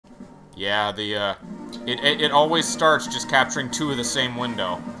Yeah, it always starts just capturing 2 of the same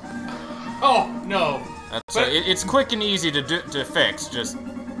window. Oh, no. It's quick and easy to fix, just...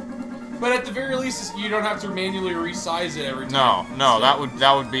 But at the very least, you don't have to manually resize it every time. No,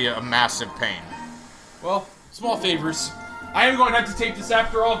 that would be a massive pain. Well, small favors. I am going to have to tape this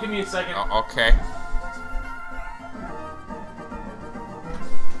after all. Give me a second. Okay.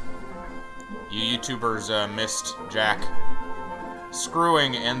 You YouTubers missed Jack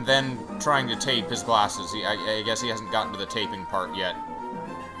screwing and then trying to tape his glasses. I guess he hasn't gotten to the taping part yet.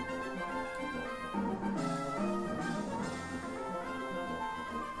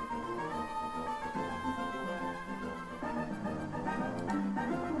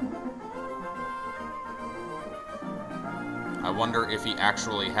 I wonder if he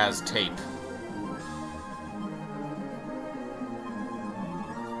actually has tape.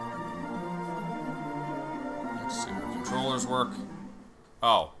 Let's see how controllers work.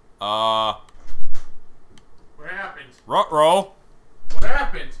 Oh, What happened? Ruh-roh. What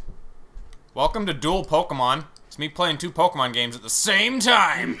happened? Welcome to Dual Pokemon. It's me playing 2 Pokemon games at the same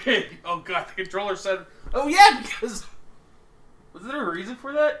time. Oh god, the controller said... Oh yeah, because... Was there a reason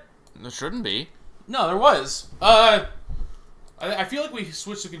for that? There shouldn't be. No, there was. I feel like we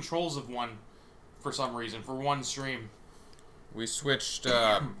switched the controls of one for some reason, for one stream. We switched,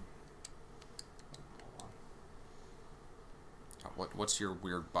 What's your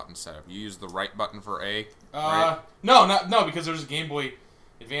weird button setup? You use the right button for A? Right? No, because there's a Game Boy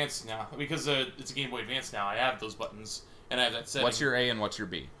Advance now. Because it's a Game Boy Advance now, I have those buttons, and I have that setting. What's your A and what's your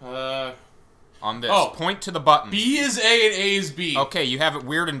B? On this. Oh. Point to the buttons. B is A and A is B. Okay, you have it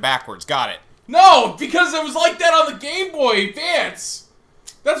weird and backwards. Got it. No, because it was like that on the Game Boy Advance.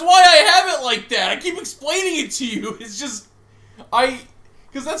 That's why I have it like that. I keep explaining it to you. It's just...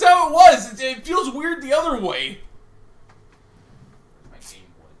 Because that's how it was. It feels weird the other way. My Game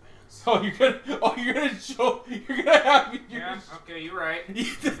Boy Advance. You're gonna show... You're gonna have... Yeah, okay, you're right.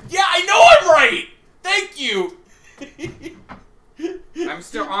 Yeah, I know I'm right! Thank you! I'm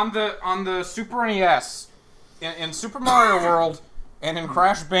still on the Super NES. In Super Mario World and in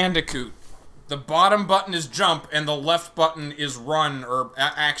Crash Bandicoot. The bottom button is jump, and the left button is run, or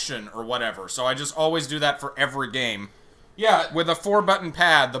action, or whatever. So I just always do that for every game. Yeah. With a 4-button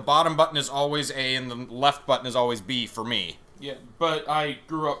pad, the bottom button is always A, and the left button is always B for me. Yeah, but I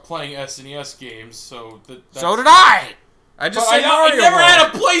grew up playing SNES games, so... So did I! I just said Mario I never World. had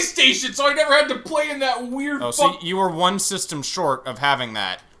a PlayStation, so I never had to play in that weird... Oh, so you were one system short of having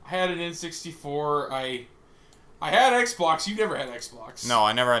that. I had an N64, I had Xbox, you never had Xbox. No,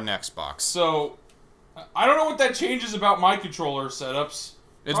 I never had an Xbox. So, I don't know what that changes about my controller setups.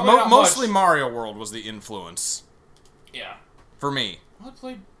 It's mostly Mario World was the influence. Yeah. For me. Well, I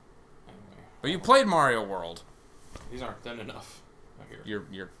played... Anyway. But you played Mario World. These aren't thin enough. Oh, here.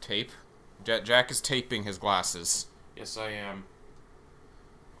 Your tape? Jack is taping his glasses. Yes, I am.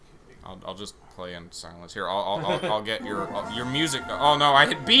 I'll just play in silence. Here, I'll get your music. Oh no, I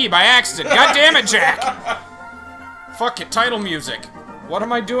hit B by accident. God damn it, Jack! Fuck it, title music. What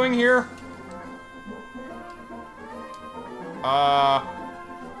am I doing here? Oh,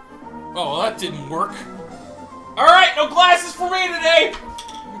 well, that didn't work. Alright, no glasses for me today!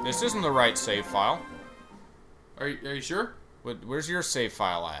 This isn't the right save file. Are you sure? Where's your save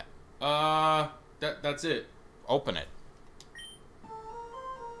file at? That's it. Open it.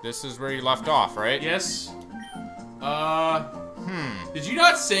 This is where you left off, right? Yes. Did you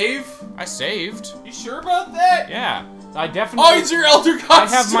not save? I saved. You sure about that? Yeah. I definitely... Oh, it's your Elder God. I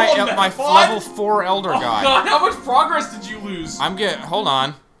have my level 4 Elder God. Oh god, how much progress did you lose? Hold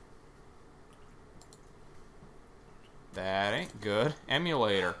on. That ain't good.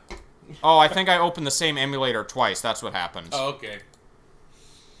 Emulator. Oh, I think I opened the same emulator twice. That's what happened. Oh, okay.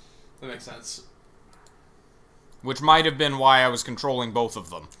 That makes sense. Which might have been why I was controlling both of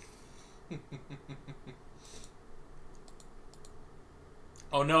them.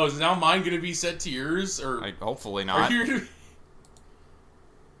 Oh no, is now mine gonna be set to yours, or... hopefully not. I'm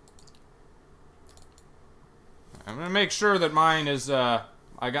gonna make sure that mine is, I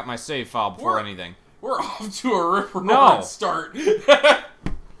got my save file before anything. We're off to a rip-roaring start.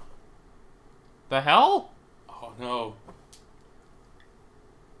 The hell? Oh no.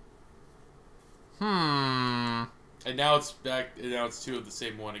 And now it's back, and now it's 2 of the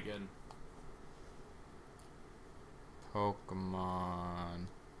same one again. Pokemon.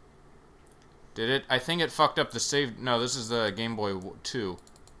 Did it? I think it fucked up the save. No, this is the Game Boy 2.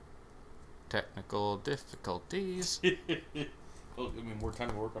 Technical difficulties. Well, I mean, more time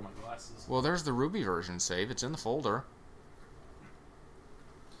to work on my glasses. Well, there's the Ruby version save. It's in the folder.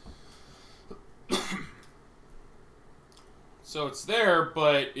 So it's there,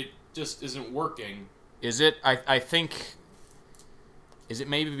 but just isn't working. Is it? I think. Is it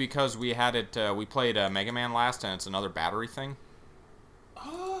maybe because we had it? We played Mega Man last, and it's another battery thing.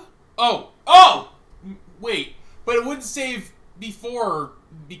 Oh! Wait, but it wouldn't save before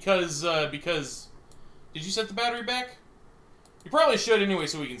because did you set the battery back? You probably should anyway,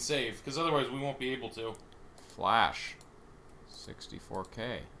 so we can save, because otherwise we won't be able to. Flash,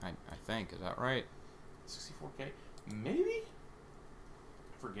 64K. I think, is that right? 64K, maybe.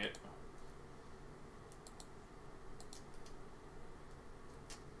 I forget.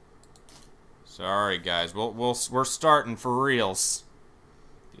 Sorry, guys. We're starting for reals.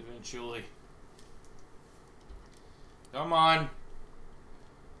 Eventually. Come on.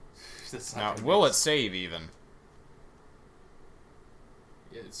 That's now, will it save even?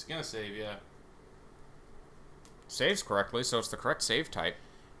 Yeah, it's gonna save, yeah. Saves correctly, so it's the correct save type.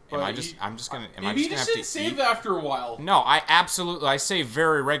 But I'm just gonna maybe you just didn't save after a while. No, I save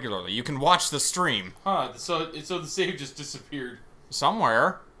very regularly. You can watch the stream. Huh? So the save just disappeared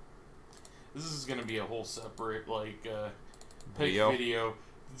Somewhere. This is gonna be a whole separate video.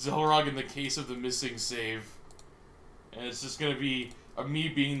 Xelrog in the case of the missing save, and it's just gonna be me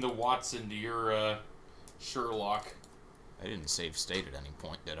being the Watson to your Sherlock. I didn't save state at any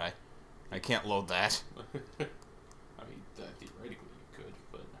point, did I? I can't load that. I mean, theoretically you could,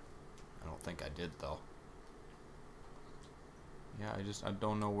 but I don't think I did though. Yeah, I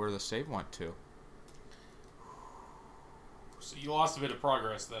don't know where the save went to. So you lost a bit of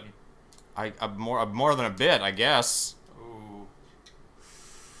progress then. More than a bit, I guess. Ooh.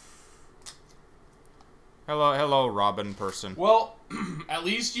 Hello, Robin person. Well, at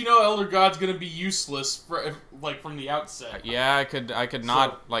least you know Elder God's gonna be useless for, from the outset. Yeah, I could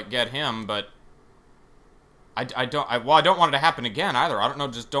not get him, but I don't want it to happen again either. I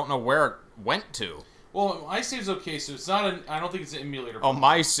don't know where it went to. Well, my save's okay, so it's not I don't think it's an emulator problem. Oh,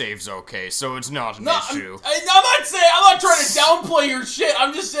 my save's okay, so it's not an issue. I'm not trying to downplay your shit.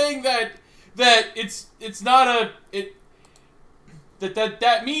 I'm just saying that it's not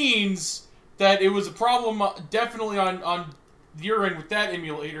that means that it was a problem definitely on your end with that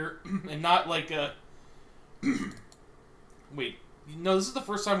emulator and not like a wait, no, this isn't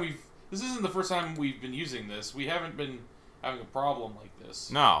the first time we've been using this. We haven't been having a problem like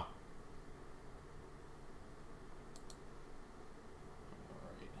this. No.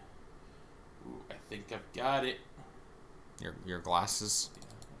 I think I've got it. Your glasses? Yeah,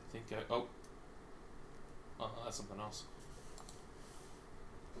 I think oh, that's something else.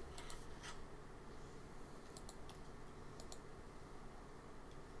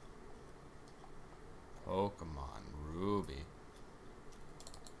 Pokemon Ruby.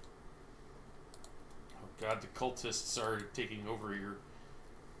 Oh god, the cultists are taking over here.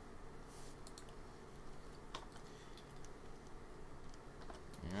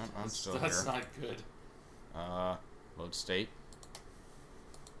 Yeah, I'm still That's here. not good. Load state.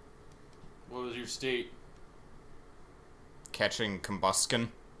 What was your state? Catching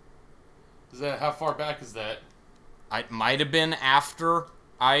combustion. Is that, how far back is that? It might have been after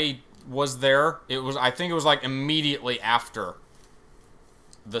I was there. I think it was like immediately after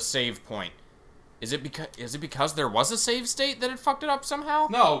the save point. Is it because there was a save state that it fucked it up somehow?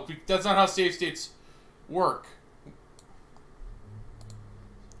 No, that's not how save states work.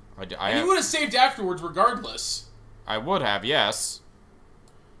 You would have saved afterwards regardless. I would have, yes.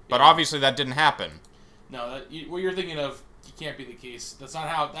 But obviously that didn't happen. No, what you're thinking of can't be the case.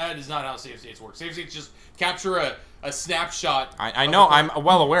 That is not how save states work. Save states just capture a snapshot. I know, I'm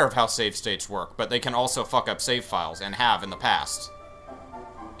well aware of how save states work, but they can also fuck up save files, and have in the past.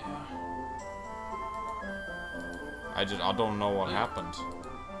 Yeah. I don't know what happened.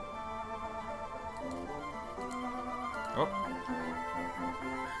 Oh.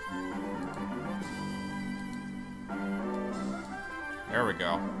 There we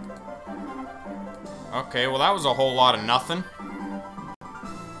go. Okay, well that was a whole lot of nothing.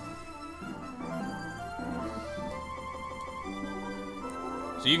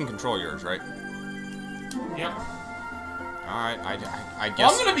 So you can control yours, right? Yep. Alright, I guess...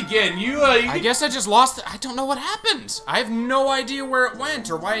 Well, I'm gonna begin. I guess I just lost it. I don't know what happened. I have no idea where it went,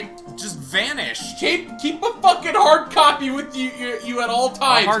 or why it just vanished. Keep a fucking hard copy with you at all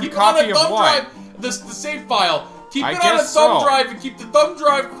times. A hard keep copy it on a of thumb what? drive. The save file. Keep I it on a guess thumb so. drive and keep the thumb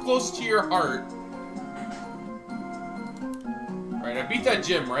drive close to your heart. Alright, I beat that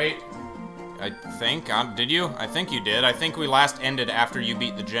gym, right? I think. Did you? I think you did. I think we last ended after you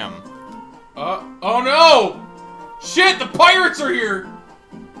beat the gym. Oh no! Shit, the pirates are here!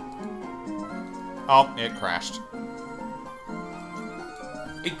 Oh, it crashed.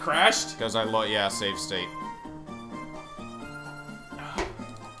 It crashed? Because yeah, save state.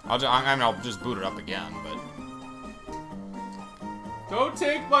 I'll just boot it up again, but... Don't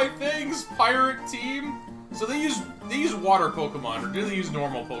take my things, pirate team! So they use water Pokemon, or do they use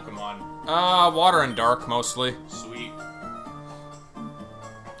normal Pokemon? Water and dark, mostly. Sweet.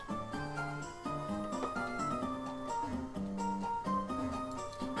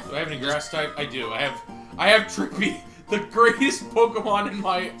 Do I have any grass type? I do. I have Trippy, the greatest Pokemon in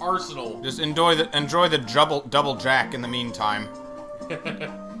my arsenal. Just enjoy the double Jack in the meantime.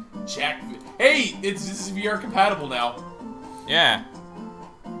 Jack. Hey, this is VR compatible now. Yeah.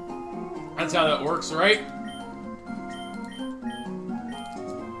 That's how that works, right?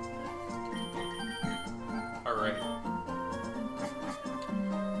 Alright.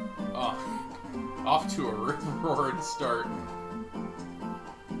 Oh. Off to a roaring start.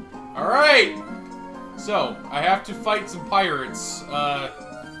 Alright! So, I have to fight some pirates. Can I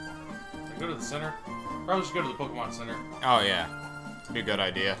go to the center? Probably should go to the Pokemon Center. Oh, yeah. Be a good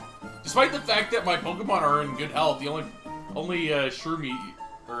idea. Despite the fact that my Pokemon are in good health, the only Shroomy,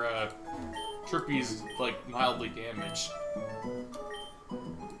 or, Trippy is, like, mildly damaged.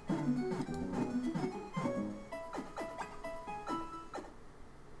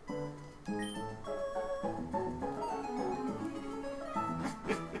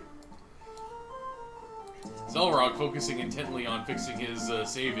 Xelrog focusing intently on fixing his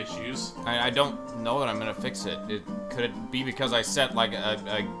save issues. I don't know that I'm gonna fix it. Could it be because I set like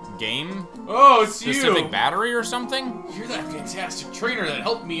a game? Oh, it's specific you! battery or something? You're that fantastic trainer that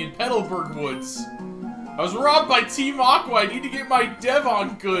helped me in Petalburg Woods. I was robbed by Team Aqua. I need to get my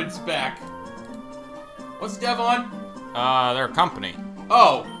Devon goods back. What's Devon? They're a company.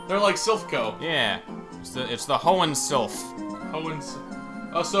 Oh, they're like Silphco. Yeah, it's the Hoenn Sylph. Hoenn.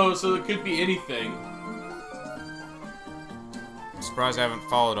 Oh, so it could be anything. Surprised I haven't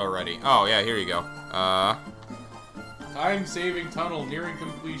followed already. Oh, yeah, here you go. Time-saving tunnel nearing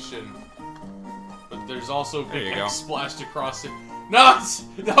completion. But there's also big X splashed across it. No,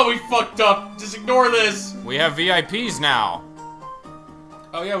 we fucked up. Just ignore this. We have VIPs now.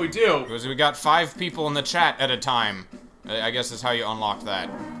 Oh, yeah, we do. Because we got 5 people in the chat at a time. I guess is how you unlock that.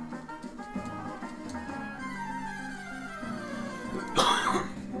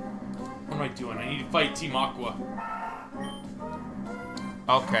 What am I doing? I need to fight Team Aqua.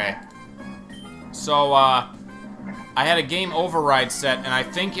 Okay. So, I had a game override set, and I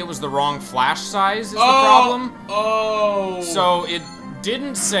think it was the wrong flash size is the problem. Oh! So, it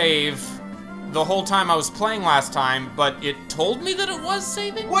didn't save the whole time I was playing last time, but it told me that it was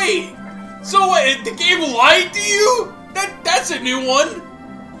saving? Wait! So what, the game lied to you? That's a new one!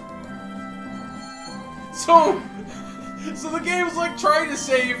 So the game was like trying to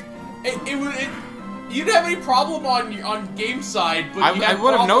save, you didn't have any problem on game side, but I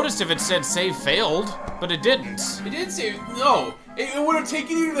would have noticed if it said save failed, but it didn't. It did save. No, it would have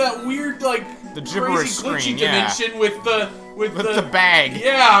taken you to that weird like the gibberish crazy glitchy screen, yeah. dimension with the bag.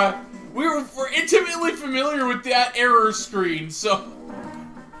 Yeah, we're intimately familiar with that error screen. So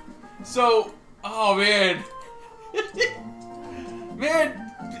oh man, man.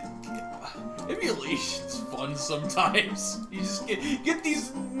 Emulation's fun sometimes. You just get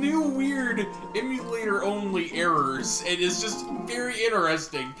these new weird emulator-only errors, and it's just very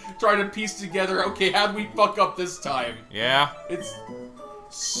interesting trying to piece together, okay, how'd we fuck up this time? Yeah. It's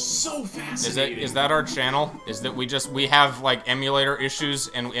so fascinating. Is that our channel? Is that we have, like, emulator issues,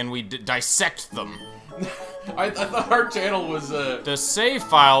 and we dissect them? I thought our channel was, The save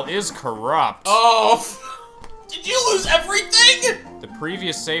file is corrupt. Oh, did you lose everything? The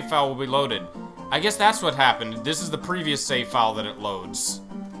previous save file will be loaded. I guess that's what happened. This is the previous save file that it loads.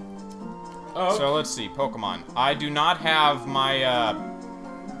 Oh. So let's see, Pokemon. I do not have my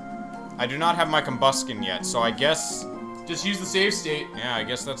Combuskin yet, so I guess... Just use the save state. Yeah, I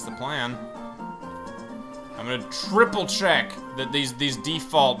guess that's the plan. I'm gonna triple check that these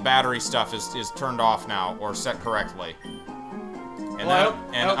default battery stuff is turned off now, or set correctly. And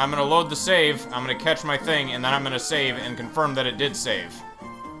I'm gonna load the save, I'm gonna catch my thing, and then I'm gonna save and confirm that it did save.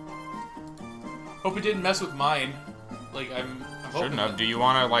 Hope it didn't mess with mine. Like, I'm Shouldn't have. Do you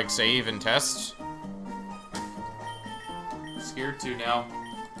wanna, like, save and test? Scared to now.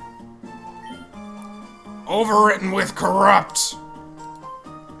 Overwritten with corrupt!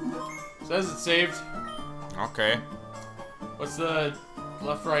 Says it's saved. Okay. What's the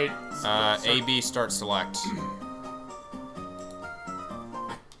left, right? A, B, start, select.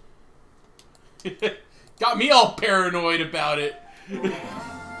 Got me all paranoid about it.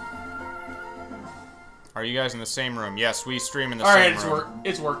 Are you guys in the same room? Yes, we stream in the same room. Alright,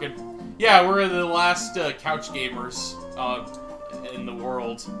 it's working. Yeah, we're the last couch gamers in the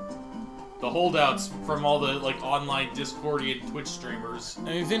world. holdouts from all the like online Discordian Twitch streamers.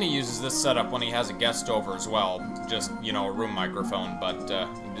 I mean, Vinny uses this setup when he has a guest over as well. Just, you know, a room microphone, but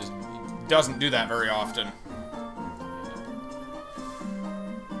he doesn't do that very often.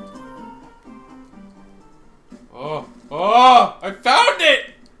 Oh, I found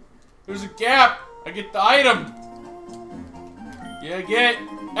it! There's a gap. I get the item. Yeah, I get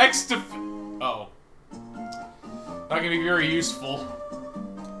X to... Oh. Not gonna be very useful.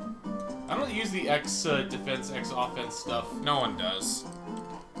 I don't use the X defense, X offense stuff. No one does.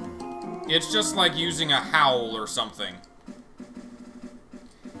 It's just like using a howl or something.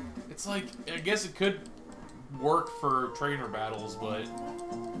 It's like, I guess it could work for trainer battles, but...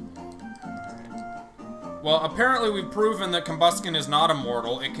 Well, apparently we've proven that Combuskin is not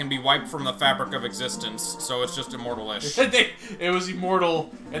immortal. It can be wiped from the fabric of existence, so it's just immortal-ish. It was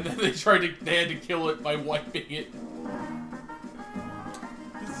immortal, and then they had to kill it by wiping it.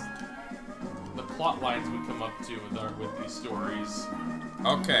 The plot lines we come up to with these stories.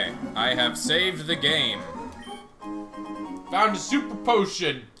 Okay, I have saved the game. Found a super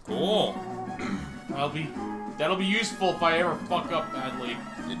potion. Cool. That'll be useful if I ever fuck up badly.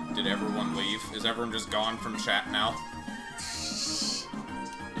 Did everyone leave? Is everyone just gone from chat now?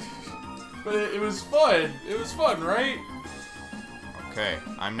 But it was fun. It was fun, right? Okay,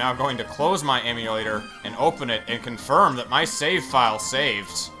 I'm now going to close my emulator and open it and confirm that my save file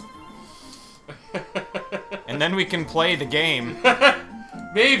saved. And then we can play the game.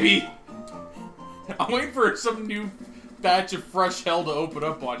 Maybe. I'm waiting for some new batch of fresh hell to open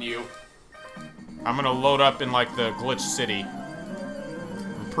up on you. I'm gonna load up in, like, the glitch city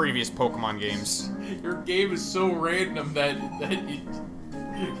from previous Pokemon games. Your game is so random that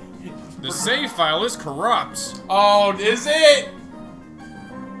The save file is corrupt. Oh, is it?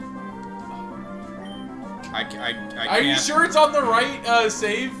 I can't... Are you sure it's on the right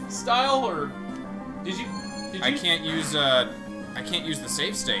save style, or did you? I can't use the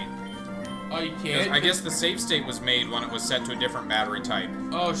save state. Oh, you can't? I guess the save state was made when it was set to a different battery type.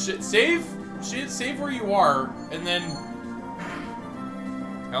 Oh shit! Save where you are, and then...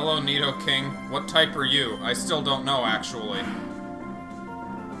 Hello, Nido King. What type are you? I still don't know, actually.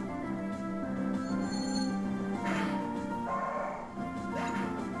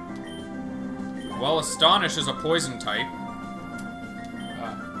 Well, Astonish is a poison type.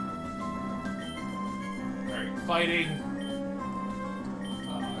 Alright, fighting.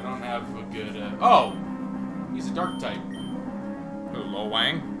 I don't have a good, oh! He's a dark type. Who, Lo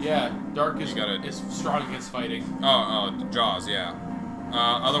Wang? Yeah, dark is strong against fighting. Oh, Jaws, yeah.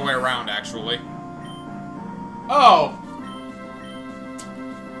 Other way around, actually. Oh!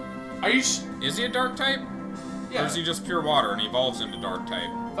 Are you Is he a dark type? Yeah. Or is he just pure water and he evolves into dark type?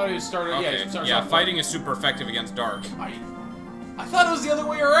 I thought he started, okay. Yeah, fighting is super effective against dark. I thought it was the other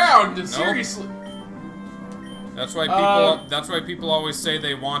way around, nope. Seriously. That's why people always say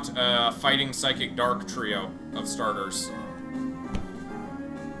they want a fighting psychic dark trio of starters.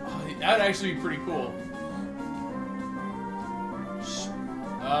 That'd actually be pretty cool.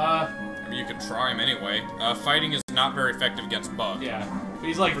 I mean, you could try him anyway. Fighting is not very effective against bug. Yeah, but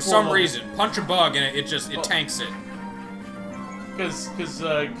he's like for some reason, punch a bug and it tanks it. Because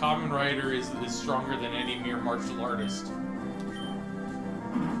Kamen Rider is stronger than any mere martial artist.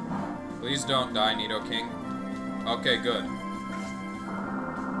 Please don't die, Nido King. Okay, good.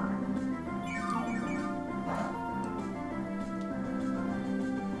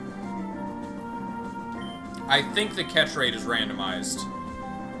 I think the catch rate is randomized.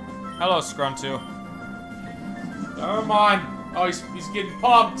 Hello, Scruntu. Come on! Oh, he's getting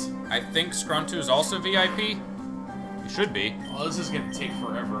pumped! I think Scruntu is also VIP. He should be. Oh, this is gonna take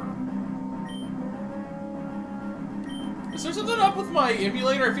forever. Is there something up with my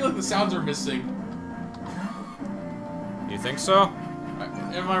emulator? I feel like the sounds are missing. You think so?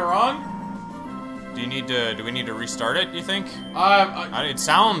 Am I wrong? Do we need to restart it, you think? It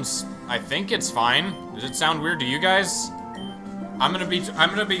sounds... I think it's fine. Does it sound weird to you guys? I'm gonna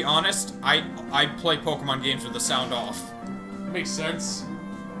be honest, I play Pokemon games with the sound off. Makes sense.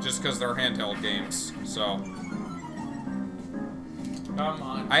 Just because they're handheld games, so... Come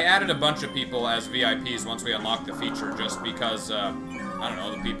on. I added a bunch of people as VIPs once we unlocked the feature, just because, I don't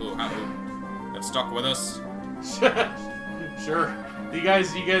know, the people who have stuck with us. Sure. You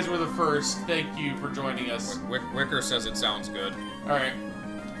guys were the first. Thank you for joining us. Wicker says it sounds good. Alright.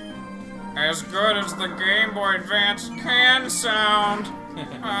 As good as the Game Boy Advance can sound.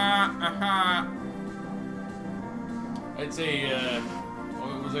 I'd say,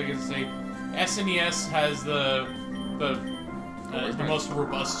 what was I gonna say? SNES has the most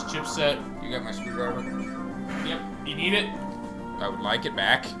robust chipset. You got my screwdriver? Yep. You need it? I would like it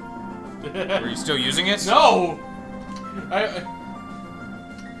back. Were you still using it? No!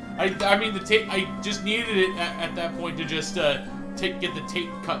 I mean, the tape, I just needed it at that point to just, get the tape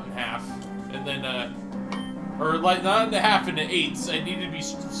cut in half. And then, or like, not into half, into eighths. I needed to be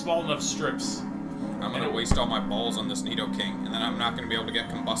small enough strips. I'm gonna waste all my balls on this Nidoking, and then I'm not gonna be able to get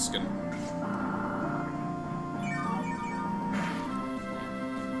Combuskin.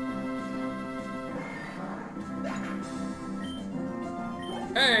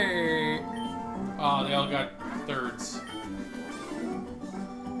 Hey! Oh, they all got thirds.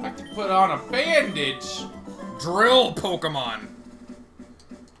 I have to put on a bandage. Drill Pokemon!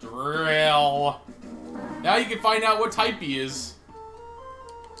 Drill. Now you can find out what type he is.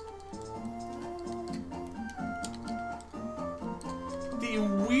 The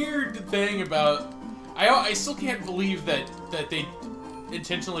weird thing about... I still can't believe that they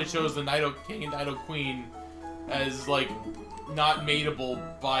intentionally chose the Nidoking and Nidoqueen as, like, not mateable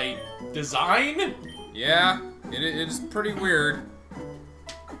by design? Yeah, it is pretty weird.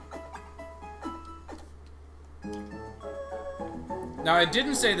 Now, I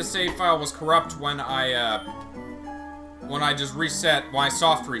didn't say the save file was corrupt when I just reset, when I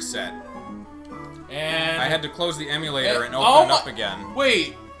soft reset. And... I had to close the emulator and open it up again.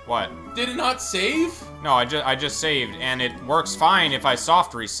 Wait. What? Did it not save? No, I just saved, and it works fine if I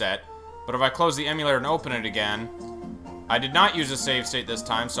soft reset, but if I close the emulator and open it again, I did not use a save state this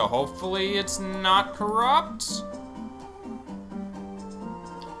time, so hopefully it's not corrupt.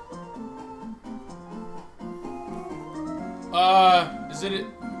 Is it...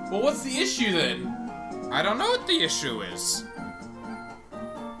 Well, what's the issue then? I don't know what the issue is.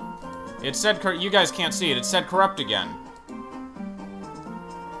 It said, you guys can't see it, it said corrupt again.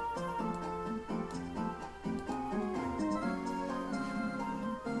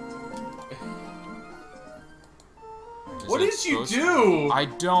 What did you do? I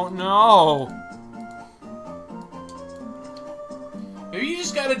don't know. Maybe you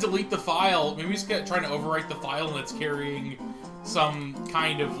just gotta delete the file. Maybe you just gotta trying to overwrite the file and it's carrying some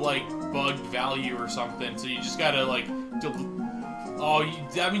kind of, like, bugged value or something. So you just gotta, like, oh,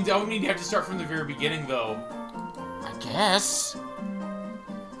 that would mean you have to start from the very beginning, though. I guess.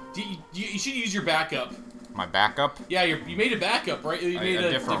 You should use your backup. My backup? Yeah, you made a backup, right? You made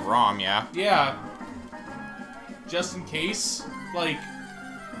a different ROM, yeah. Yeah. Just in case, like...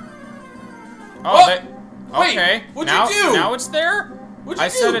 Oh, Wait, okay. What'd you do? Now it's there? What'd you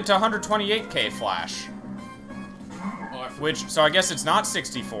do? I set it to 128K flash. Oh, So I guess it's not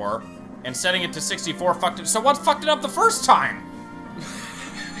 64. And setting it to 64 fucked it. So what fucked it up the first time?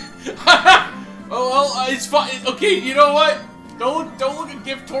 Oh, well, it's fine. Okay, you know what? Don't look a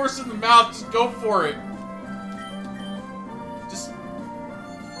gift horse in the mouth. Just go for it. Just...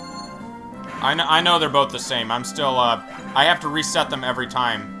 I know they're both the same. I'm still, I have to reset them every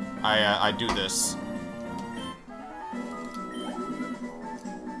time I do this.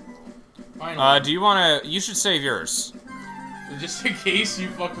 Finally. Do you wanna... You should save yours. Just in case you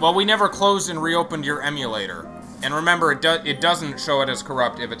fucking... Well, we never closed and reopened your emulator. And remember, it doesn't show it as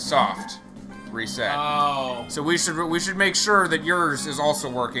corrupt if it's soft. Reset. Oh. So we should make sure that yours is also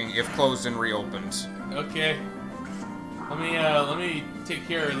working if closed and reopened. Okay. Let me take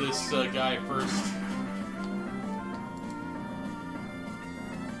care of this guy first.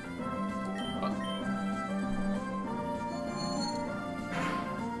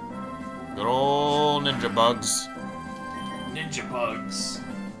 Good old ninja bugs. Ninja bugs.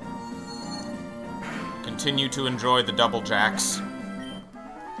 Continue to enjoy the double jacks.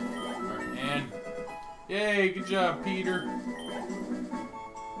 And yay, good job, Peter.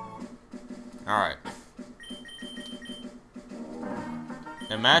 Alright.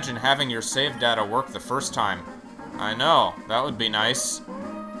 Imagine having your save data work the first time. I know, that would be nice.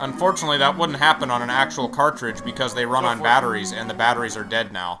 Unfortunately, that wouldn't happen on an actual cartridge because they run on batteries, and the batteries are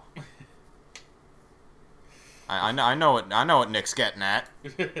dead now. I know what Nick's getting at.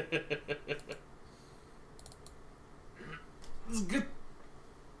 This is good.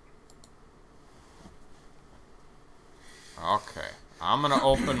 Okay, I'm gonna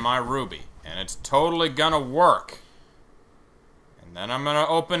open my Ruby, and it's totally gonna work. And then I'm gonna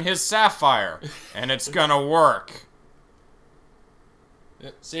open his Sapphire, and it's gonna work.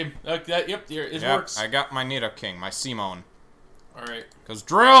 Yep, same. Yep, there it Yep, works. I got my Nidoking, my Simone. All right. 'Cause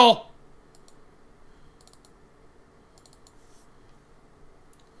drill.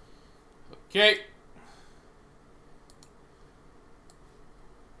 Okay.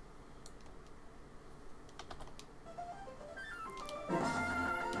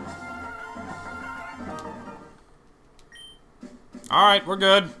 All right, we're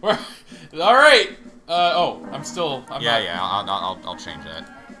good. All right. Oh, I'm Yeah, not... yeah. I'll change that.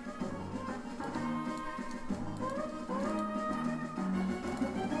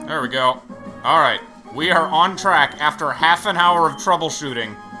 There we go. Alright. We are on track after half an hour of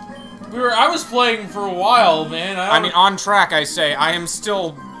troubleshooting. I was playing for a while, man. I mean, on track, I say. I am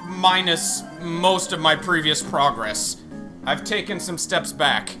still minus most of my previous progress. I've taken some steps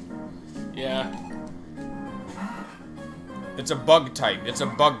back. Yeah. It's a bug type. It's a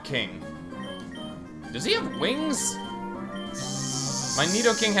bug king. Does he have wings? My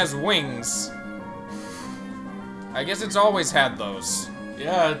Nidoking has wings. I guess it's always had those.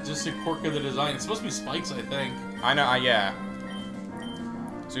 Yeah, just a quirk of the design. It's supposed to be spikes, I think. I know, yeah.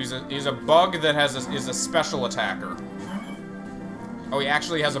 So he's a bug that is a special attacker. Oh, he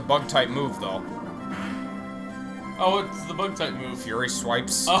actually has a bug type move though. Oh, what's the bug type move? Fury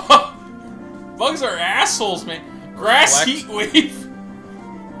swipes. Oh, bugs are assholes, man. Grass Heat Wave.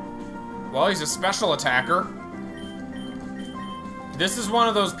 Well, he's a special attacker. This is one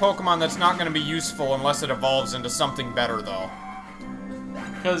of those Pokemon that's not going to be useful unless it evolves into something better, though.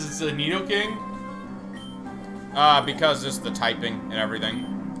 Because it's a Nidoking? Because it's the typing and everything.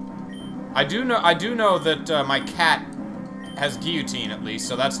 I do know that my cat has Guillotine at least,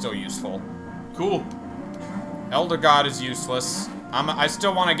 so that's still useful. Cool. Elder God is useless. I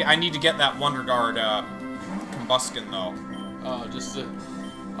still want to get. I need to get that Wonder Guard Combuskin though. Oh, just a.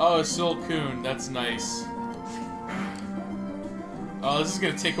 Oh, a Silcoon. That's nice. Oh, this is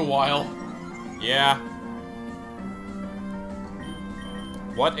gonna take a while. Yeah.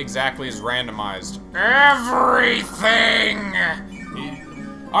 What exactly is randomized? Everything!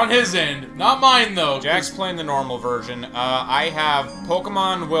 On his end. Not mine, though. Jack's playing the normal version. I have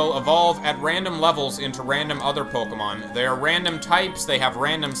Pokemon will evolve at random levels into random other Pokemon. They are random types, they have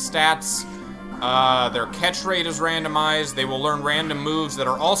random stats, their catch rate is randomized, they will learn random moves that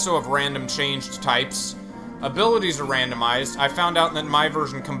are also of random changed types. Abilities are randomized. I found out that in my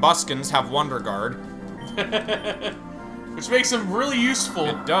version, Combuskins have Wonder Guard. Which makes him really useful.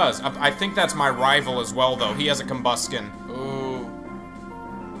 It does. I think that's my rival as well, though. He has a Combuskin. Oh.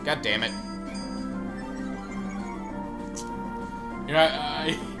 God damn it. You know,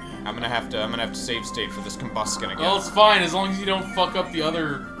 I'm gonna have to save state for this Combuskin again. Well, it's fine as long as you don't fuck up the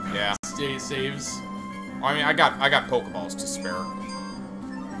other saves. Well, I mean, I got Pokeballs to spare.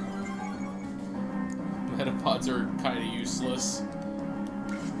 Metapods are kind of useless.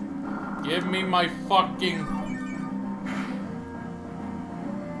 Give me my fucking...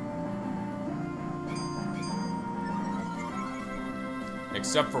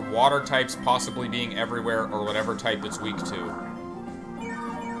 Except for water types possibly being everywhere or whatever type it's weak to.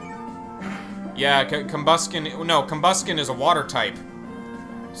 Yeah, Combuskin... No, Combuskin is a water type.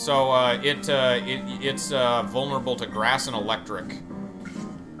 So, it's vulnerable to grass and electric.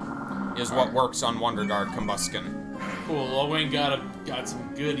 Is what works on Wonder Guard Combuskin. Cool, Owen got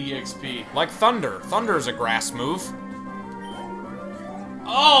some good EXP. Like Thunder. Thunder is a grass move.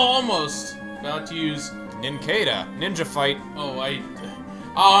 Oh, almost! About to use... Nincada. Ninja Fight. Oh,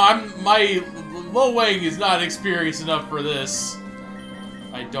 my low wang is not experienced enough for this.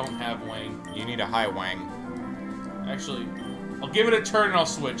 I don't have wang. You need a high wang. Actually, I'll give it a turn and I'll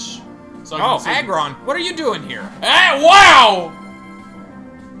switch. So Aggron, what are you doing here? Ah, wow!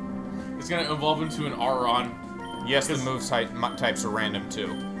 It's gonna evolve into an Aron. Yes, the move types are random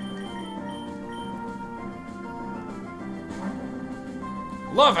too.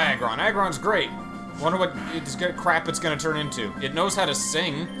 Love Aggron. Aggron's great. Wonder what crap it's gonna turn into. It knows how to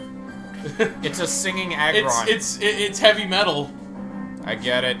sing. It's a singing Aggron. It's heavy metal. I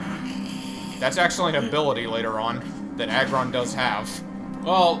get it. That's actually an ability later on that Aggron does have.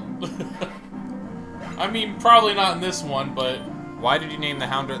 Well, I mean, probably not in this one, but... Why did you name the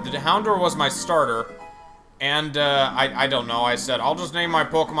Houndour? The Houndour was my starter, and I don't know. I said, I'll just name my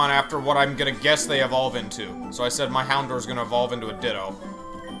Pokemon after what I'm gonna guess they evolve into. So I said my Houndour's gonna evolve into a Ditto.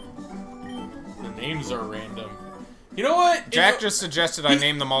 The names are random. You know what? Jack just suggested I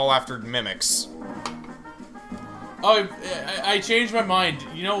name them all after mimics. Oh, I changed my mind.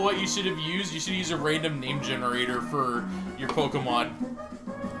 You know what you should have used? You should use a random name generator for your Pokemon.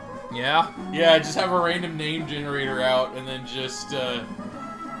 Yeah? Yeah, just have a random name generator out, and then just,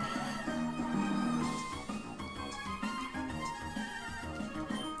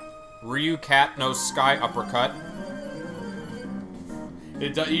 Ryu Cat knows Sky Uppercut.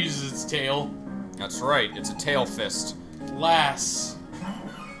 It uses its tail. That's right, it's a tail fist. Lass.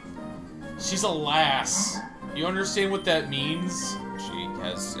 She's a lass. You understand what that means? She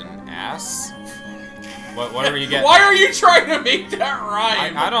has an ass? Whatever you get. Why are you trying to make that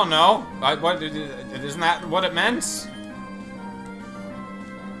rhyme? I don't know. Isn't that what it meant?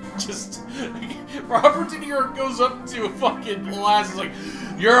 Just Robert De Niro goes up to a fucking lass and is like,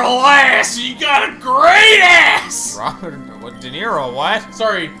 "You're a lass. You got a great ass." Robert. What, De Niro, what?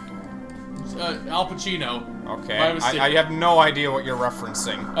 Sorry. Al Pacino. Okay, My mistake. I have no idea what you're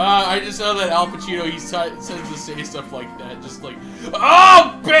referencing. I just know that Al Pacino, he tends to say stuff like that, just like,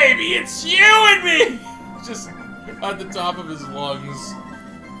 "Oh, baby, it's you and me!" Just at the top of his lungs.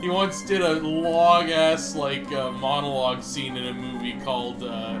 He once did a long-ass, like, monologue scene in a movie called,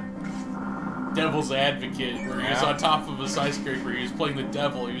 Devil's Advocate, where he was on top of a skyscraper, he was playing the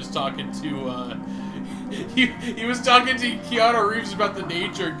devil, he was talking to, he was talking to Keanu Reeves about the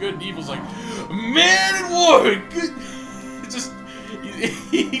nature of good and evil. He's like, man and woman, good. Just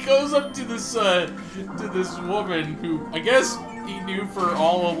he goes up to this woman who I guess he knew for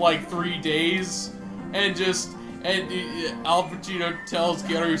all of like 3 days, and Al Pacino tells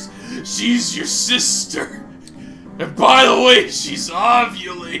Keanu Reeves, she's your sister, and by the way, she's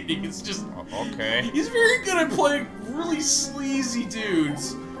ovulating. It's just okay. He's very good at playing really sleazy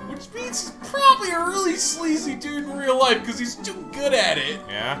dudes. Which means he's probably a really sleazy dude in real life because he's too good at it.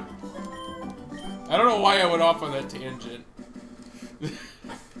 Yeah. I don't know why I went off on that tangent.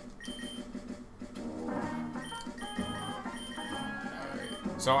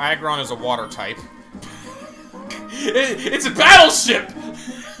 So Aggron is a water type. It's a battleship!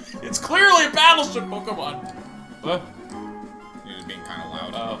 It's clearly a battleship Pokemon. What? You're just being kind of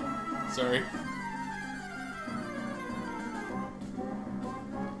loud. Oh, sorry.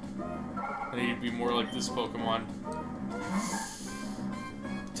 I need to be more like this Pokemon.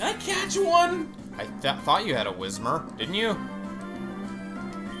 Did I catch one? I thought you had a Whismur, didn't you?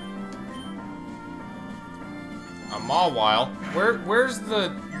 A Mawile. Where's the...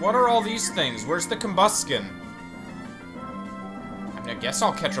 What are all these things? Where's the Combuskin? I mean, I guess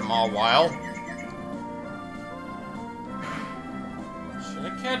I'll catch a Mawile. Should I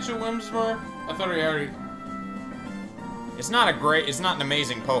catch a Whimsmur? I thought I already... It's not an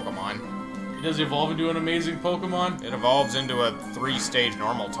amazing Pokemon. It does evolve into an amazing Pokemon? It evolves into a 3-stage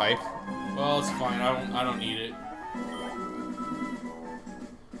normal type. Well, it's fine. I don't need it.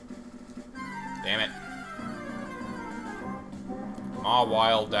 Damn it.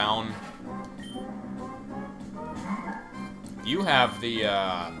 Mawile down. You have the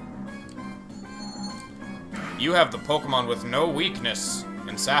Pokemon with no weakness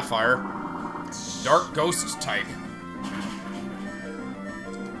in Sapphire. Dark Ghost type.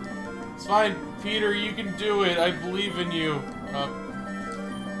 It's fine, Peter, you can do it. I believe in you.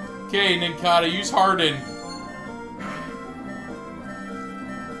 Okay, Ninkata, use Harden.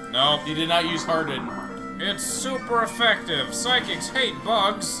 No. You did not use Harden. It's super effective. Psychics hate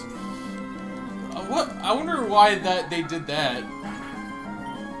bugs. What? I wonder why they did that.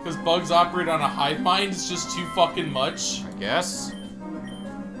 Because bugs operate on a hive mind? It's just too fucking much? I guess.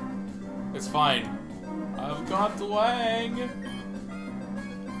 It's fine. I've got the Wang.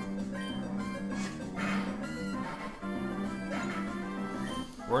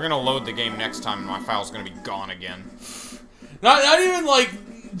 We're gonna load the game next time and my file's gonna be gone again. Not even like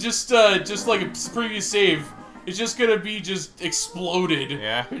just like a previous save. It's just gonna be just exploded.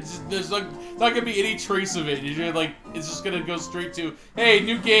 Yeah. There's like not gonna be any trace of it. You're like it's just gonna go straight to, hey,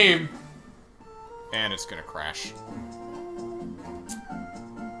 new game. And it's gonna crash.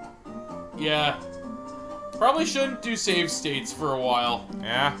 Yeah. Probably shouldn't do save states for a while.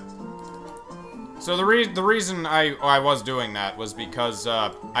 Yeah. So the reason I was doing that was because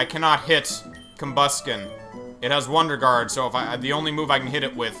I cannot hit Combuskin. It has Wonder Guard, so if the only move I can hit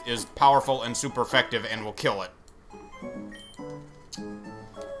it with is powerful and super effective and will kill it.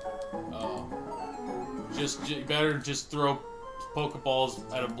 Oh. You better just throw Pokeballs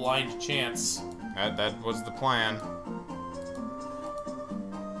at a blind chance. That was the plan.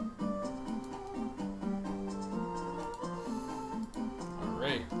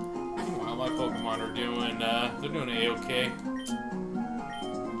 Alright. Well, my Pokemon are doing, they're doing A-okay.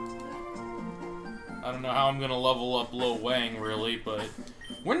 I don't know how I'm gonna level up Low Wang, really, but...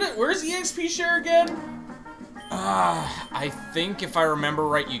 Where's the EXP share again? I think if I remember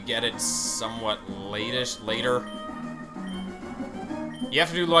right, you get it somewhat later. You have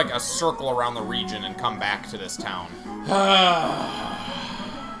to do, like, a circle around the region and come back to this town.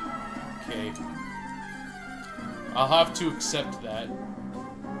 Okay. I'll have to accept that.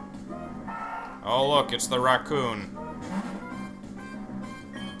 Oh, look, it's the raccoon.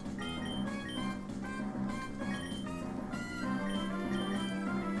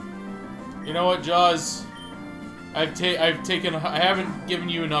 You know what, Jaws? I haven't given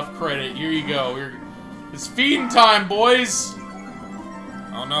you enough credit. Here you go. It's feeding time, boys!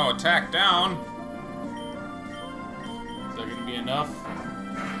 Oh no, attack down. Is that gonna be enough?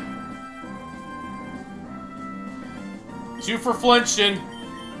 2 for flinching.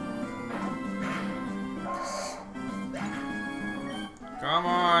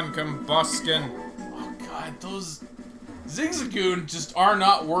 on, Combuskin. Oh god, those Zigzagoon just are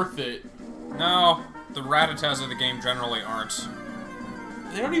not worth it. No, the Rattatas of the game generally aren't.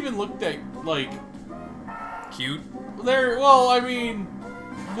 They don't even look that, like... Cute? Well, I mean...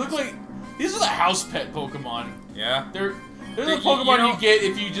 Look like... These are the house pet Pokemon. Yeah? They're the Pokemon you get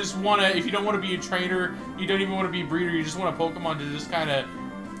if you just wanna... If you don't want to be a trainer, you don't even want to be a breeder, you just want a Pokemon to just kind of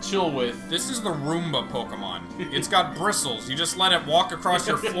chill with. This is the Roomba Pokemon. It's got bristles. You just let it walk across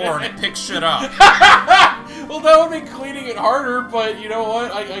your floor and it picks shit up. Well, that would make cleaning it harder, but you know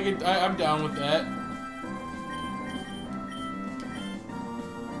what? I'm down with that.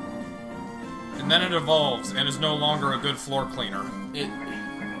 And then it evolves and is no longer a good floor cleaner.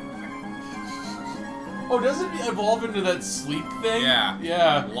 Oh, does it evolve into that sleek thing? Yeah.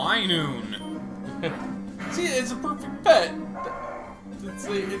 Yeah. Linoon. See, it's a perfect pet.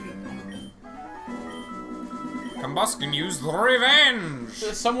 Combuskin used revenge!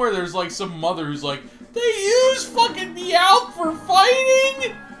 Somewhere there's like some mother who's like, they use fucking Meowth for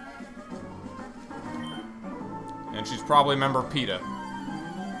fighting? And she's probably a member of PETA.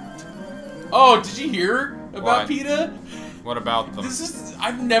 Oh, did you hear about What? PETA? What about them?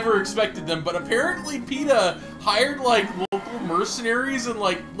 I've never expected them, but apparently PETA hired like local mercenaries and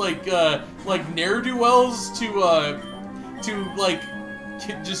like ne'er-do-wells to like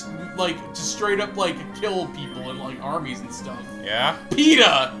just straight up like kill people in like armies and stuff. Yeah?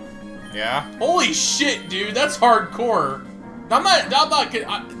 PETA! Yeah? Holy shit, dude, that's hardcore. I'm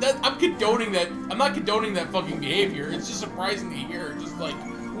condoning that. I'm not condoning that fucking behavior. It's just surprising to hear. Just like,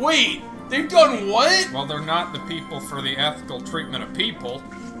 wait, they've done what? Well, they're not the people for the ethical treatment of people.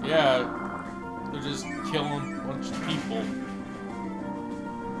 Yeah, they're just killing a bunch of people.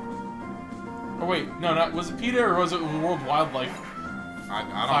 Oh wait, no, was it PETA or was it World Wildlife?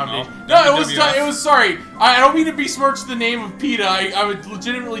 I don't know. No, it was, sorry. I don't mean to besmirch the name of PETA. I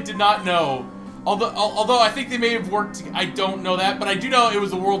legitimately did not know. Although I think they may have worked, I don't know that, but I do know it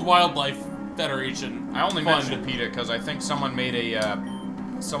was the World Wildlife Federation. I only mentioned PETA because I think someone made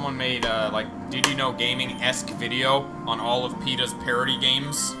like, Did You Know Gaming-esque video on all of PETA's parody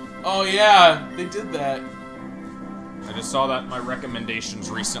games. Oh yeah, they did that. I just saw that in my recommendations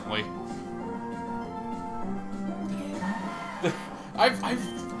recently. I've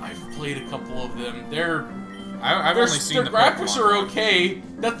played a couple of them. I've only seen their graphics are okay.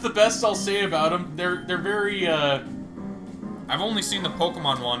 That's the best I'll say about them. They're very I've only seen the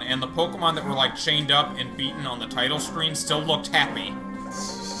Pokemon one, and the Pokemon that were like chained up and beaten on the title screen still looked happy.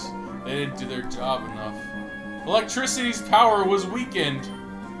 They didn't do their job enough. Electricity's power was weakened.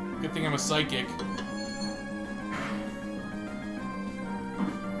 Good thing I'm a psychic.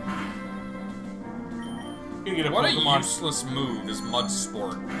 What a useless move is Mud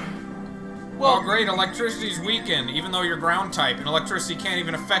Sport. Well, oh great, electricity's weakened, even though you're ground type, and electricity can't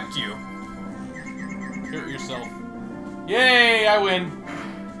even affect you. Hurt yourself. Yay, I win.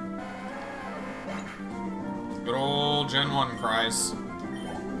 Good old Gen 1 cries.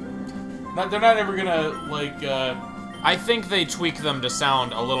 They're not ever gonna, like, I think they tweak them to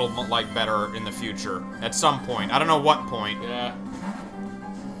sound a little, like, better in the future. At some point. I don't know what point. Yeah.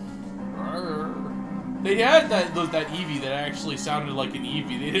 They had that Eevee that actually sounded like an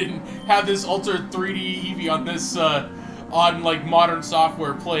Eevee. They didn't have this altered 3D Eevee on this, on, like, modern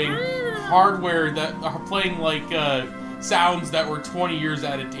software playing hardware that are playing, like, sounds that were 20 years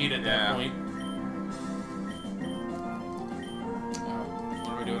out of date at that point.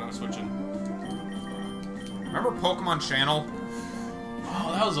 What are we doing? I'm switching. Remember Pokemon Channel?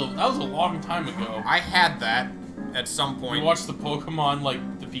 Oh, that was a long time ago. I had that at some point. You watched the Pokemon, like,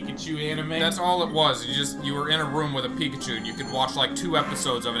 the Pikachu anime? That's all it was. You were in a room with a Pikachu and you could watch like 2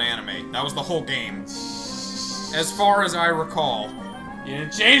 episodes of an anime. That was the whole game. As far as I recall. You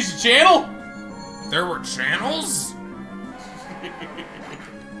didn't change the channel? There were channels?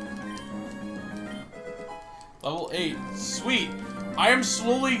 Level 8. Sweet. I am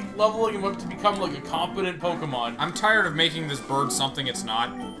slowly leveling him up to become like a competent Pokemon. I'm tired of making this bird something it's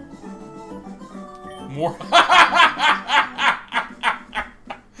not. More.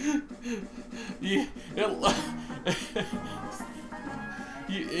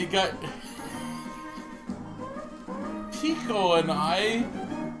 It got Pico and I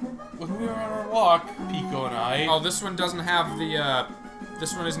when we were on our walk. Pico and I. Oh, this one doesn't have the.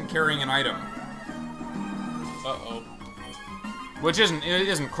 This one isn't carrying an item. Uh-oh. Which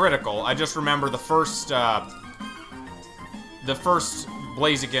isn't critical. I just remember the first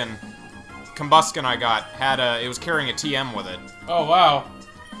Blaziken Combuskin I got had it was carrying a TM with it. Oh wow.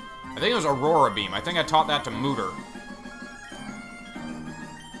 I think it was Aurora Beam. I think I taught that to Mooter.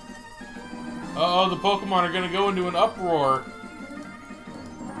 Uh-oh, the Pokemon are gonna go into an uproar.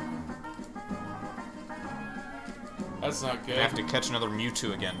 That's not good. I have to catch another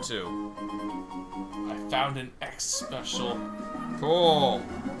Mewtwo again, too. I found an X special. Cool.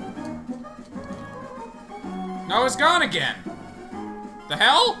 No, it's gone again. The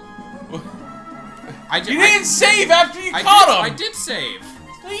hell? You didn't save after you caught him! I did save.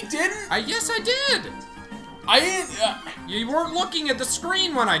 No, you didn't. Yes, I did. I didn't. You weren't looking at the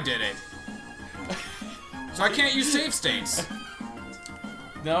screen when I did it. So I can't use save states.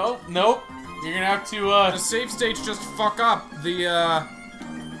 No, nope. You're gonna have to, The save states just fuck up the,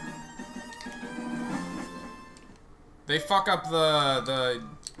 They fuck up the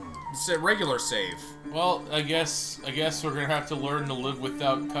regular save. Well, I guess we're gonna have to learn to live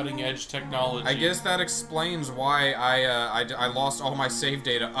without cutting-edge technology. I guess that explains why I lost all my save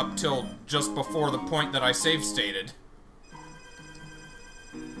data up till just before the point that I save stated.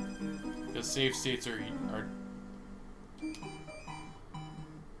 Because save states are...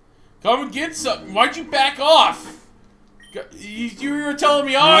 Come and get some. Why'd you back off? You were telling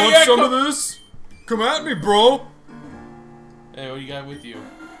me, oh, you want some of this? Come at me, bro. Hey, what do you got with you?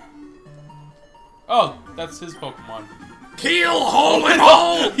 Oh, that's his Pokemon. Keel, hole and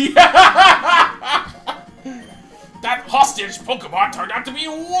hole! Yeah! That hostage Pokemon turned out to be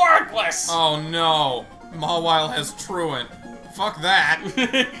worthless! Oh no. Mawile has Truant. Fuck that.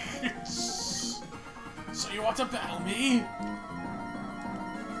 So you want to battle me?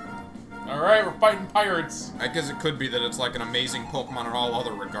 Alright, we're fighting pirates. I guess it could be that it's like an amazing Pokemon in all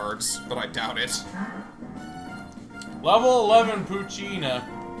other regards, but I doubt it. Level 11 Poochyena.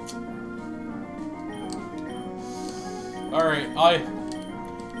 Alright,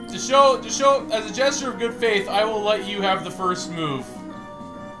 to show, as a gesture of good faith, I will let you have the first move.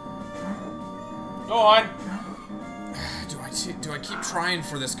 Go on. Do I keep trying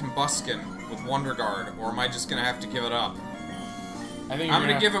for this Combuskin with Wonder Guard, or am I just gonna have to give it up? I think I'm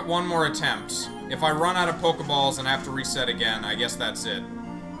gonna give it one more attempt. If I run out of Pokeballs and have to reset again, I guess that's it.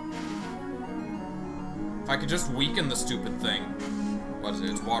 If I could just weaken the stupid thing. What is it?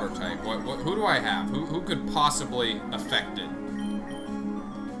 It's water type. Who do I have? Who could possibly affect it?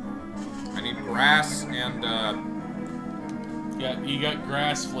 I need grass and, Yeah, you got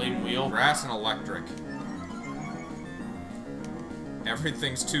grass, flame wheel. Grass and electric.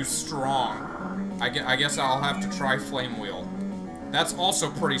 Everything's too strong. I guess I'll have to try flame wheel. That's also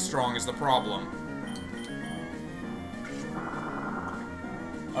pretty strong is the problem.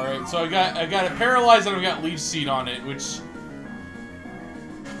 Alright, so I got it paralyzed and I got leech seed on it, which...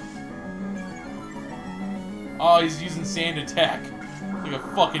 Oh, he's using sand attack. Like a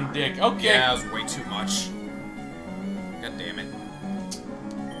fucking dick. Okay. Yeah, that was way too much. God damn it.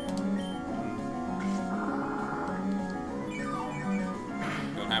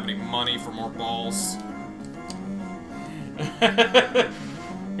 Don't have any money for more balls. You're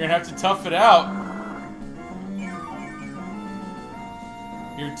gonna have to tough it out.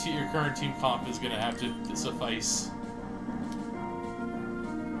 Your current team comp is gonna have to suffice.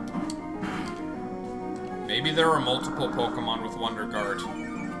 Maybe there are multiple Pokemon with Wonder Guard.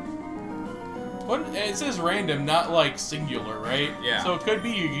 What? It says random, not like singular, right? Yeah. So it could be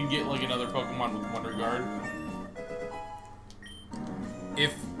you can get like another Pokemon with Wonder Guard.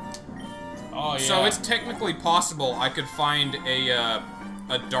 If... Oh, yeah. So it's technically possible I could find a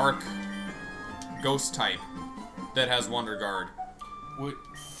dark ghost type that has Wonder Guard. What?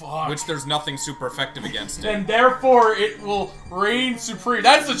 Fuck. Which there's nothing super effective against it. And therefore it will reign supreme.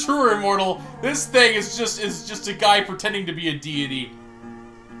 That's the true immortal. This thing is just a guy pretending to be a deity.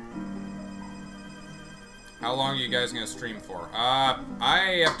 How long are you guys gonna stream for?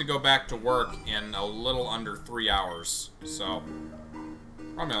 I have to go back to work in a little under 3 hours, so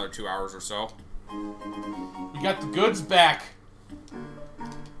probably another 2 hours or so. You got the goods back.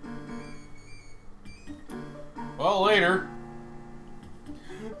 Well, later.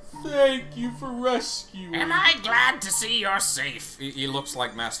 Thank you for rescuing. Am I glad to see you're safe? He looks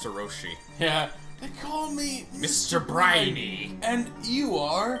like Master Roshi. Yeah. They call me Mr. Briny. And you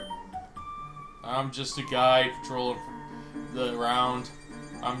are? I'm just a guy patrolling the round.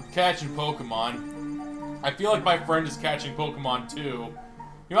 I'm catching Pokemon. I feel like my friend is catching Pokemon too.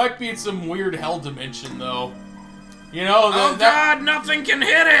 He might be in some weird hell dimension though. You know, oh god, nothing can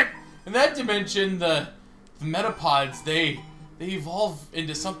hit it! In that dimension, the Metapods, they evolve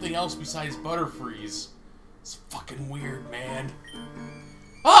into something else besides Butterfrees. It's fucking weird, man.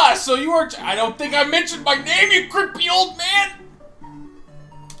 Ah, so you are... I don't think I mentioned my name, you creepy old man!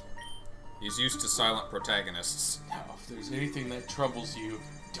 He's used to silent protagonists. Now, if there's anything that troubles you,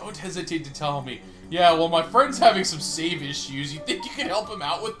 don't hesitate to tell me. Yeah, well, my friend's having some save issues. You think you can help him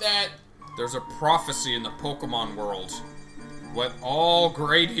out with that? There's a prophecy in the Pokemon world. What all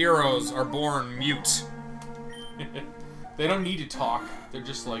great heroes are born mute. They don't need to talk. They're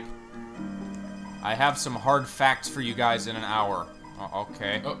just like... I have some hard facts for you guys in an hour. Oh,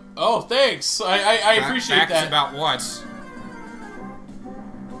 okay. Oh, thanks! I appreciate that. Facts about what?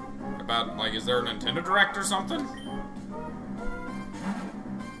 About, like, is there a Nintendo Direct or something?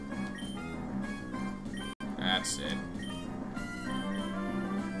 That's it.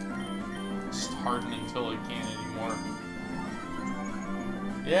 Just harden until I can't anymore.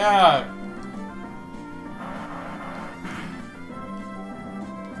 Yeah!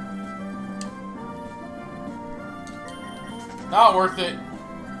 Not worth it.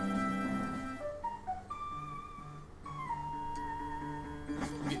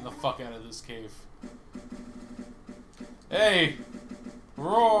 I'm getting the fuck out of this cave. Hey!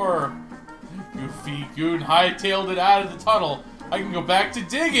 Roar! Goofy Goon hightailed it out of the tunnel. I can go back to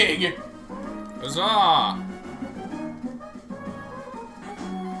digging! Huzzah!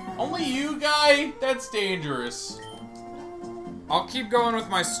 Only you, guy? That's dangerous. I'll keep going with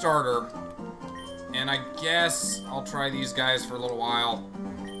my starter. And I guess I'll try these guys for a little while.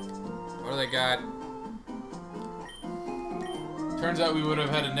 What do they got? Turns out we would have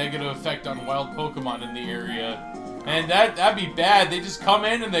had a negative effect on wild Pokemon in the area. And that'd be bad. They just come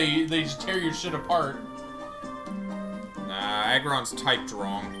in and they just tear your shit apart. Nah, Aggron's typed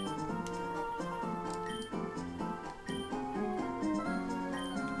wrong.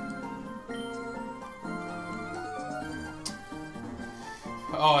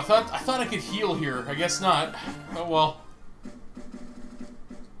 Oh, I thought I could heal here. I guess not. Oh well.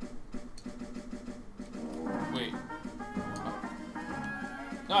 Wait.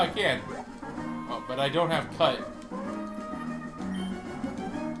 No, I can. Oh, but I don't have cut.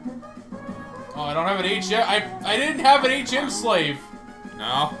 Oh, I don't have an HM. I didn't have an HM slave.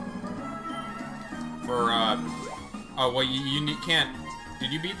 No. For oh well, you can't.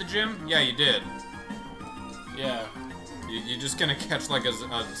 Did you beat the gym? Yeah, you did. Yeah. You just gonna catch like a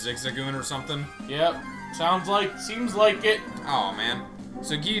Zigzagoon or something? Yep. Seems like it. Oh man.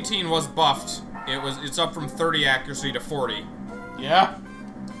 So Guillotine was buffed. It's up from 30 accuracy to 40. Yeah.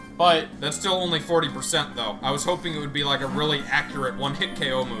 But that's still only 40% though. I was hoping it would be like a really accurate one-hit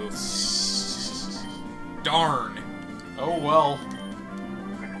KO move. Darn. Oh well.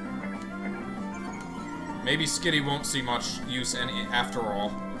 Maybe Skitty won't see much use after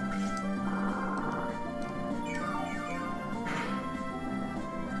all.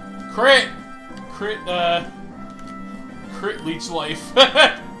 Crit leech life.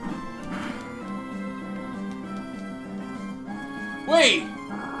 Wait,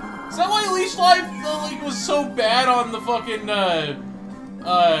 is that why leech life was so bad on the fucking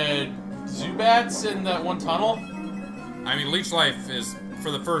Zubats in that one tunnel? I mean, leech life is for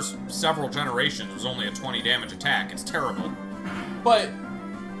the first several generations was only a 20 damage attack. It's terrible. But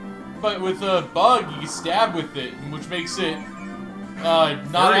with a bug, you can stab with it, which makes it. Not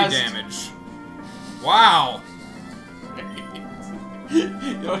 30 damage. Wow. You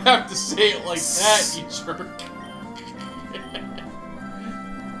don't have to say it like that, you jerk.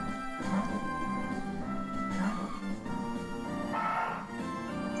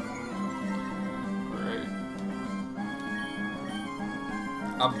 Right.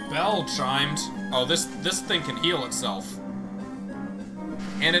 A bell chimed. Oh, this thing can heal itself.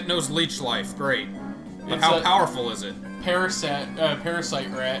 And it knows leech life. Great. But It's how powerful is it? Parasite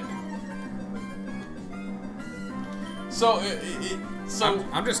rat. So,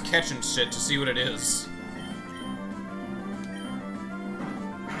 I'm just catching shit to see what it is.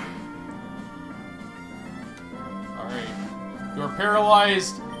 Alright. You are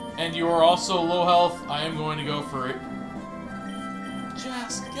paralyzed, and you are also low health. I am going to go for it.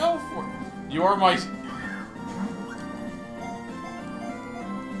 Just go for it. You are my...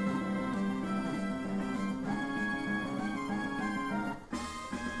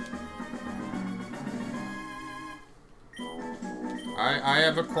 I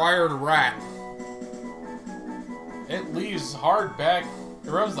have acquired rat. It leaves hard back. It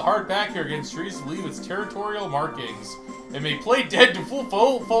rubs the hard back here against trees to leave its territorial markings. It may play dead to fool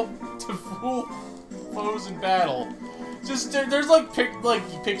foes in battle. Just there's like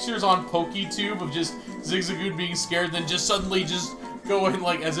pictures on PokeTube of just Zigzagoon being scared, then just suddenly just going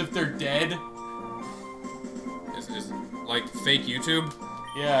like as if they're dead. Is like fake YouTube?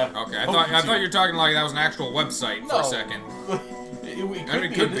 Yeah. Okay, I thought you were talking like that was an actual website for a second.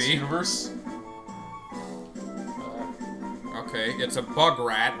 It could be in this universe. Okay, it's a bug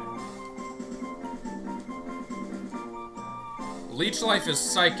rat. Leech life is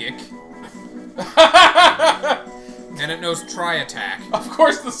psychic. And it knows tri-attack. Of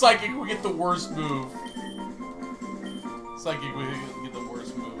course the psychic will get the worst move. Psychic will get the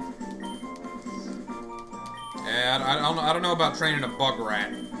worst move. Yeah, I don't know about training a bug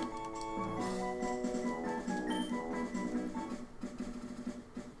rat.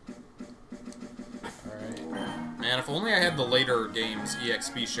 Man, if only I had the later games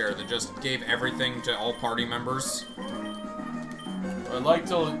EXP share that just gave everything to all party members. I'd like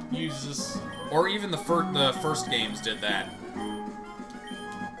to use this. Or even the first games did that.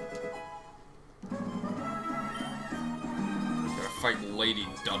 Gotta fight Lady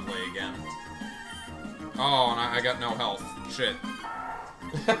Dudley again. Oh, and I got no health. Shit.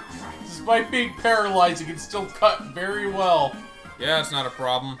 Despite being paralyzed, you can still cut very well. Yeah, it's not a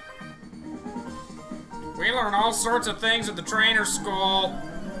problem. We learn all sorts of things at the trainer school.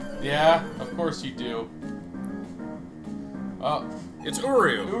 Yeah, of course you do. Oh. It's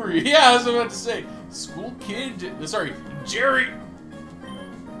Uryu. Uryu, yeah, I was about to say. School kid, sorry, Jerry.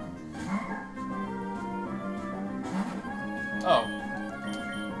 Oh.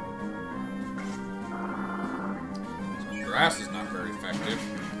 Grass is not very effective.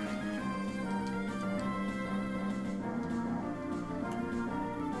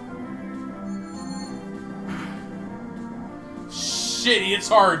 Shitty, it's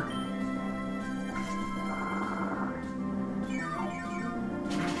hard.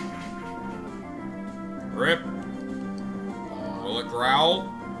 Rip. Will it growl?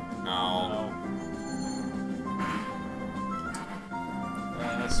 No.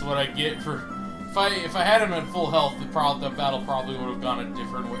 That's what I get for. If I had him at full health, the battle probably would have gone a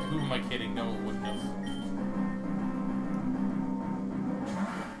different way. Who am I kidding? No, it wouldn't have.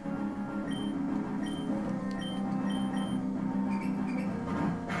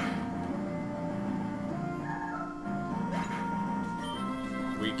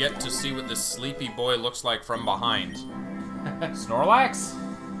 We get to see what this sleepy boy looks like from behind. Snorlax?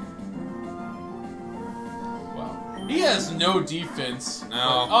 Wow. He has no defense.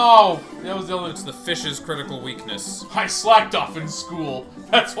 No. Oh, that was the only. It's the fish's critical weakness. I slacked off in school.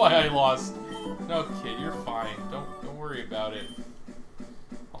 That's why I lost. No, kid, you're fine. Don't worry about it.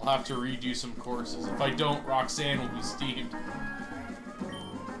 I'll have to redo some courses. If I don't, Roxanne will be steamed.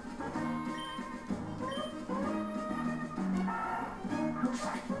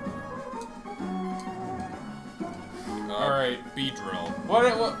 Alright. Beedrill.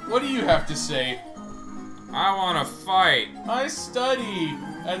 What do you have to say? I wanna fight. I study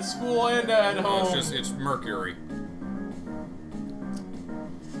at school and at home. It's Mercury.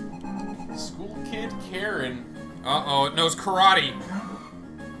 School kid Karen. Uh-oh, it knows karate.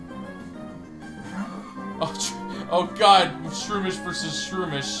 Oh god, Shroomish versus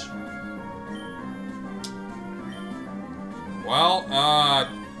Shroomish. Well,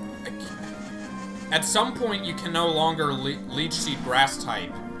 at some point you can no longer leech seed grass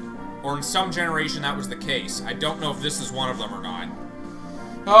type. Or in some generation that was the case. I don't know if this is one of them or not.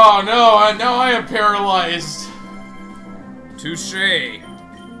 Oh no, now I am paralyzed. Touché.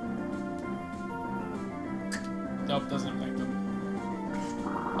 Nope, doesn't affect him.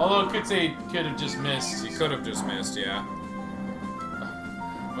 Although it could have just missed. He could have just missed, yeah.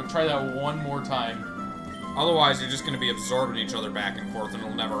 But try that one more time. Otherwise, you're just going to be absorbing each other back and forth and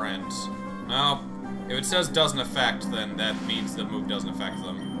it'll never end. No. If it says doesn't affect, then that means the move doesn't affect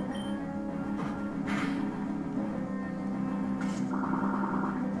them.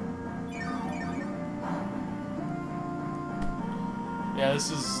 Yeah,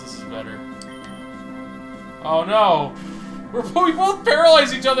 this is better. Oh no! We both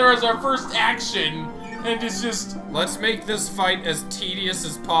paralyze each other as our first action, and it's just... Let's make this fight as tedious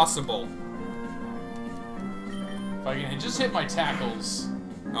as possible. If I can just hit my tackles.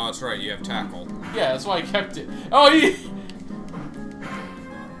 Oh, that's right, you have tackle. Yeah, that's why I kept it. Oh,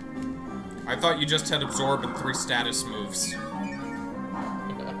 I thought you just had absorb and 3 status moves.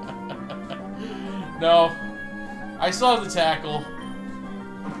 No. I still have the tackle.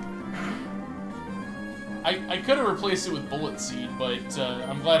 I could have replaced it with Bullet Seed, but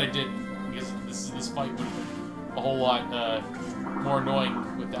I'm glad I didn't, because this fight would have been a whole lot more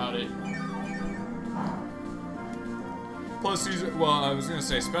annoying without it. Plus, he's, well, I was gonna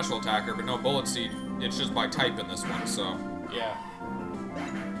say special attacker, but no Bullet Seed. It's just by type in this one, so. Yeah.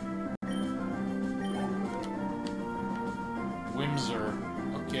 Whimser.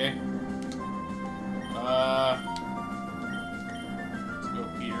 Okay. Let's go,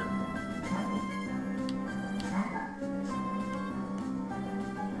 Peter.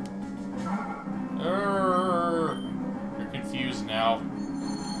 You're confused now.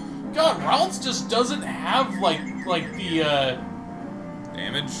 God, Ralts just doesn't have like the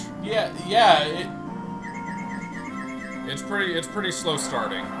Damage? yeah, It's pretty slow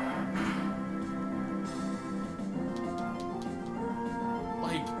starting.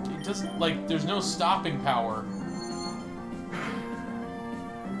 like it doesn't, like, there's no stopping power.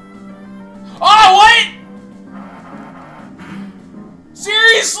 Oh, what?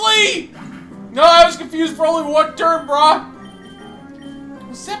 Seriously? No, I was confused for only one turn, brah.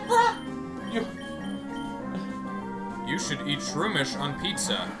 Was that, brah? You should eat Shroomish on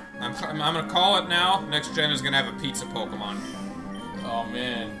pizza. I'm gonna call it now. Next gen is gonna have a pizza Pokemon. Oh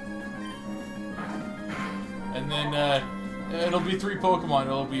man. And then it'll be 3 Pokemon.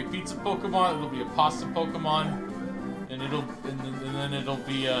 It'll be a pizza Pokemon. It'll be a pasta Pokemon, and then it'll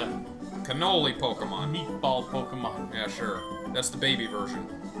be a Cannoli Pokemon. meatball Pokemon. Yeah, sure. That's the baby version.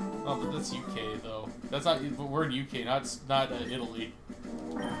 Oh, but that's UK though. That's not. But we're in UK, not Italy.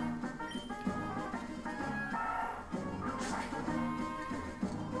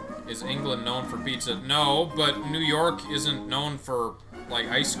 Is England known for pizza? No, but New York isn't known for, like,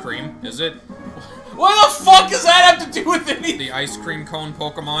 ice cream, is it? What the fuck does that have to do with anything? The ice cream cone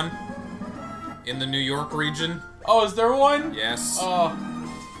Pokemon in the New York region. Oh, is there one? Yes. Oh.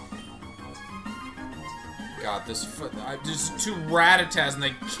 God, there's 2 Rattatas and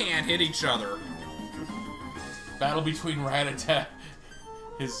they can't hit each other. Battle between Rattata.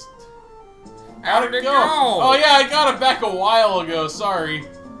 His. How'd it go? Oh yeah, I got it back a while ago. Sorry.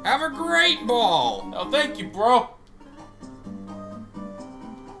 Have a great ball! Oh, thank you, bro.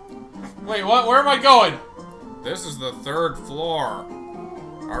 Wait, what? Where am I going? This is the 3rd floor.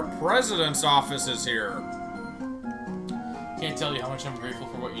 Our president's office is here. Can't tell you how much I'm grateful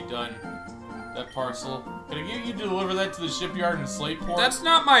for what you've done. That parcel. Can I get you to deliver that to the shipyard in Slateport? That's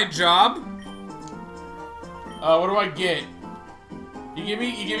not my job. What do I get? You give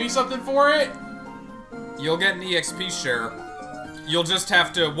me something for it? You'll get an EXP share. You'll just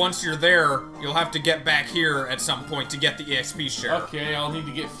have to, once you're there, you'll have to get back here at some point to get the EXP share. Okay, I'll need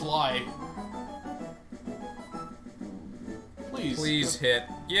to get Fly. Please. Please hit.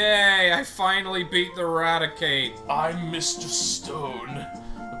 Yay, I finally beat the Raticate. I'm Mr. Stone,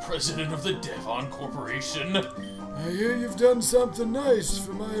 the president of the Devon Corporation. I hear you've done something nice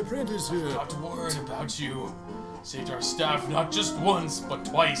for my apprentice here. Got word about you. Saved our staff not just once, but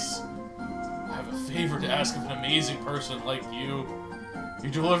twice. I have a favor to ask of an amazing person like you.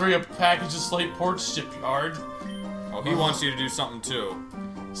 You're delivering a package to Slateport Shipyard. Oh, he wants you to do something too.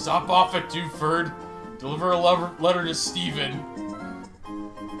 Stop off at Dewford. Deliver a letter to Steven.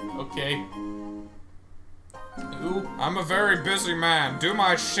 Okay. Who? I'm a very busy man. Do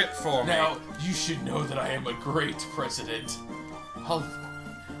my shit for me. Now, you should know that I am a great president. You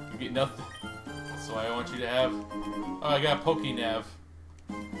get nothing. That's why I want you to have. Oh, I got Pokénav.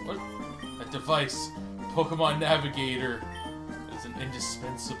 What? A device. Pokemon Navigator. It's an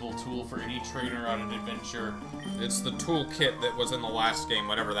indispensable tool for any trainer on an adventure. It's the toolkit that was in the last game,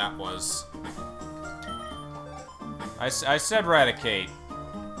 whatever that was. I said Raticate.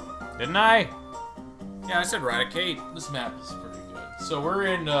 Didn't I? Yeah, I said Raticate. This map is pretty good. So we're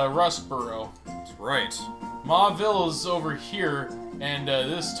in Rustboro. That's right. Mauville is over here, and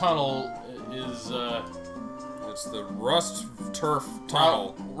this tunnel is It's the Rust Turf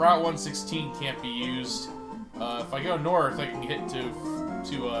Tunnel. Route 116 can't be used. If I go north, I can get to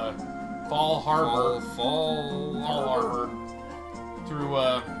Fall Harbor. Fall Harbor. Through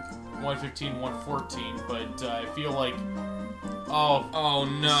 115, 114, but I feel like... Oh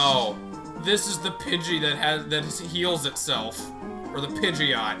no. This is the Pidgey that heals itself. Or the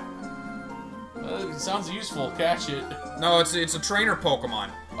Pidgeot. It sounds useful. Catch it. No, it's a trainer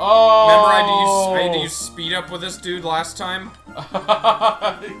Pokemon. Oh! Remember I had to use speed up with this dude last time?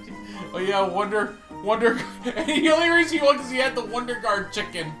 Oh yeah, Wonder... And the only reason he won because he had the Wonder Guard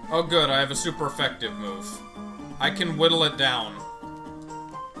chicken. Oh good, I have a super effective move. I can whittle it down.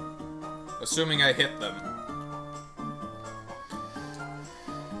 Assuming I hit them.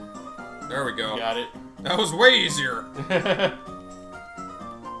 There we go. Got it. That was way easier.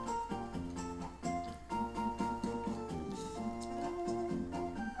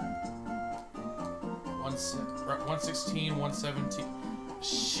 116, 117.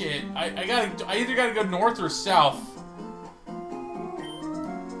 Shit, I either gotta go north or south.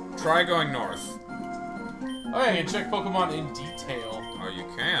 Try going north. Oh yeah, I can check Pokemon in detail. Oh, you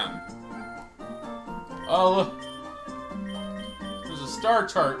can. Oh look. There's a star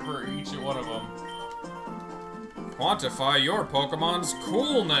chart for each one of them. Quantify your Pokemon's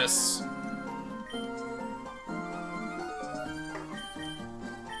coolness.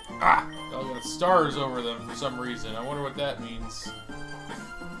 Ah! Oh, got stars over them for some reason. I wonder what that means.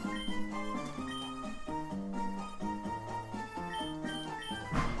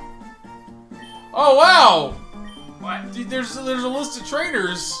 Oh wow! What? Dude, there's a list of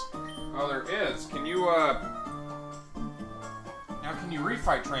trainers. Oh, there is. Can you, Now, can you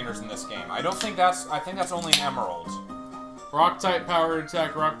refight trainers in this game? I think that's only an Emerald. Rock type power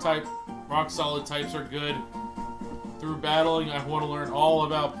attack, rock type Rock solid types are good. Through battling, I want to learn all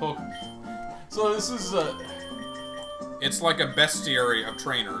about Pokemon. So this is It's like a bestiary of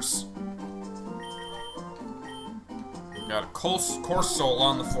trainers. Got a Corsola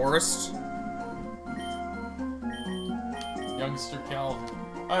on the forest. youngster Calvin.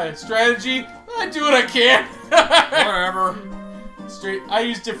 Alright, strategy. I do what I can. Whatever. I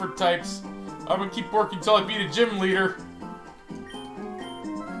use different types. I'm gonna keep working until I beat a gym leader.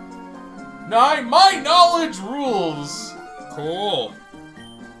 My knowledge rules. Cool.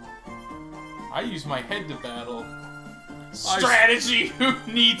 I use my head to battle. Strategy. Who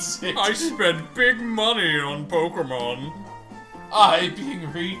needs it? I spend big money on Pokemon. I,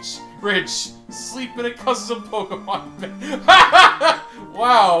 being rich, sleep in a custom Pokemon bed.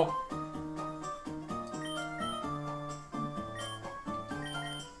 Wow.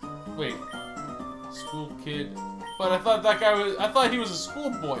 Wait. School kid. But I thought that guy was. I thought he was a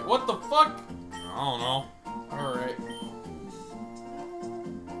schoolboy. What the fuck? I don't know. Alright.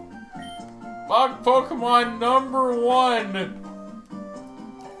 Bug Pokemon number 1.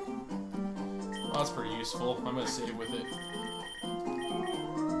 Well, that's pretty useful. I'm gonna save with it.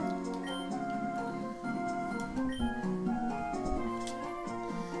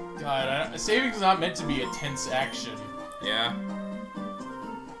 God, saving's not meant to be a tense action. Yeah.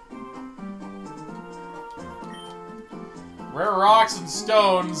 Rare rocks and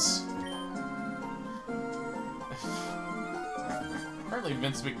stones. Apparently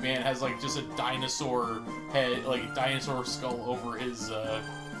Vince McMahon has like just a dinosaur head, like a dinosaur skull over his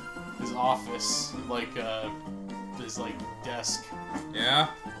office, like his like desk. Yeah.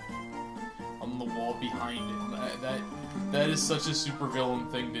 On the wall behind him. That is such a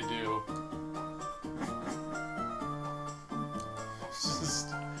supervillain thing to do. It's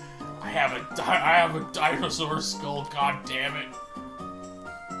just, I have a dinosaur skull. God damn it!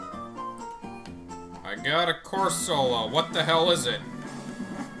 I got a Corsola. What the hell is it?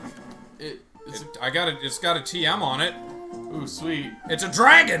 It's got a TM on it. Ooh, sweet. It's a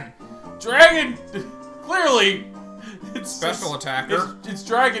dragon. Dragon. Clearly. It's special attacker. It's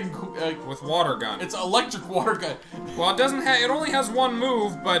dragon with water gun. It's electric water gun. Well, it doesn't have. It only has one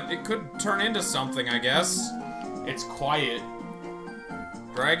move, but it could turn into something, I guess. It's quiet.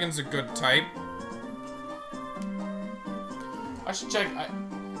 Dragon's a good type. I should check.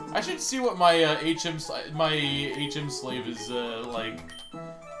 I should see what my HM slave is like.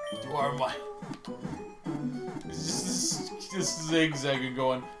 Or my just zigzagging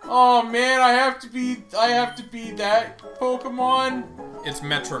going. Oh man, I have to be that Pokemon. It's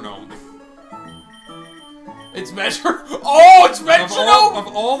Metronome. It's Metro. Oh, it's Metronome. Of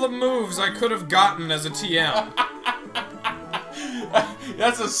all the moves I could have gotten as a TM.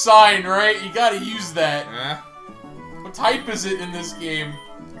 That's a sign, right? You gotta use that. Yeah. What type is it in this game?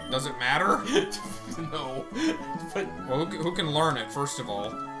 Does it matter? No. But well, who can learn it first of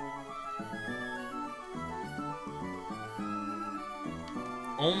all?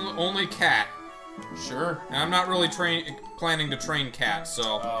 Only cat. Sure. And I'm not really planning to train cat,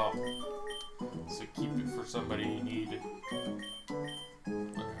 so. Oh. So keep it for somebody you need.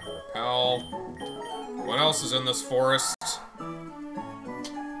 Repel. What else is in this forest?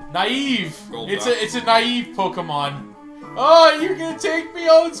 Naive. Golduck. It's a naive Pokemon. Oh, you're gonna take me?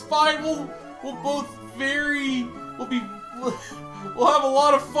 Oh, it's fine. We'll both we'll have a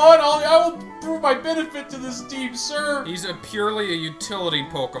lot of fun. I will prove my benefit to this team, sir. He's purely a utility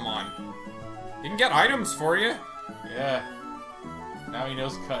Pokemon. He can get items for you. Yeah. Now he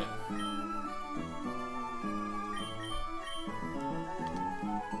knows cut.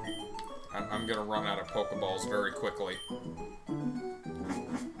 I'm gonna run out of Pokeballs very quickly.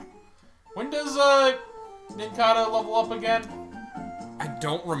 When does Nincada level up again? I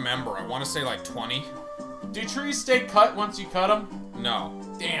don't remember. I want to say like 20. Do trees stay cut once you cut them? No.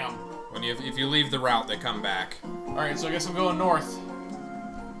 Damn. If you leave the route, they come back. Alright, so I guess I'm going north.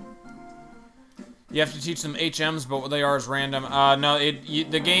 You have to teach them HMs, but what they are is random. No,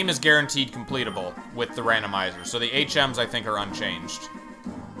 the game is guaranteed completable with the randomizer, so the HMs I think are unchanged.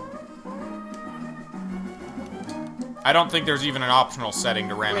 I don't think there's even an optional setting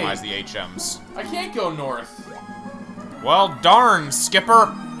to randomize the HMs. I can't go north. Well, darn,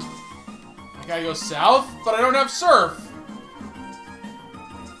 Skipper. I gotta go south, but I don't have surf.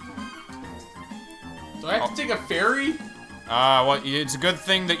 Do I have to take a ferry? Well, it's a good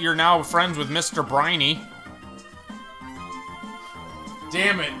thing that you're now friends with Mr. Briny.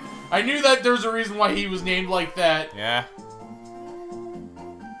 Damn it. I knew that there was a reason why he was named like that. Yeah.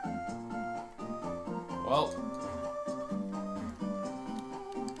 Well.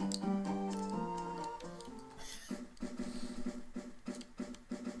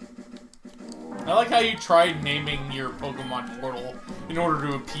 I like how you tried naming your Pokemon portal in order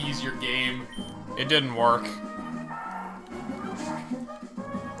to appease your game. It didn't work.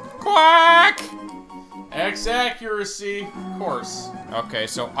 Quack! X accuracy, of course. Okay,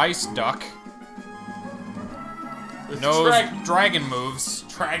 so Ice Duck. With Knows dragon moves.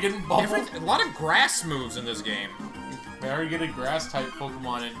 Dragon Ball. A lot of grass moves in this game. We already get a grass type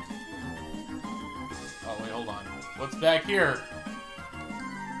Pokemon in. Oh wait, hold on. What's back here?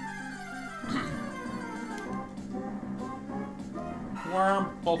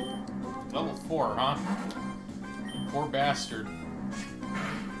 Level 4, huh? Poor bastard.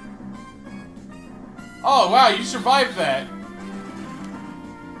 Oh wow, you survived that.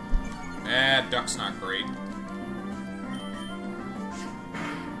 Duck's not great.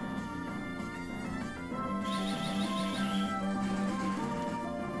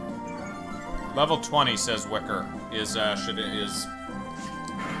 Level 20, says Wicker, is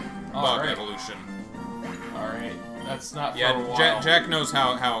bug evolution. Alright, that's not for a Yeah, while. Jack knows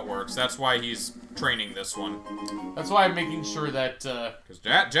how it works. That's why he's training this one. That's why I'm making sure that, Because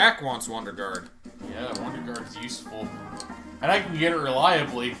Jack wants Wonder Guard. yeah, Wonder Guard is useful. And I can get it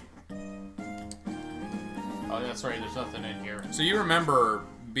reliably. Oh, that's right, there's nothing in here. So you remember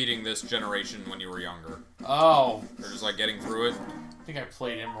beating this generation when you were younger? Oh. Or just like getting through it? I think I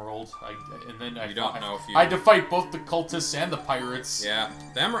played Emerald, and then I I had to fight both the cultists and the pirates. Yeah,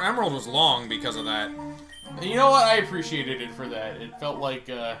 the Emerald was long because of that. And you know what? I appreciated it for that. It felt like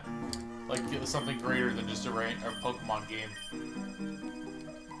it was something greater than just a Pokemon game.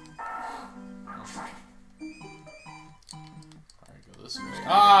 Alright, go this way.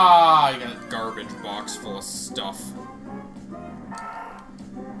 Ah, I got A garbage box full of stuff.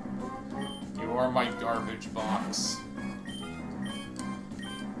 You are my garbage box.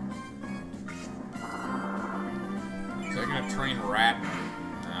 Is that gonna train Rat?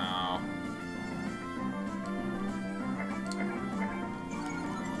 No.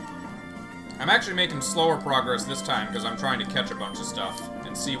 I'm actually making slower progress this time because I'm trying to catch a bunch of stuff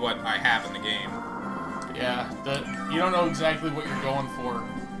and see what I have in the game. Yeah, you don't know exactly what you're going for.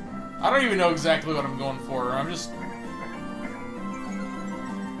 I don't even know exactly what I'm going for. I'm just... I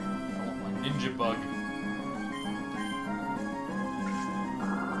want my ninja bug.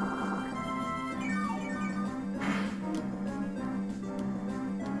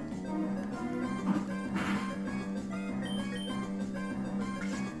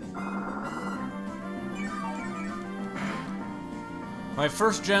 My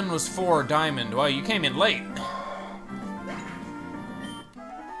first gen was 4 Diamond. Well, you came in late.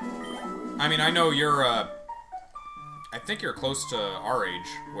 I mean, I know you're, I think you're close to our age,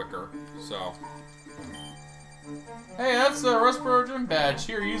 Wicker, so... Hey, that's the Rustboro Gym badge.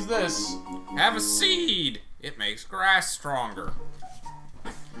 Here, use this. Have a seed! It makes grass stronger.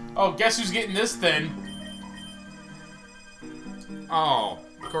 Oh, guess who's getting this then? Oh,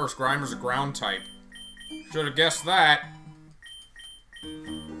 of course, Grimer's a ground type. Should have guessed that.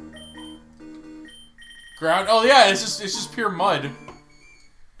 Ground? Oh yeah, it's just pure mud.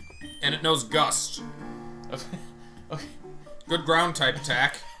 And it knows Gust. Okay. Good ground type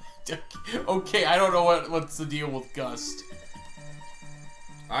attack. Okay, I don't know what's the deal with Gust.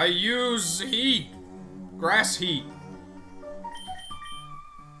 I use heat. Grass heat.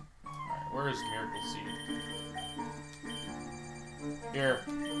 Alright, where is Miracle Seed? Here.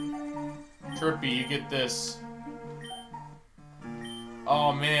 Trippy, you get this.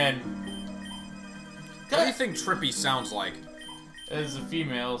 Oh man. What do you think Trippy sounds like? As a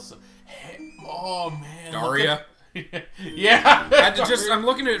female, so... Hey, oh man. Daria? Yeah! I'm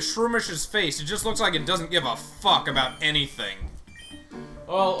looking at Shroomish's face. It just looks like it doesn't give a fuck about anything.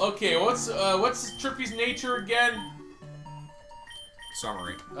 Well, okay, what's Trippy's nature again?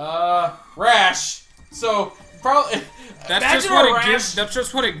 Summary. Rash. So, probably... That's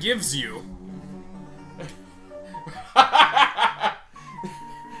just what it gives you.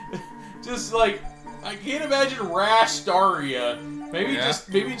 Just like... I can't imagine Rash Daria. Maybe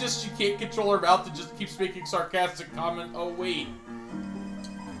just she can't control her mouth and just keeps making sarcastic comment. Oh wait.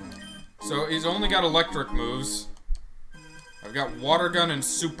 So he's only got electric moves. I've got Water Gun and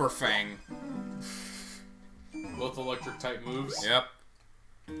Super Fang. Both electric type moves. Yep.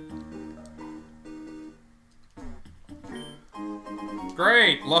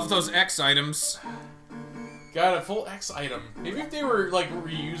 Great. Love those X items. Got a full X item. Maybe if they were like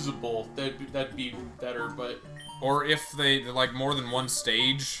reusable, that'd be better. But or if they like more than one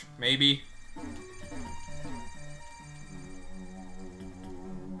stage, maybe.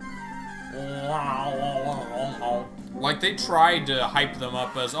 Like they tried to hype them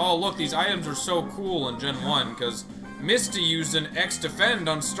up as, oh look, these items are so cool in Gen 1 because Misty used an X defend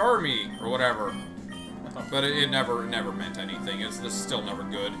on Starmie, or whatever. But it never meant anything. This is still never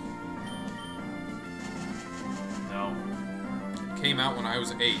good. No. It came out when I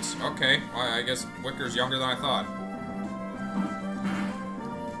was 8. Okay, well, I guess Wicker's younger than I thought.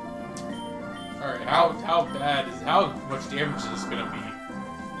 Alright, how bad is, how much damage is this gonna be?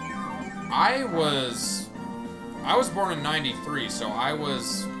 I was born in 93, so I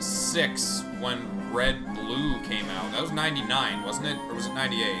was 6 when Red Blue came out. That was 99, wasn't it? Or was it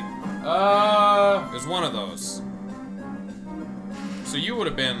 98? It was one of those. So you would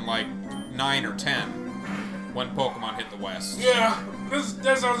have been like 9 or 10 when Pokemon hit the West. Yeah,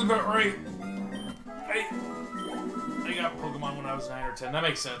 that sounds about right. I got Pokemon when I was 9 or 10. That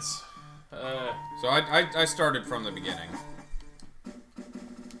makes sense. So I started from the beginning.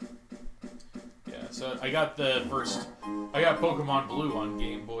 Yeah, so I got Pokemon Blue on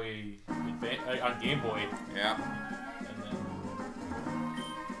Game Boy on Game Boy. Yeah. And then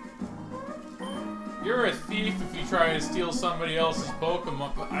you're a thief if you try to steal somebody else's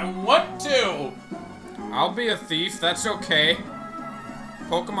Pokemon, but I want to! I'll be a thief, that's okay.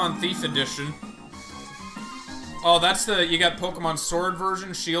 Pokemon Thief Edition. Oh, you got Pokemon Sword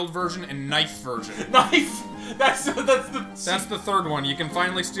version, Shield version, and Knife version. Knife! That's the third one. You can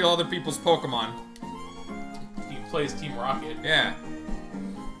finally steal other people's Pokemon. He plays Team Rocket. Yeah.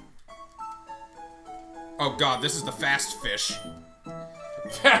 Oh god, this is the fast fish.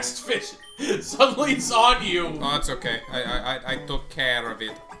 Fast fish! Suddenly it's on you! Oh, it's okay. I took care of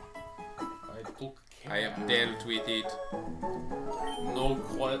it. I have dealt with it. No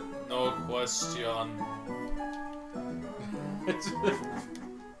question.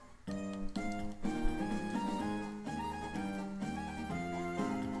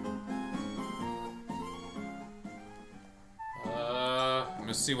 I'm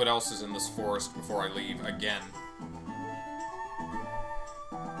gonna see what else is in this forest before I leave again.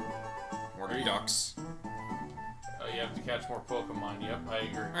 More ducks. Oh, you have to catch more Pokemon. Yep, I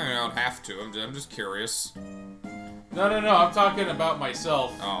agree. I don't have to. I'm just curious. No, I'm talking about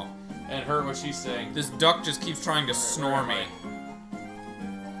myself. Oh. And her, what she's saying. This duck just keeps trying to snore me.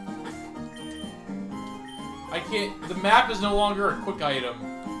 I can't. The map is no longer a quick item.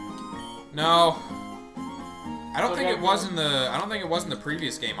 No. I don't think it was in the. I don't think it was in the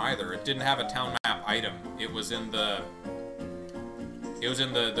previous game either. It didn't have a town map item. It was in the. It was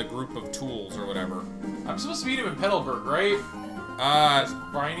in the group of tools or whatever. I'm supposed to meet him in Petalburg, right?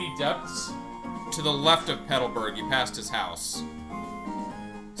 Briny Depths. To the left of Petalburg, you passed his house.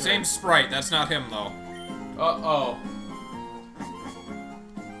 Same sprite. That's not him though. Oh.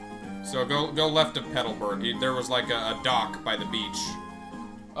 So go left of Petalburg. There was like a dock by the beach.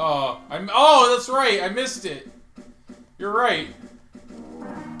 Oh, that's right. I missed it. You're right.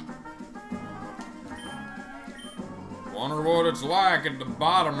 Wonder what it's like at the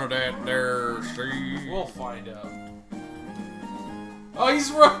bottom of that there sea. We'll find out. Oh, he's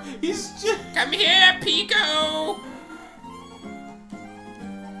just... Come here, Pico!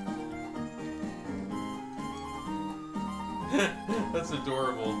 That's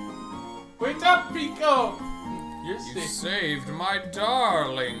adorable. Wake up, Pico! You saved my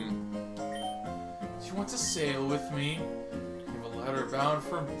darling. Do you want to sail with me? You have a ladder bound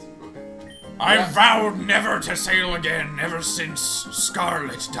for... I vowed never to sail again ever since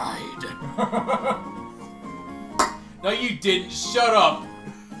Scarlet died. No, you didn't. Shut up.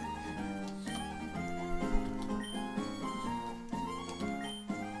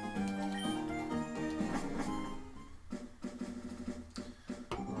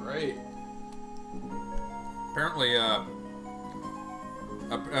 Alright. Apparently,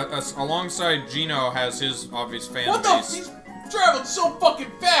 alongside Gino has his obvious fan What base. the? He's traveling so fucking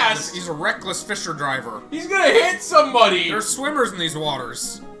fast! He's a reckless fisher driver. He's gonna hit somebody! There's swimmers in these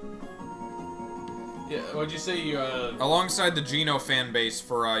waters. Yeah, what'd you say you, Alongside the Gino fan base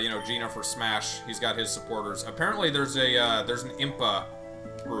for, Gino for Smash, he's got his supporters. Apparently there's an Impa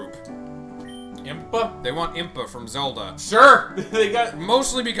group. Impa? They want Impa from Zelda. Sure! They got...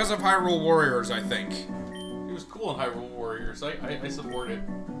 Mostly because of Hyrule Warriors, I think. He was cool in Hyrule Warriors. I support it.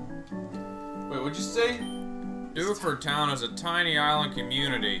 Wait, what'd you say? Dewford Town is a tiny island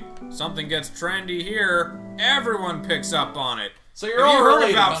community. Something gets trendy here, everyone picks up on it. So you're all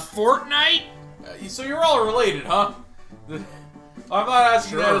related, Have you heard about huh? Fortnite? So you're all related, huh? I'm not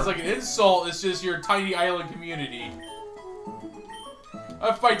asking Sure. that as like an insult, it's just your tiny island community.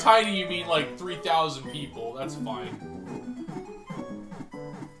 If by tiny you mean like 3,000 people, that's fine.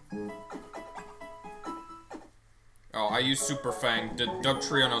 Oh, I use Super Fang. Doug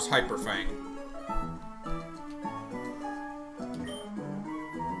Trio knows Hyper Fang.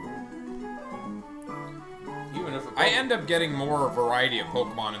 Even if a I end up getting more variety of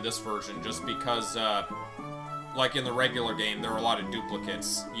Pokemon in this version just because, like in the regular game, there are a lot of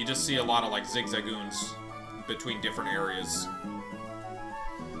duplicates. You just see a lot of, like, zigzagoons between different areas.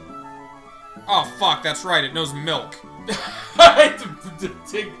 Oh, fuck, that's right, it knows milk.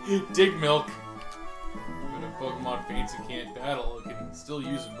 dig milk. When a Pokemon faints and can't battle, it can still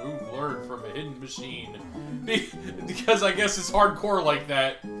use a move learned from a hidden machine. Because I guess it's hardcore like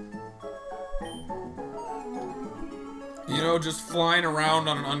that. You know, just flying around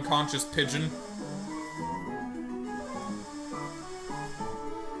on an unconscious pigeon.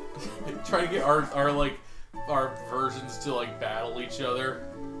 Trying to get our versions to like battle each other.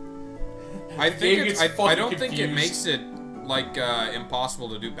 I think I don't think it confused. makes it like impossible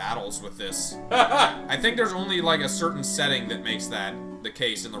to do battles with this. I think there's only like a certain setting that makes that the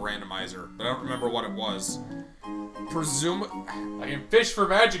case in the randomizer, but I don't remember what it was. I can fish for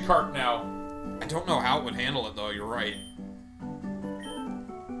Magikarp now. I don't know how it would handle it though. You're right.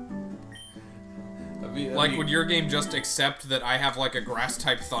 Like, would your game just accept that I have, like, a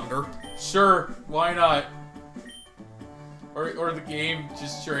grass-type thunder? Sure, why not? Or the game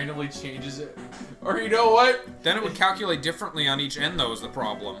just randomly changes it. Or you know what? Then it would calculate differently on each end, though, is the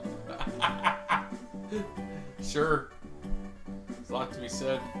problem. Sure. There's a lot to be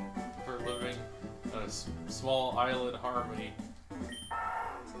said for living on a small island harmony.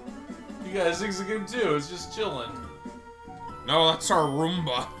 You got a Zigzagoon too, it's just chilling. No, that's our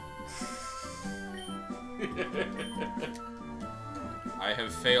Roomba. I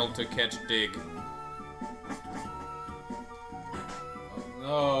have failed to catch Dig.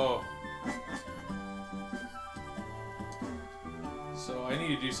 Oh no. So I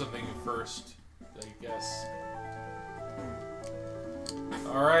need to do something first, I guess.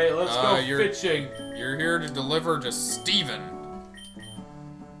 Alright, let's go fishing. You're here to deliver to Steven.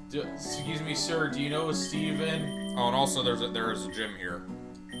 Excuse me, sir, do you know a Steven? Oh, and also there is a gym here.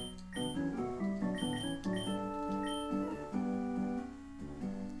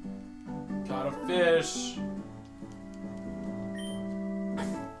 Got a fish.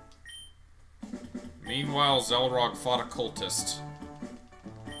 Meanwhile, Xelrog fought a cultist.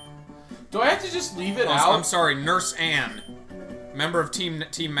 Do I have to just leave it out? I'm sorry, Nurse Anne, member of Team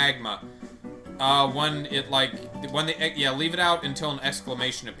Magma. Leave it out until an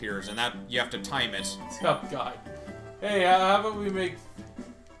exclamation appears, and that you have to time it. Oh God. Hey, how about we make?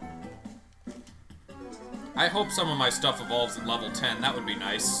 I hope some of my stuff evolves at level 10. That would be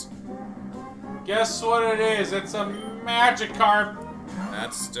nice. Guess what it is? It's a Magikarp.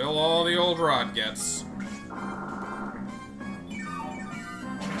 That's still all the old rod gets.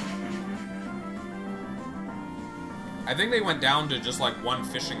 I think they went down to just like one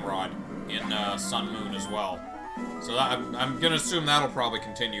fishing rod in Sun Moon as well. So that, I'm gonna assume that'll probably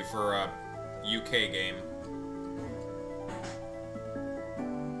continue for a UK game.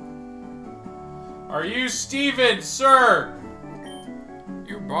 Are you Steven, sir?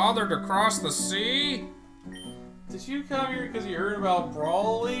 You bothered to cross the sea? Did you come here because you heard about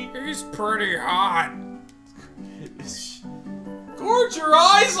Brawly? He's pretty hot. Gorge your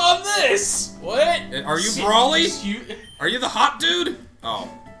eyes on this! What? Are you Brawly? Are you the hot dude? Oh,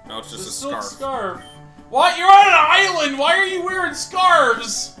 no, it's just a silk scarf. Scarf. What? You're on an island! Why are you wearing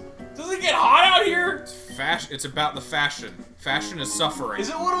scarves? Does it get hot out here? It's about the fashion. Fashion is suffering. Is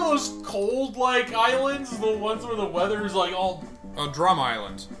it one of those cold-like islands? The ones where the weather's like all... Oh, Drum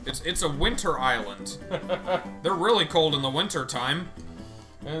Island. It's a winter island. They're really cold in the winter time.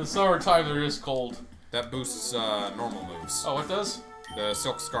 In the summertime, they're just cold. That boosts normal moves. Oh, what does? The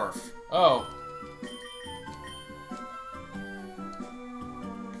silk scarf. Oh.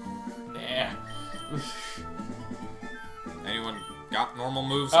 Nah. Anyone got normal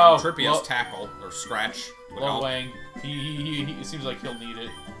moves? Oh, Trippy has tackle or scratch. Lo Wang. He it seems like he'll need it.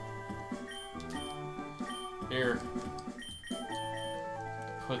 Here.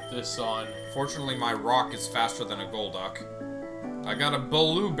 Put this on. Fortunately, my rock is faster than a Golduck. I got a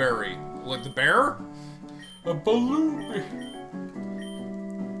Blueberry. Like the bear? A Blueberry.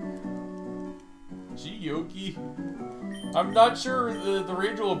 Gee, Yogi. I'm not sure the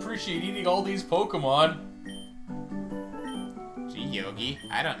ranger will appreciate eating all these Pokemon. Gee, Yogi,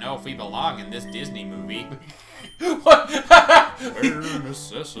 I don't know if we belong in this Disney movie. What? Bare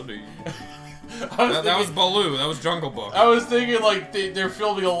necessity. That was Baloo. That was Jungle Book. I was thinking like they're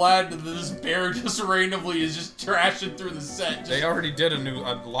filming Aladdin and this bear just randomly is just trashing through the set. They already did a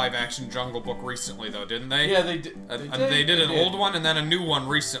live-action Jungle Book recently, though, didn't they? Yeah, they did. They did an old one and then a new one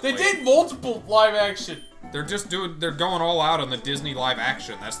recently. They did multiple live action. They're going all out on the Disney live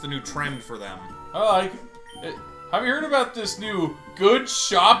action. That's the new trend for them. I like it. Have you heard about this new good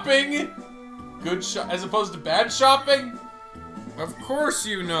shopping? good as opposed to bad shopping? Of course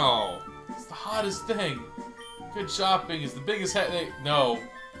you know. It's the hottest thing. Good shopping is the biggest no,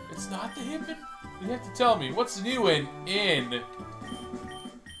 it's not the hip. You have to tell me what's new in.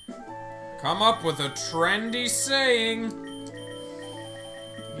 Come up with a trendy saying.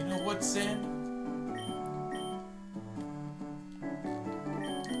 You know what's in?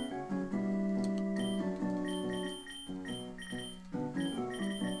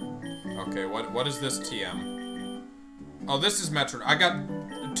 Okay, what is this TM? Oh, this is metro. I got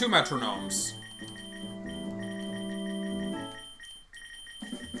 2 metronomes.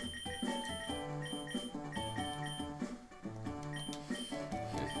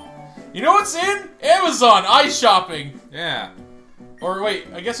 You know what's in? Amazon iShopping. Yeah. Or wait,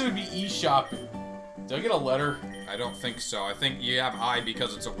 I guess it would be e-shopping. Did I get a letter? I don't think so. I think you have I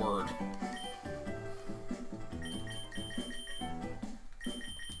because it's a word.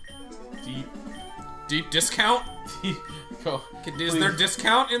 Deep discount? Go. Is there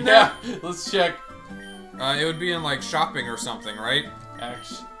discount in there? Yeah, let's check. It would be in like shopping or something, right?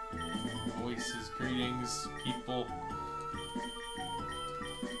 Action. Voices, greetings, people.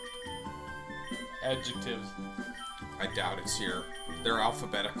 Adjectives. I doubt it's here. They're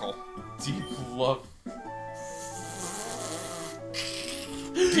alphabetical. Deep love.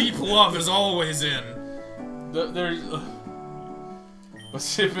 Deep love is always in. There's.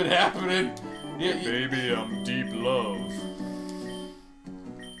 What's it been happening? Yeah, Baby, I'm deep love.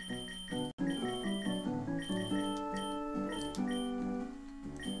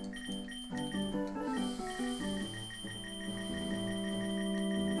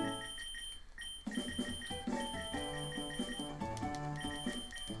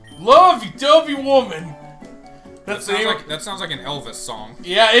 Lovey-dovey woman. That sounds like an Elvis song.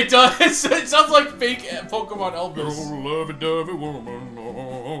 Yeah, it does. It sounds like fake Pokemon Elvis. Oh, lovey-dovey woman.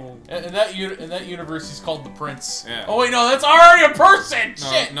 In that universe, he's called the Prince. Yeah. Oh wait, no, that's already a person.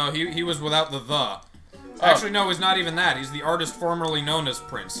 No, Shit. no, he was without the. Actually, no, he's not even that. He's the artist formerly known as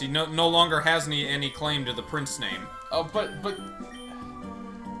Prince. He no longer has any claim to the Prince name. Oh,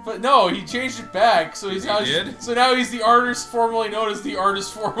 but no, he changed it back. So so now he's the artist formerly known as the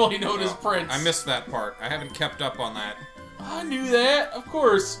artist formerly known as Prince. I missed that part. I haven't kept up on that. I knew that, of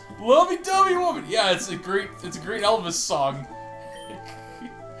course. Lovey-dovey woman. Yeah, it's a great Elvis song.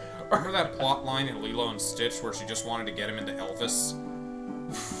 Remember that plot line in Lilo and Stitch where she just wanted to get him into Elvis?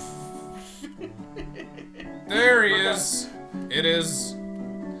 There he is. It is.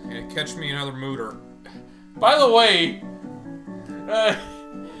 Yeah, catch me another mooter. By the way,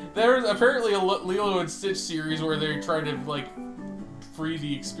 there's apparently a Lilo and Stitch series where they try to like free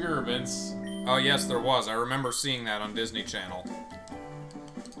the experiments. Oh yes, there was. I remember seeing that on Disney Channel.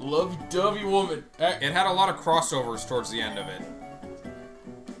 Lovey-dovey woman. It had a lot of crossovers towards the end of it.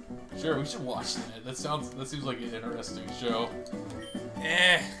 Sure, we should watch that. That seems like an interesting show.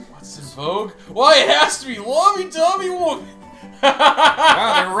 What's in vogue? Why, it has to be Lovey-dovey woman!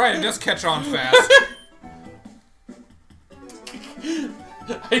 Wow, they were right. It does catch on fast.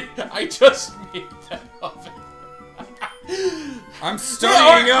 I just made that up. I'm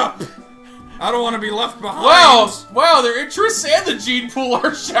studying up! I don't want to be left behind! Wow, their interests and the gene pool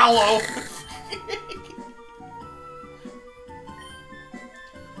are shallow!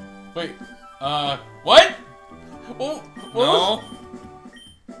 Wait, what? No.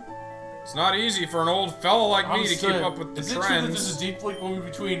 It's not easy for an old fella like me to keep up with the trends. Is it true that there's a deep link movie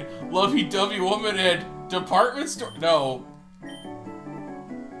between Lovey-dovey woman and department store? No.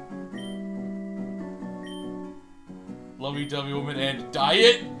 Lovey-dovey woman and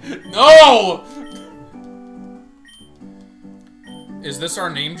diet? No! Is this our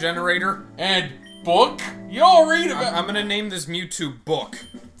name generator? And book? You all read about- I'm gonna name this Mewtwo Book.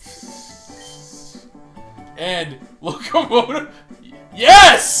 And locomotive.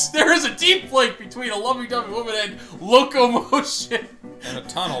 Yes! There is a deep link between a lovey-dovey woman and locomotion. And a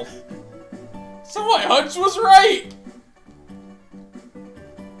tunnel. So my hunch was right!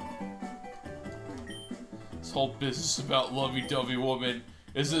 This whole business about lovey-dovey woman.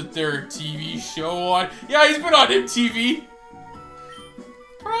 Isn't there a TV show on? Yeah, he's been on MTV.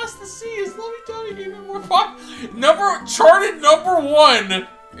 Across the seas, lovey-dovey even more popular. Charted number 1.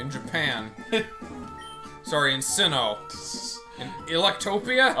 In Japan. Sorry, in Sinnoh. In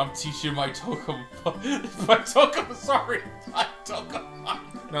Electopia? I'm teaching my Tokem. Sorry. My Tokem.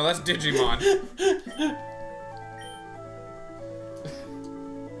 No, that's Digimon.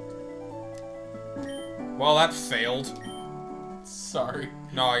 Well, that failed. Sorry.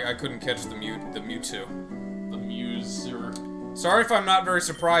 No, I couldn't catch the Mewtwo. The Muser. Sorry if I'm not very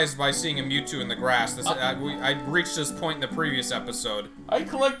surprised by seeing a Mewtwo in the grass. I reached this point in the previous episode. I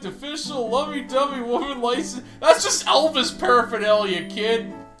collect official lovey-dovey woman license. That's just Elvis paraphernalia,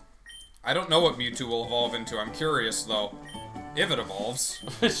 kid. I don't know what Mewtwo will evolve into. I'm curious, though. If it evolves.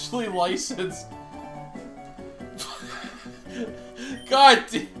 Officially licensed. God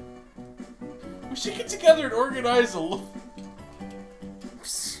damn. We should get together and organize a Oh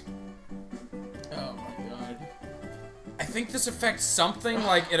my god. I think this affects something,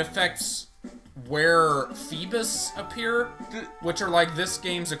 like it affects where Phoebus appear, which are like this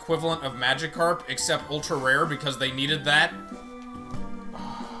game's equivalent of Magikarp, except ultra rare because they needed that.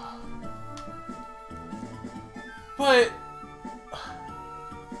 But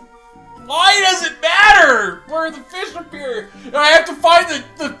why does it matter where the fish appear? And I have to find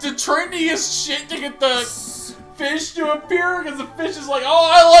the trendiest shit to get the fish to appear because the fish is like, oh,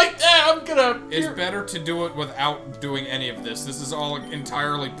 I like that. I'm gonna appear. It's better to do it without doing any of this. This is all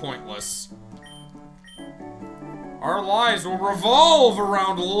entirely pointless. Our lives will revolve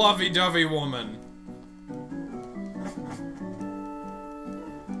around lovey-dovey woman.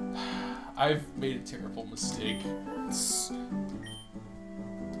 I've made a terrible mistake.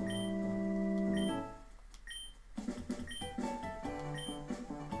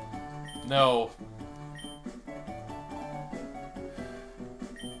 No.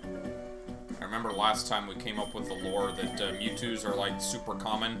 I remember last time we came up with the lore that Mewtwo's are like super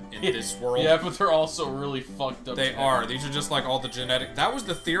common in this world. Yeah, but they're also really fucked up. They are. These are just like all the genetic... That was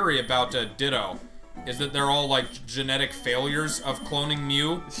the theory about Ditto, is that they're all like genetic failures of cloning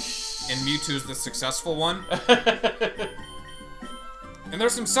Mew, and Mewtwo's the successful one. And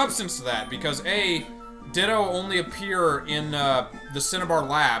there's some substance to that, because A, Ditto only appear in the Cinnabar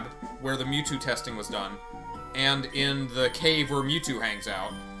lab, where the Mewtwo testing was done, and in the cave where Mewtwo hangs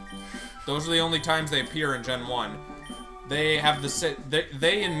out. Those are the only times they appear in Gen 1. They have the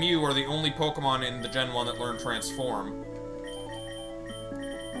they and Mew are the only Pokemon in the Gen 1 that learn Transform.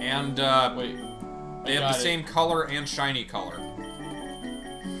 And wait, they have the same color and shiny color.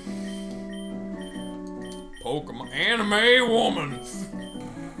 Pokemon anime woman.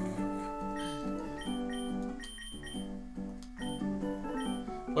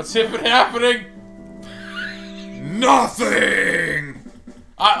 What's been happening? Nothing.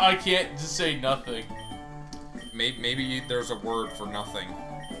 I can't just say nothing. Maybe there's a word for nothing.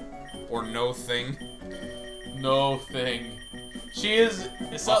 Or no thing. No thing. She is...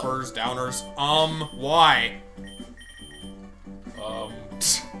 Uppers, downers. Why?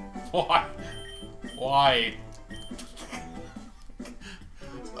 Why? Why?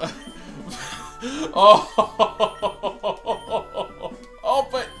 Oh,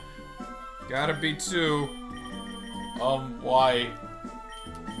 but... Gotta be two. Why?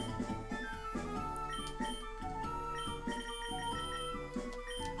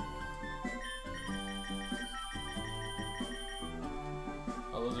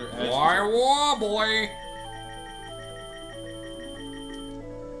 Oh, those are Why wobbly?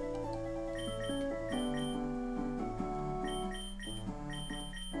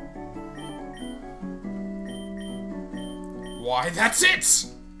 Why, that's it!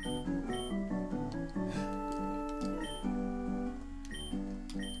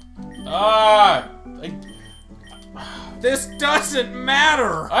 This doesn't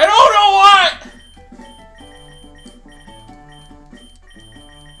matter! I don't know what!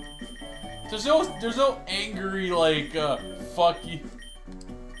 There's no angry, like, fuck you.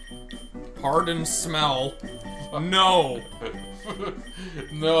 Pardon smell. No.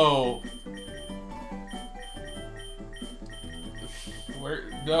 No. Where?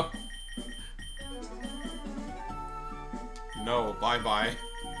 No. No, bye-bye.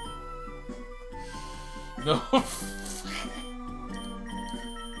 No.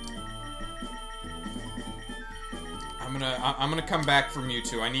 I'm gonna come back from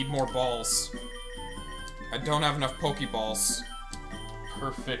Mewtwo. I need more balls. I don't have enough Pokeballs.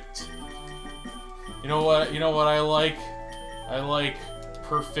 Perfect. You know what I like? I like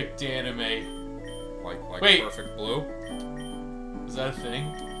perfect anime. Like Wait. Perfect Blue? Is that a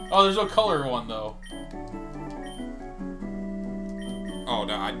thing? Oh, there's no color one though. Oh,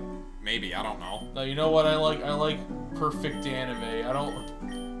 no, maybe, I don't know. No, you know what I like? I like perfect anime. I don't...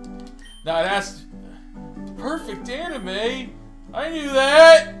 Now that's... Perfect anime? I knew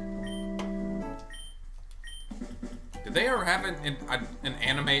that! Did they ever have an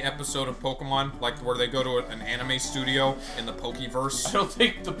anime episode of Pokemon? Like, where they go to an anime studio in the Pokeverse? I don't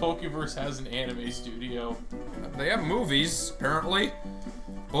think the Pokeverse has an anime studio. They have movies, apparently.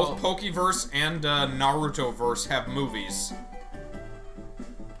 Both Pokeverse and Narutoverse have movies.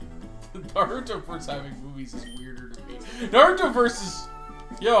 The Narutoverse having movies is weirder to me. Naruto versus...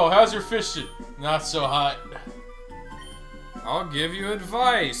 Yo, how's your fishing? Not so hot. I'll give you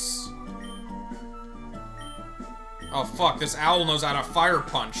advice. Oh fuck, this owl knows how to fire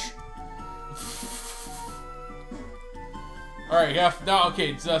punch. Alright, now,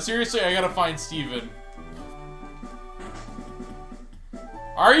 okay, seriously, I gotta find Steven.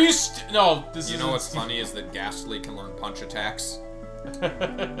 Are you no, this is. You know what's funny is that Ghastly can learn punch attacks.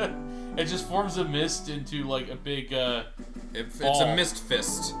 It just forms a mist into, like, a big, It's a mist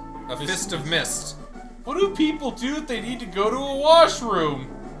fist. A fist of mist. What do people do if they need to go to a washroom?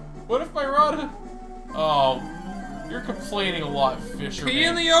 What if my rod... Oh, you're complaining a lot, fisherman. Pee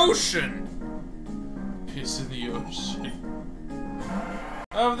in the ocean! Piss in the ocean.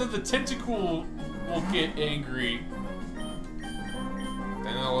 Oh, then the tentacle will get angry.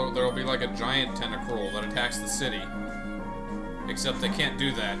 Then there'll be like a giant tentacle that attacks the city. Except they can't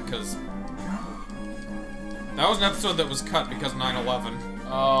do that, because... That was an episode that was cut because 9/11.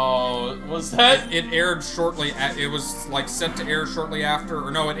 Oh, was that? It aired shortly, it was like set to air shortly after, or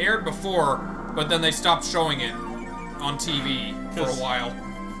no, it aired before, but then they stopped showing it on TV for a while.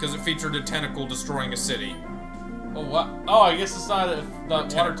 Because it featured a tentacle destroying a city. Oh, what? Oh, I guess it's not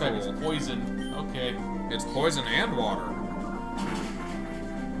water type, it's tentacle. poison. Okay. It's poison and water.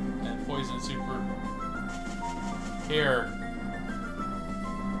 And poison super. Here.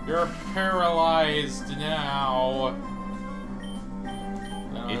 You're paralyzed now.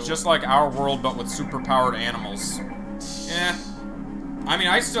 It's just like our world, but with superpowered animals. Eh. I mean,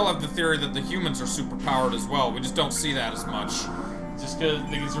 I still have the theory that the humans are superpowered as well. We just don't see that as much. Just because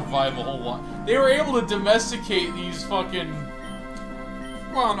they can survive a whole lot. They were able to domesticate these fucking...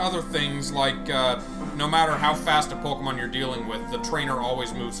 Well, and other things like, no matter how fast a Pokemon you're dealing with, the trainer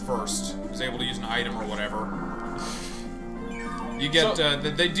always moves first. Is able to use an item or whatever. You get,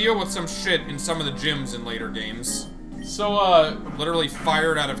 they deal with some shit in some of the gyms in later games. So, literally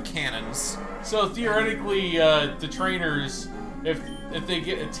fired out of cannons. So, theoretically, the trainers, if they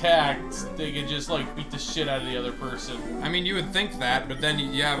get attacked, they can just, like, beat the shit out of the other person. I mean, you would think that, but then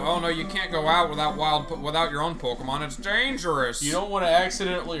you have, oh no, you can't go out without your own Pokemon, it's dangerous. You don't want to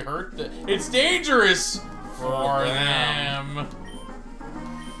accidentally hurt the... It's dangerous for them.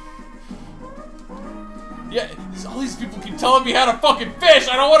 Yeah, all these people keep telling me how to fucking fish.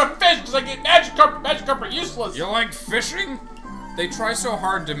 I don't want to fish because I get Magikarp. Magikarp are useless. You like fishing? They try so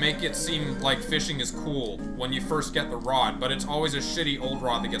hard to make it seem like fishing is cool when you first get the rod, but it's always a shitty old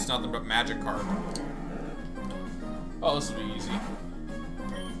rod that gets nothing but Magikarp. Oh, this will be easy.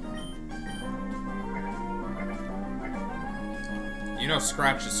 You know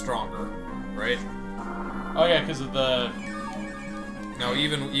Scratch is stronger, right? Oh yeah, because of the... No,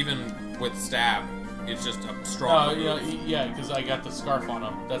 even with Stab. It's just a stronger. Oh, yeah, because I got the scarf on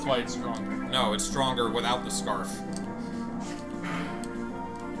him. That's why it's stronger. No, it's stronger without the scarf.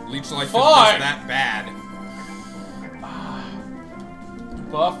 Leech Life is just that bad.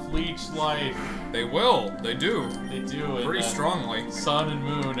 Buff Leech Life. They will. They do. They do. Pretty strongly. Sun and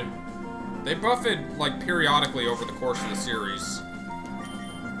Moon. They buff it, like, periodically over the course of the series.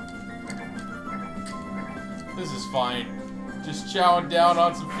 This is fine. Just chowing down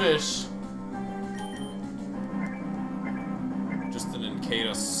on some fish.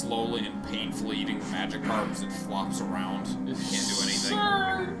 Kata slowly and painfully eating the Magikarp as it flops around. It can't do anything.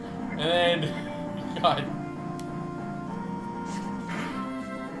 And then... God.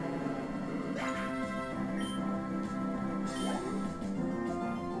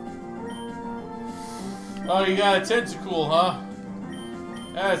 Oh, you got a tentacle, huh?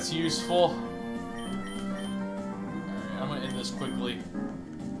 That's useful. Alright, I'm gonna end this quickly.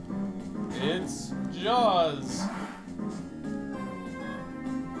 It's Jaws.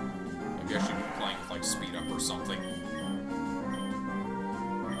 I should be playing with, like, speed up or something.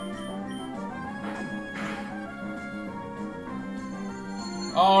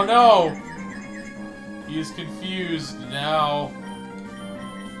 Oh no! He's confused now.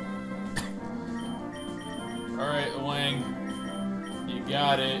 Alright, Wang. You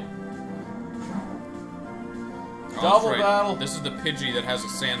got it. Oh, Double right. battle. This is the Pidgey that has a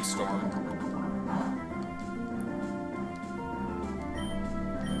sandstorm.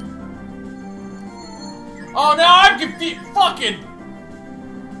 Oh, now I'm confused. Fucking.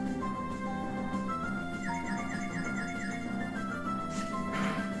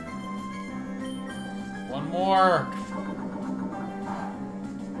 One more.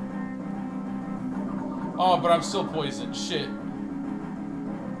 Oh, but I'm still poisoned. Shit.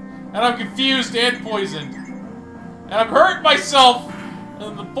 And I'm confused and poisoned. And I'm hurting myself.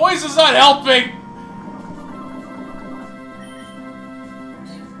 And the poison's not helping.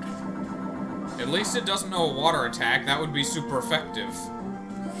 At least it doesn't know a water attack. That would be super effective.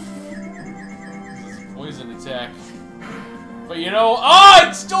 Poison attack. But you know, oh,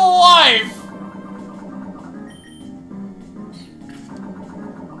 it's still alive!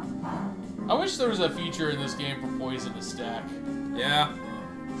 I wish there was a feature in this game for poison to stack. Yeah.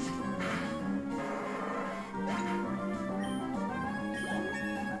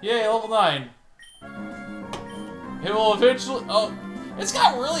 Yay, level 9. It will eventually... Oh, it's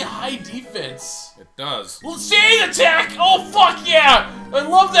got really high defense. It does. Let's see attack! Oh, fuck yeah! I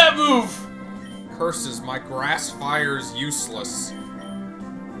love that move! Curses, my grass fire's useless.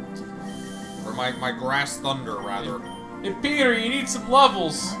 Or my grass thunder, rather. Hey, Peter, you need some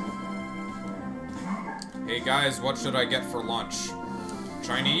levels. Hey guys, what should I get for lunch?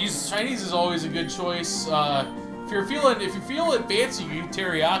 Chinese? Chinese is always a good choice. If you're feeling fancy, you eat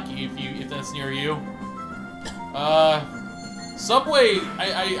teriyaki if that's near you. Subway,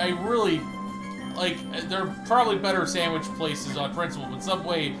 I really like. There are probably better sandwich places on principle, but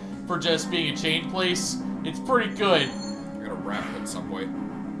Subway, for just being a chain place, it's pretty good. I got a wrap at Subway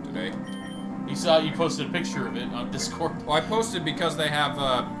today. You posted a picture of it on Discord. Well, I posted because they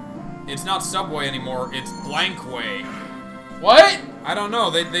have it's not Subway anymore. It's Blankway. What? I don't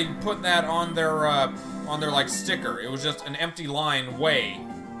know. They put that on their like sticker. It was just an empty line way.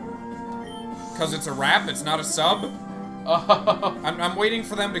 Cause it's a wrap. It's not a sub. I'm waiting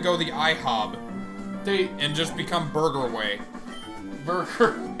for them to go the IHOB. And just become Burger Way.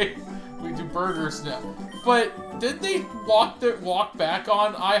 Burger Way. We do burgers now. But did they walk back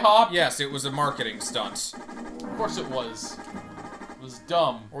on IHOP? Yes, it was a marketing stunt. Of course it was. It was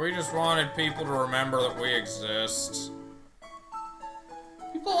dumb. We just wanted people to remember that we exist.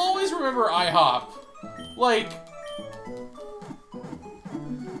 People always remember IHOP. Like,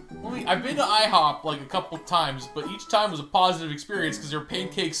 I've been to IHOP like a couple times, but each time was a positive experience because their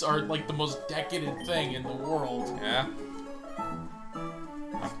pancakes are like the most decadent thing in the world. Yeah.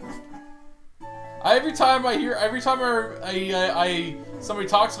 Every time somebody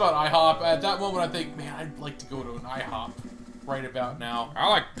talks about IHOP, at that moment I think, man, I'd like to go to an IHOP right about now. I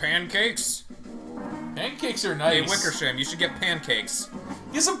like pancakes. Pancakes are nice. Hey, Wickersham, you should get pancakes.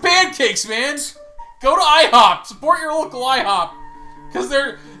 Get some pancakes, man! Go to IHOP! Support your local IHOP! Because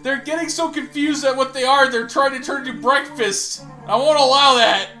they're getting so confused at what they are, they're trying to turn to breakfast. I won't allow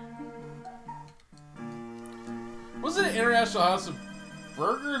that! Was it an International House of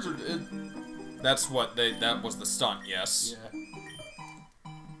Burgers? Or That's what that was the stunt, yes. Yeah.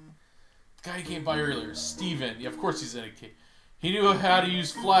 The guy who came by earlier, Steven. Yeah, of course he's in a cave. He knew how to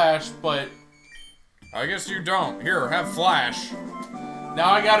use Flash, but... I guess you don't. Here, have Flash.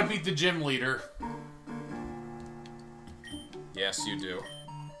 Now I gotta beat the gym leader. Yes, you do.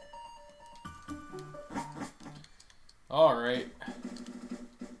 Alright.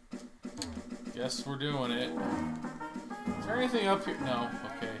 Guess we're doing it. Is there anything up here? No.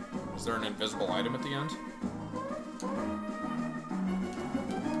 Okay. Is there an invisible item at the end?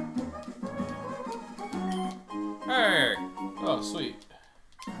 Hey! Oh, sweet.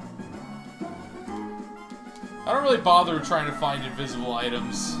 I don't really bother trying to find invisible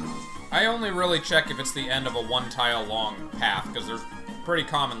items. I only really check if it's the end of a one-tile long path, because there's pretty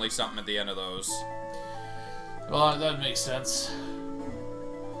commonly something at the end of those. Well, that makes sense.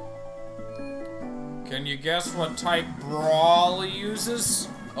 Can you guess what type Brawl uses?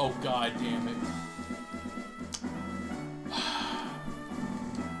 Oh, god damn it.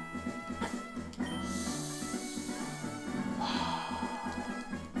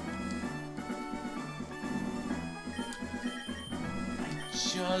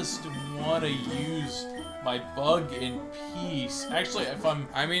 Just want to use my bug in peace. Actually, if I'm...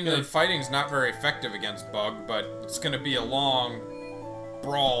 I mean, the fighting's not very effective against Bug, but it's gonna be a long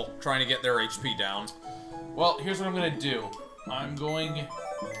brawl trying to get their HP down. Well, here's what I'm gonna do. I'm going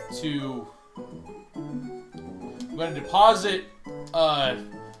to deposit,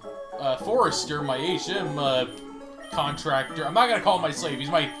 Forrester, my HM, contractor. I'm not gonna call him my slave.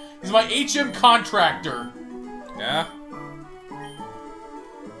 He's my HM contractor. Yeah?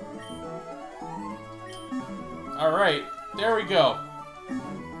 Alright, there we go.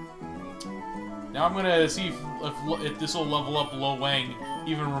 Now I'm gonna see if this will level up Lo Wang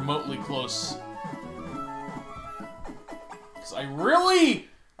even remotely close. Cause I really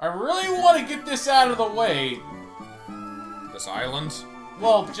want to get this out of the way. This island?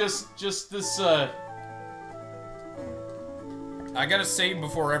 Well, just this, I gotta save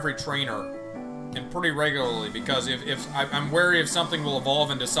before every trainer. And pretty regularly, because if I'm wary if something will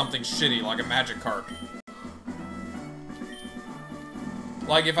evolve into something shitty, like a Magikarp.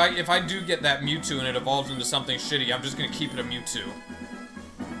 Like, if I do get that Mewtwo and it evolves into something shitty, I'm just gonna keep it a Mewtwo.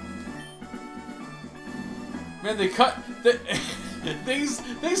 Man, they cut...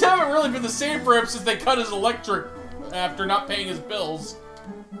 things haven't really been the same for him since they cut his electric after not paying his bills.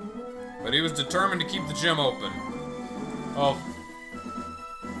 But he was determined to keep the gym open. Oh.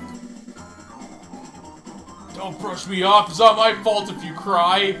 Don't brush me off. It's not my fault if you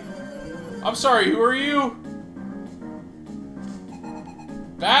cry. I'm sorry, who are you?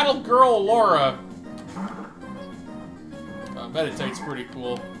 Battle Girl Laura. Meditate's pretty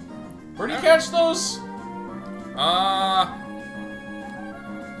cool. Where do you catch those?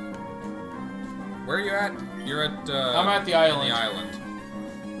 Where are you at? You're at, I'm at the island. The island.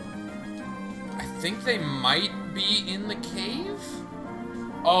 I think they might be in the cave?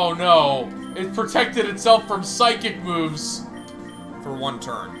 Oh no. It protected itself from psychic moves. For one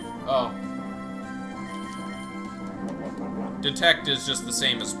turn. Oh. Detect is just the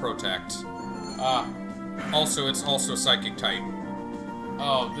same as Protect. Also, it's also Psychic type.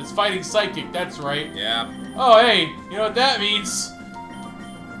 Oh, it's fighting Psychic, that's right. Yeah. Oh, hey, you know what that means?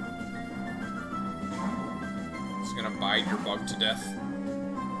 It's gonna bite your bug to death.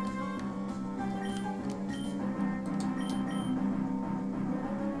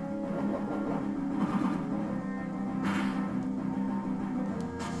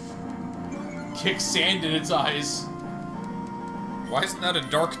 Kick sand in its eyes. Why isn't that a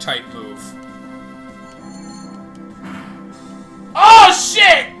Dark type move? Oh,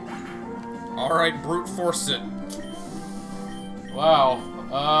 shit! Alright, brute force it. Wow.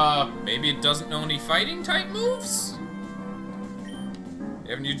 Maybe it doesn't know any fighting type moves? You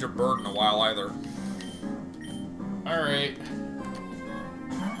haven't used your bird in a while either. Alright.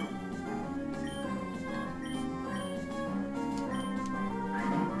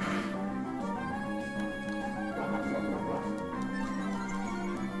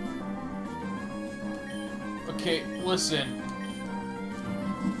 Okay, listen.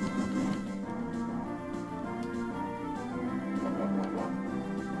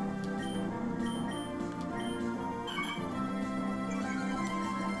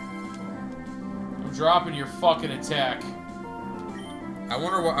 I'm dropping your fucking attack. I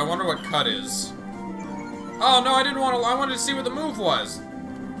wonder what cut is. Oh no, I didn't want to. I wanted to see what the move was.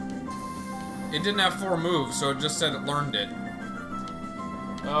 It didn't have 4 moves, so it just said it learned it.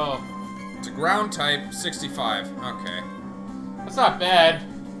 Oh. It's a ground type, 65. Okay. That's not bad.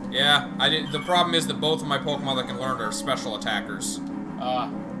 Yeah, I did. The problem is that both of my Pokemon that can learn are special attackers.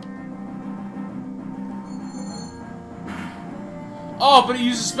 Oh, but it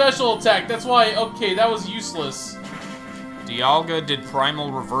uses special attack. That's why. Okay, that was useless. Dialga did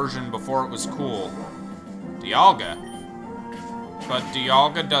Primal Reversion before it was cool. Dialga. But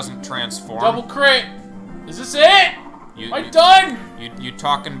Dialga doesn't transform. Double crit. Is this it? You, I'm done. You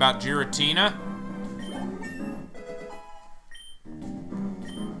talking about Giratina?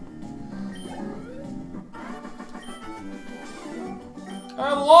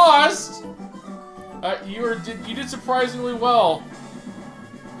 I lost. You did surprisingly well.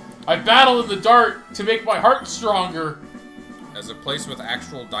 I battled in the dark to make my heart stronger. As a place with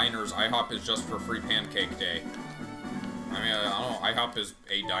actual diners, IHOP is just for free pancake day. I mean, I don't know, IHOP is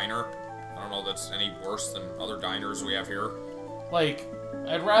a diner. I don't know if that's any worse than other diners we have here. Like,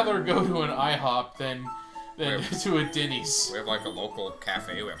 I'd rather go to an IHOP than to a Denny's. We have like a local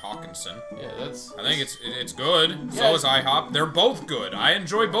cafe, we have Hawkinson. Yeah, that's... I think it's good. Yeah, So is IHOP. They're both good. I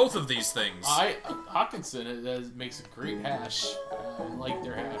enjoy both of these things. Hawkinson makes a great hash. I like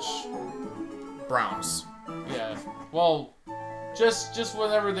their hash. Browns. Yeah. Well, just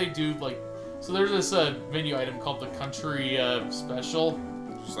whenever they do, like... So there's this menu item called the Country Special.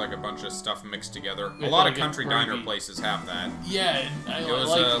 Just like a bunch of stuff mixed together. With A lot like of country gravy. diner places have that. Yeah, and It was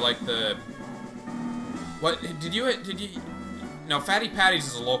like the... What, did you... No, Fatty Patty's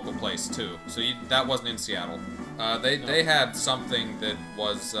is a local place, too. So that wasn't in Seattle. They had something that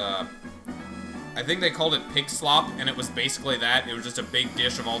was, I think they called it pig slop, and it was basically that. It was just a big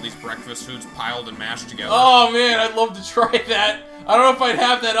dish of all these breakfast foods piled and mashed together. Oh, man, I'd love to try that. I don't know if I'd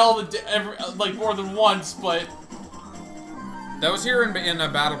have that like more than once, but... That was here in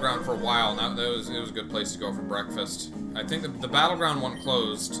Battleground for a while. Now it was a good place to go for breakfast. I think the Battleground one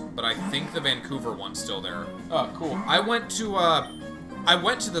closed, but I think the Vancouver one's still there. Oh, cool. I went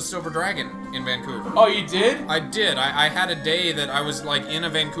to the Silver Dragon in Vancouver. Oh, you did? I did. I had a day that I was like in a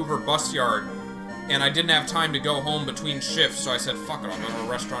Vancouver bus yard, and I didn't have time to go home between shifts, so I said, fuck it, I'll go to a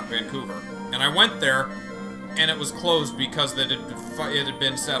restaurant in Vancouver. And I went there, and it was closed because it had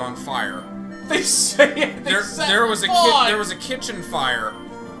been set on fire. They say there was a kitchen fire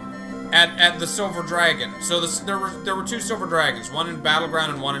at the Silver Dragon. So there were 2 Silver Dragons, one in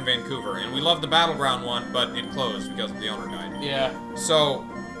Battleground and one in Vancouver. And we loved the Battleground one, but it closed because the owner died. Yeah. So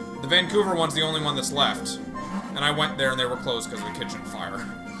the Vancouver one's the only one that's left. And I went there and they were closed because of the kitchen fire.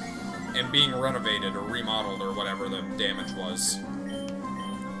 And being renovated or remodeled or whatever the damage was.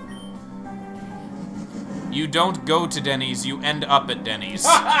 You don't go to Denny's, you end up at Denny's.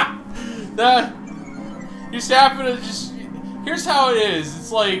 You just happen to just... Here's how it is.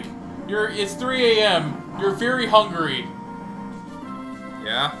 It's like, it's 3 a.m. You're very hungry.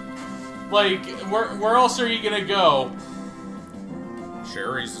 Yeah? Like, where else are you gonna go?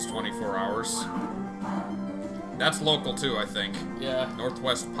 Sherry's is 24 hours. That's local too, I think. Yeah.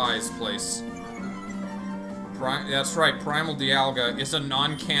 Northwest Pie's place. That's right, Primal Dialga is a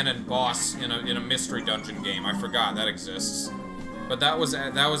non-canon boss in a mystery dungeon game. I forgot that exists. But that was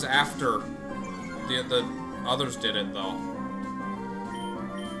after the others did it though.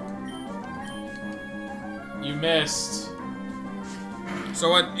 You missed. So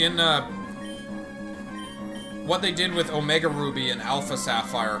what they did with Omega Ruby and Alpha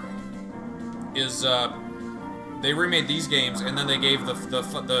Sapphire is they remade these games and then they gave the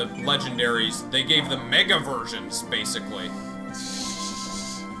legendaries, they gave the mega versions basically.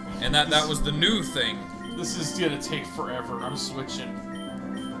 And that was the new thing. This is gonna take forever. I'm switching.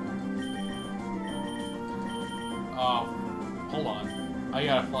 Oh, hold on. I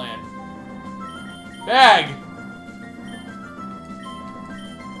got a plan. Bag!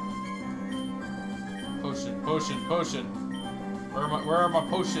 Potion. Where are my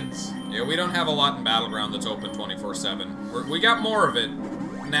potions? Yeah, we don't have a lot in Battleground that's open 24/7. We got more of it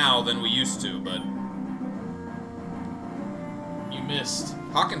now than we used to, but... You missed.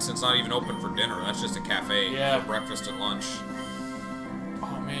 Hawkinson's not even open for dinner. That's just a cafe for breakfast and lunch.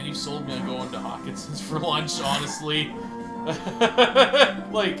 Oh man, you sold me on going to Hawkinson's for lunch, honestly.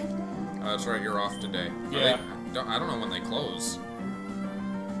 Like... That's right, you're off today. Yeah. I don't know when they close.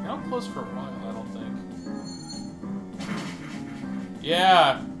 They don't close for a while, I don't think.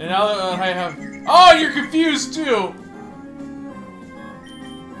 Yeah, and now that I have... Oh, you're confused too!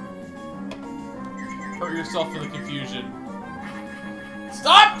 Hurt yourself for the confusion.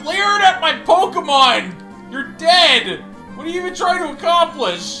 Stop leering at my Pokémon! You're dead! What are you even trying to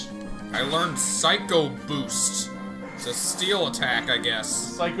accomplish? I learned Psycho Boost. It's a steel attack, I guess.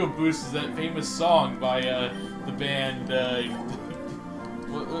 Psycho Boost is that famous song by the band.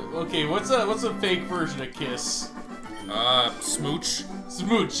 Okay, what's a fake version of Kiss? Smooch.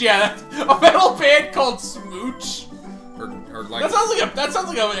 Smooch, yeah, that's a metal band called Smooch. Or like that sounds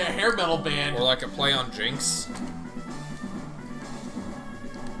like a hair metal band. Or like a play on Jinx.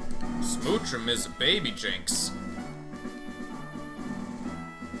 Smoochum is a baby Jinx.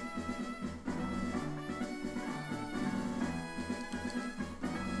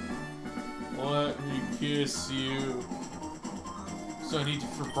 Let me kiss you. So I need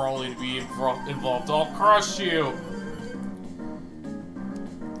for Brawly to be involved. I'll crush you.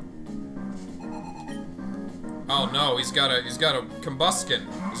 Oh no, he's got a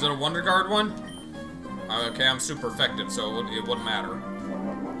Combuskin. Is it a Wonder Guard one? Okay, I'm super effective, so it wouldn't matter.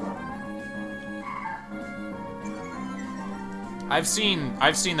 I've seen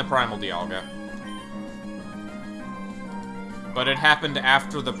the Primal Dialga. But it happened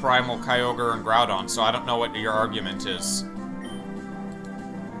after the Primal Kyogre and Groudon, so I don't know what your argument is.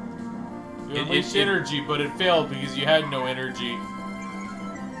 You unleashed energy, but it failed because you had no energy.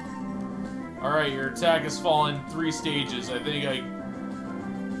 Alright, your attack has fallen 3 stages. I think I...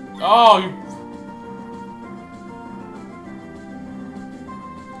 Oh, you...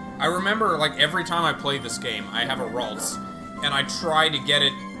 I remember, like, every time I play this game, I have a Ralts, and I try to get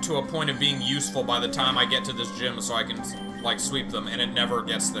it to a point of being useful by the time I get to this gym so I can, like, sweep them, and it never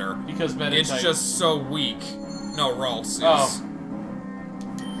gets there. Because meta It's type. just so weak. No, Ralts is... Oh.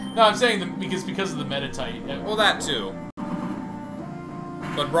 No, I'm saying because of the meta type. Well, that too.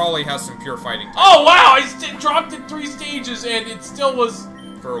 But Brawly has some pure fighting type. Oh, wow! I dropped it 3 stages, and it still was...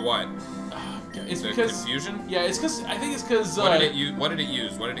 For what? It's the because... confusion? Yeah, it's because... I think it's because... What did it use? What did it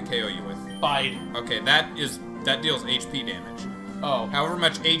use? What did it KO you with? Bide. Okay, that deals HP damage. Oh. However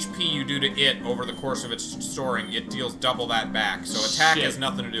much HP you do to it over the course of its soaring, it deals double that back. So attack has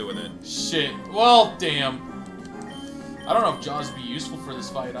nothing to do with it. Shit. Well, damn. I don't know if Jaws would be useful for this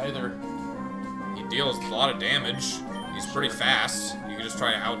fight either. He deals a lot of damage. He's pretty fast. You can just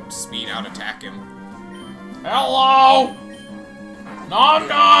try to out-attack him. Hello! Nom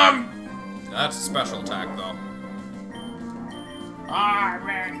nom! That's a special attack, though.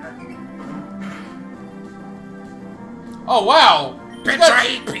 Oh, wow! Bitch, I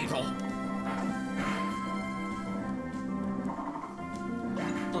eat people!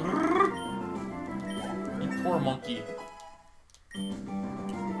 You poor monkey.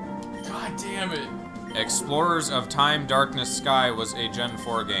 God damn it. Explorers of Time, Darkness, Sky was a Gen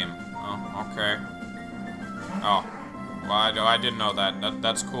 4 game. Oh, okay. Oh. Well, I didn't know that.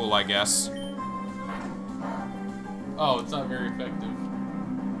 That's cool, I guess. Oh, it's not very effective.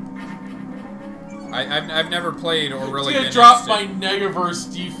 I've never played or really It's been gonna drop my interested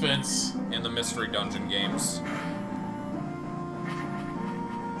Negaverse defense. in the Mystery Dungeon games.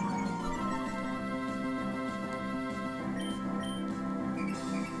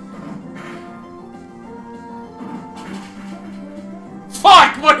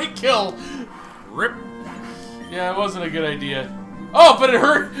 Fuck! What did it kill? Rip. Yeah, it wasn't a good idea. Oh, but it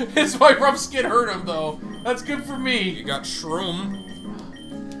hurt. His my rough skin hurt him though. That's good for me. You got Shroom.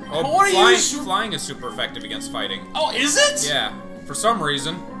 I Oh, wanna use flying is super effective against fighting. Oh, is it? Yeah, for some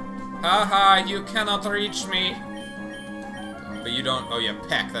reason. Haha, you cannot reach me. But you don't. Oh yeah,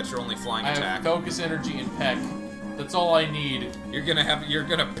 Peck. That's your only flying I attack. have focus, energy, and peck. That's all I need. You're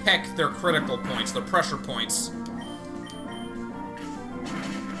gonna peck their critical points, their pressure points.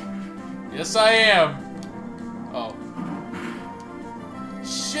 Yes, I am. Oh.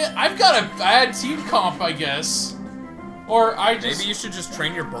 Shit, I've got a bad team comp, I guess. Or I just... Maybe you should just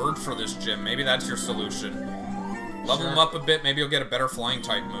train your bird for this gym. Maybe that's your solution. Level Sure. him up a bit, maybe you'll get a better flying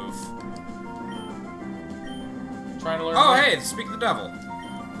type move. Trying to learn... Oh, hey, speak of the devil.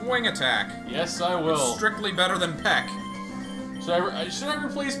 Wing attack. Yes, I will. Strictly better than Peck. Should I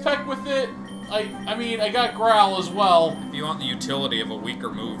replace peck with it? I mean, I got growl as well. If you want the utility of a weaker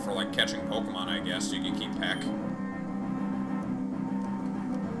move for, like, catching Pokemon, I guess, you can keep Peck.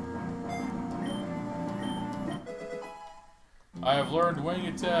 I have learned wing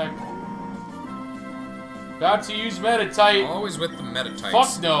attack. About to use meta type. Always with the meta types.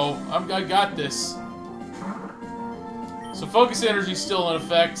 Fuck no. I got this. So focus energy's still in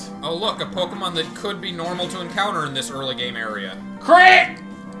effect. Oh look, a Pokemon that could be normal to encounter in this early game area. Crit!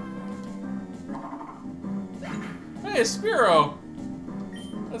 Hey, a Spearow.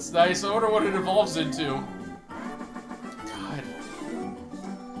 That's nice. I wonder what it evolves into. God.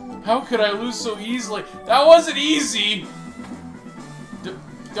 How could I lose so easily? That wasn't easy!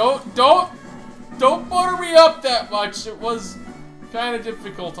 Don't butter me up that much. It was kind of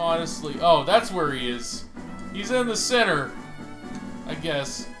difficult, honestly. Oh, that's where he is. He's in the center, I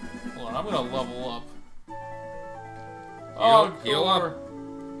guess. Hold on, I'm gonna level up. Heal up.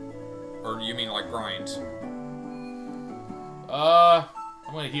 Or you mean like grind? I'm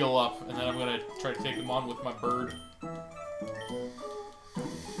gonna heal up, and then I'm gonna try to take him on with my bird.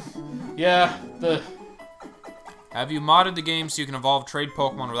 Yeah, Have you modded the game so you can evolve trade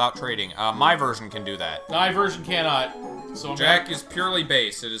Pokemon without trading? My version can do that. my version cannot. So I'm Jack is purely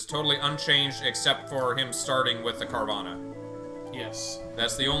base. It is totally unchanged except for him starting with the Carvana. Yes.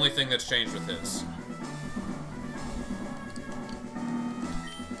 That's the only thing that's changed with his.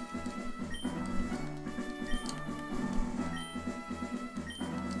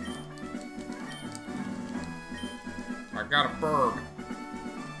 I got a bird.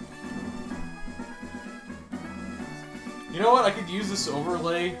 You know what? I could use this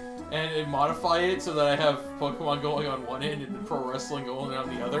overlay and modify it so that I have Pokemon going on one end and Pro Wrestling going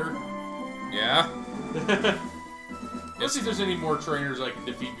on the other. Yeah? Let's see if there's any more trainers I can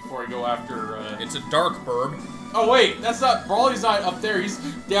defeat before I go after, It's a dark bird. Oh wait, that's not... Brawly's not up there, he's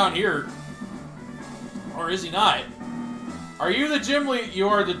down here. Or is he not? Are you the gym lead? You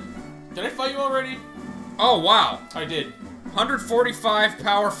are the... Did I fight you already? Oh, wow. I did. 145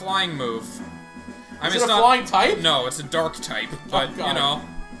 power flying move. I Is mean, it it's a not, flying type? No, it's a dark type, but, God. you know,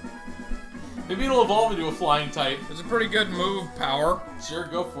 Maybe it'll evolve into a flying type. it's a pretty good move power. Sure,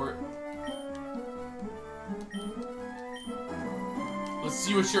 go for it. Let's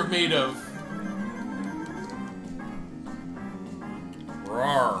see what you're made of.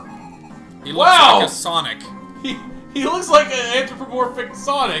 Roar. He looks Wow! like a Sonic. He looks like an anthropomorphic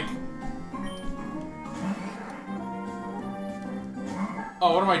Sonic.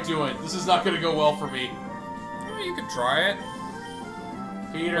 Oh, what am I doing? This is not gonna go well for me. Well, you could try it.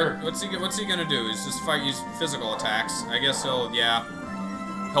 Peter. What's he gonna do? He's just use physical attacks. I guess he'll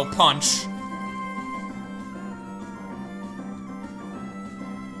punch.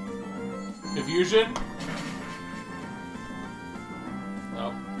 Confusion?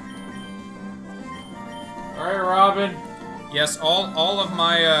 No. Alright, Robin. Yes, all of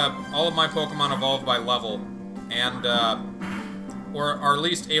my Pokemon evolve by level, and or are at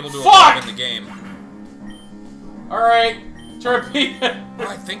least able to evolve in the game. Alright. Torpedo.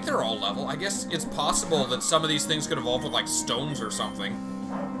 I think they're all level. I guess it's possible that some of these things could evolve with like stones or something,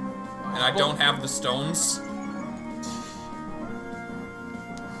 and I don't have the stones.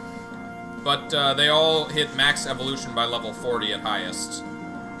 But they all hit max evolution by level 40 at highest.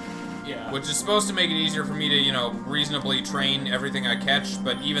 Yeah. Which is supposed to make it easier for me to, you know, reasonably train everything I catch,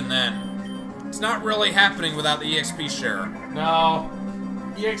 but even then, It's not really happening without the EXP share. No.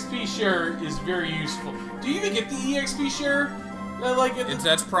 EXP share is very useful. Do you even get the EXP share? Like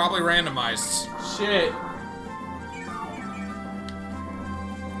That's probably randomized. Shit.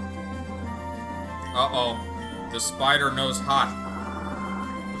 Uh-oh. The spider knows hot.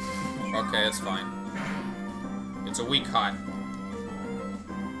 Okay, it's fine. It's a weak hot.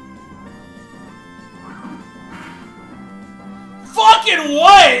 Fucking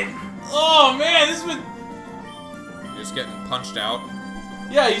what? Oh man, this would. You're just getting punched out.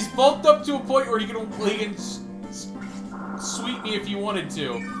 Yeah, he's bulked up to a point where he can sweep me if he wanted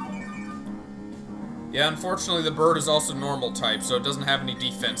to. Yeah, unfortunately the bird is also normal type, so it doesn't have any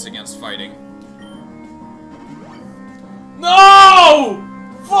defense against fighting. No!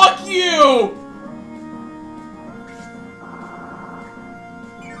 Fuck you!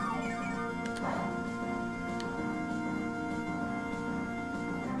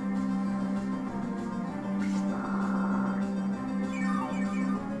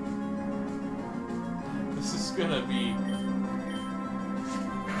 This is gonna be...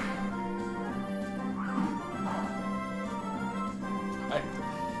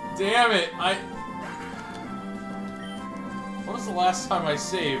 Damn it, When was the last time I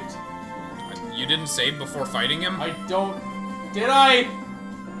saved? You didn't save before fighting him? I don't... Did I?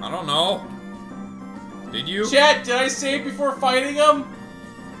 I don't know. Did you? Chat, did I save before fighting him?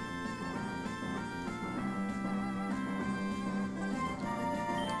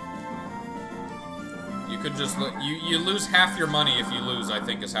 You could just you lose half your money if you lose, I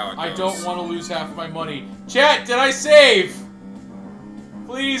think is how it goes. I don't want to lose half my money. Chat, did I save?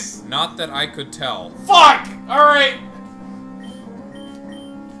 Please? Not that I could tell. Fuck! Alright.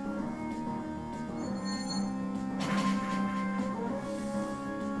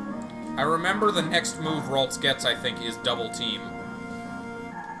 I remember the next move Ralts gets, I think, is double team.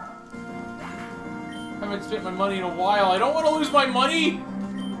 I haven't spent my money in a while. I don't want to lose my money!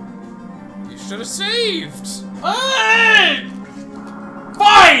 You should have saved! Fine!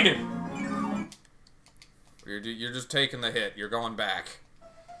 You're just taking the hit. You're going back.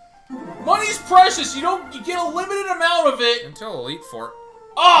 Money's precious. You get a limited amount of it. Until Elite Four.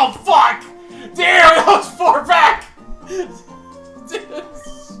 Oh, fuck! Damn, that was 4 back!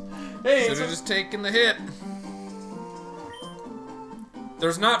 Hey, should have just taken the hit.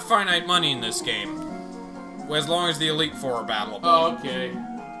 There's not finite money in this game. As long as the Elite Four are battleable. Oh, okay.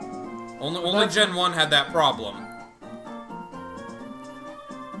 Only Gen 1 had that problem.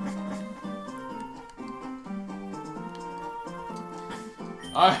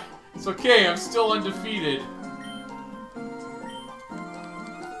 It's okay, I'm still undefeated.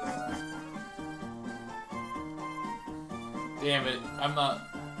 Damn it, I'm not...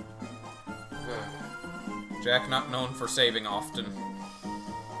 Jack not known for saving often.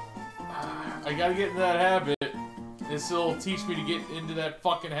 I gotta get into that habit. This will teach me to get into that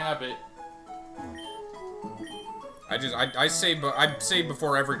fucking habit. I save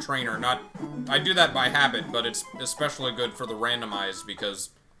before every trainer. I do that by habit, but it's especially good for the randomized because,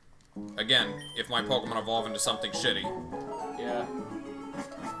 again, if my Pokemon evolve into something shitty. Yeah.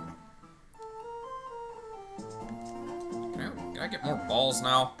 Can I get more balls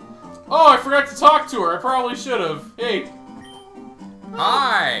now? Oh, I forgot to talk to her. I probably should have. Hey.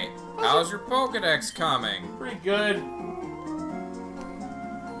 Hi! How's your Pokedex coming? Pretty good.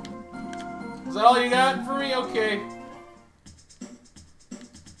 Is that all you got for me? Okay.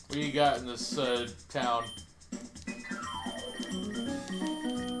 What do you got in this town?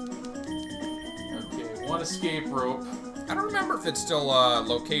 Okay, 1 escape rope. I don't remember if it's still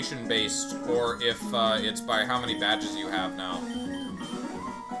location-based or if it's by how many badges you have now.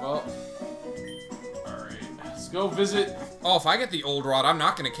 Well, alright. Let's go visit. Oh, if I get the Old Rod, I'm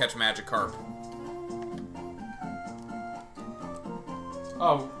not going to catch Magikarp.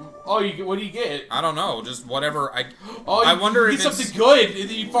 Oh, what do you get? I don't know, just whatever. Oh, I wonder you if get it's something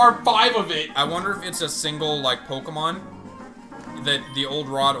good. You farm 5 of it. I wonder if it's a single like Pokemon that the Old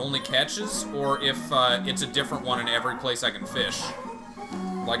Rod only catches, or if it's a different one in every place I can fish,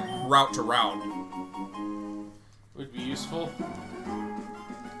 like route to route. Would be useful.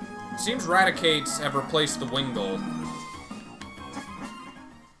 Seems Raticates have replaced the Wingull.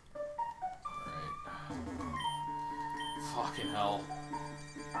 Fucking hell.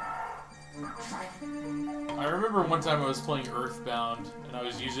 I remember one time I was playing Earthbound, and I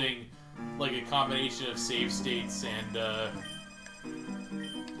was using, like, a combination of save states and,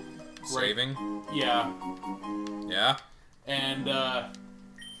 Saving? Yeah. Yeah? And I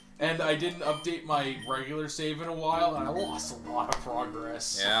didn't update my regular save in a while, and I lost a lot of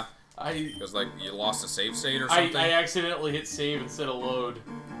progress. Yeah? Because, like, you lost a save state or something? I accidentally hit save instead of load.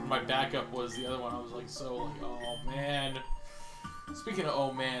 my backup was the other one. I was like, oh man. Speaking of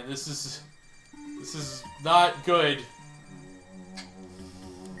oh man, this is not good.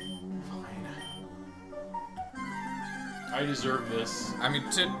 Fine. I deserve this. I mean,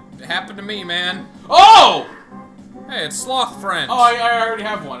 it happened to me, man. Oh! Hey, it's Sloth Friend. Oh, I already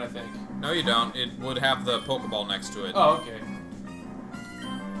have one, I think. No, you don't. It would have the Pokeball next to it. Oh, okay.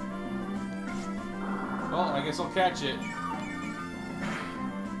 Well, I guess I'll catch it.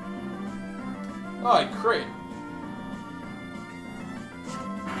 Oh, I crit.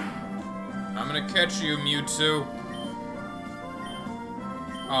 I'm gonna catch you, Mewtwo.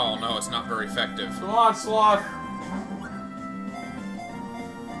 Oh no, it's not very effective. Come on, Sloth.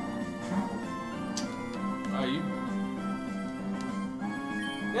 Oh, you...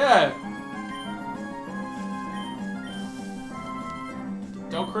 Yeah.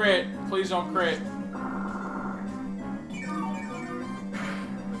 Don't crit. Please don't crit.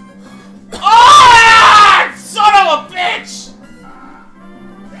 Ah! Son of a bitch!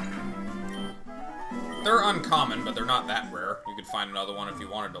 They're uncommon, but they're not that rare. You could find another one if you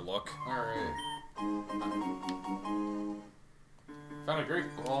wanted to look. Alright. Found a great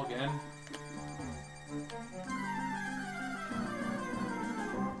ball again.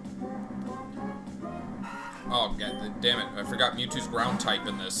 Oh, God, damn it. I forgot Mewtwo's ground type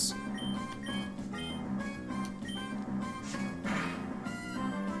in this.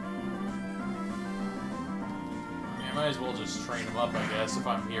 I might as well just train him up, I guess, if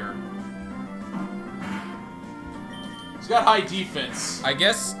I'm here. He's got high defense. I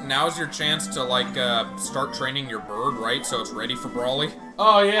guess now's your chance to, like, start training your bird, right? So it's ready for Brawly.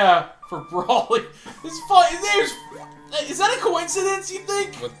 Oh, yeah, for Brawly. It's fun. Is that a coincidence, you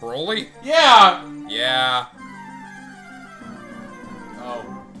think? With Broly? Yeah. Yeah. Oh.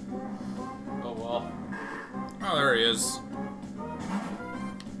 Oh, well. Oh, there he is.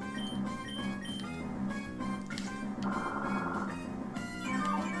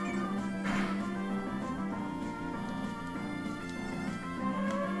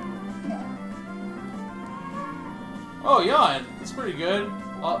 Oh, Yawn. That's pretty good.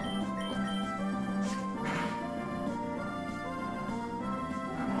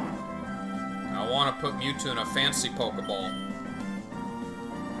 I want to put Mewtwo in a fancy Pokeball.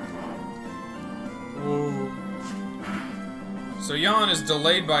 Ooh. So Yawn is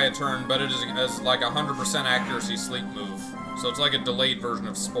delayed by a turn, but it is like 100% accuracy sleep move. So it's like a delayed version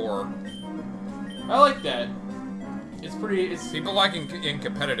of Spore. I like that. It's pretty... People like in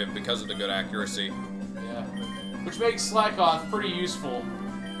competitive because of the good accuracy. Yeah. Which makes Slack Off pretty useful.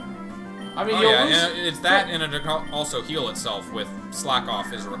 I mean, Oh yeah, and it's that and it also heal itself with Slack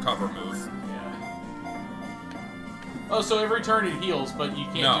Off as a recover move. Yeah. Oh, so every turn it heals, but you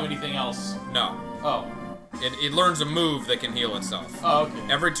can't do anything else. No. Oh. It learns a move that can heal itself. Oh, okay.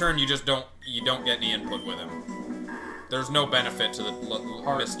 Every turn you just don't get any input with him. There's no benefit to the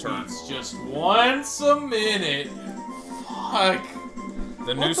missed turn. It's just once a minute. Fuck.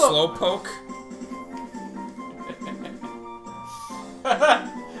 The new Slowpoke.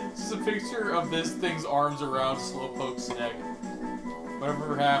 Just a picture of this thing's arms around Slowpoke's neck.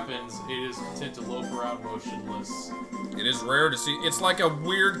 Whatever happens, it is content to loaf around motionless. It is rare to see. It's like a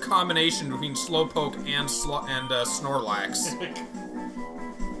weird combination between Slowpoke and Snorlax.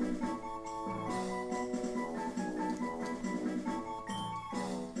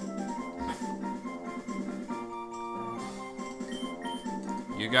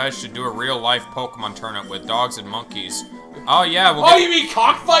 You guys should do a real-life Pokemon tournament with dogs and monkeys. Oh yeah, we'll you mean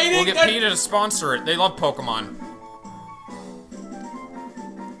cockfighting? We'll get PETA to sponsor it. They love Pokemon.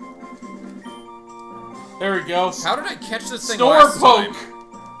 There we go. How did I catch this thing last time?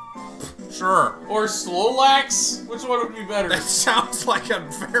 Snorpoke! Sure. Or Slowlax? Which one would be better? That sounds like a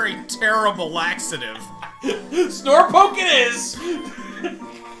very terrible laxative. Snorpoke it is!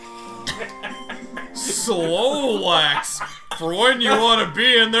 Slowlax. For when you want to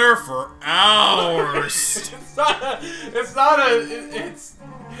be in there for hours. It's not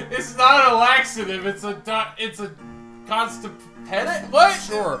a laxative. It's a constipated. What?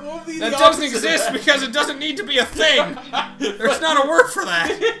 Sure. What would be That the doesn't opposite of exist that? because it doesn't need to be a thing. There's not a word for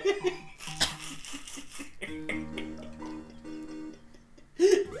that.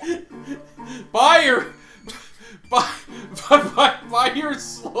 Buy your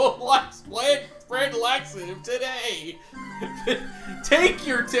Slowlax brand laxative today. Take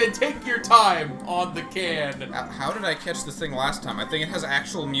your time on the can. How did I catch this thing last time? I think it has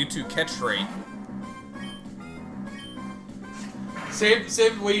actual Mewtwo catch rate.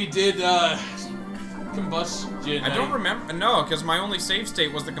 Same way you did combustion. I don't remember. No, because my only save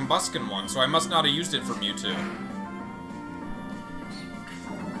state was the Combuskin one, so I must not have used it for Mewtwo.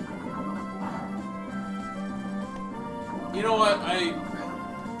 You know what?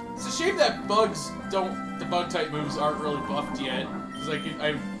 It's a shame that the bug type moves aren't really buffed yet. Cause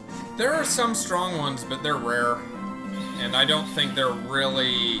There are some strong ones, but they're rare, and I don't think they're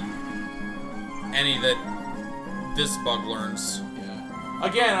really any that this bug learns. Yeah.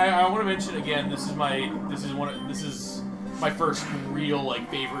 Again, I want to mention again. This is my first real like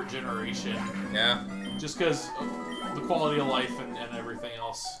favorite generation. Yeah. Just because the quality of life and everything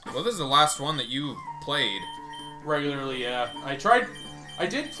else. Well, this is the last one that you played. Regularly, yeah. I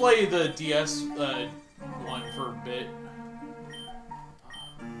did play the DS one for a bit.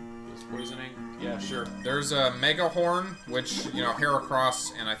 Ghost poisoning? Yeah, sure. There's a Mega Horn, which, you know,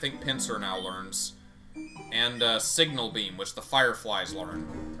 Heracross and I think Pinsir now learns. And Signal Beam, which the Fireflies learn.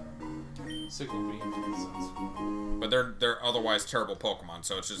 Signal Beam makes sense. But they're otherwise terrible Pokemon,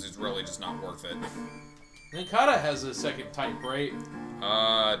 so it's really just not worth it. Ninkata has a second type, right?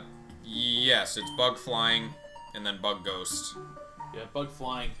 Yes, it's Bug Flying, and then Bug Ghost. Yeah, Bug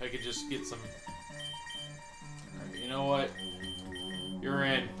Flying. I could just get some... Alright, you know what? You're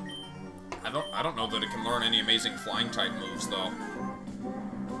in. I don't know that it can learn any amazing flying type moves though.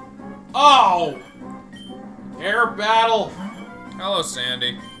 Oh! Air battle! Hello,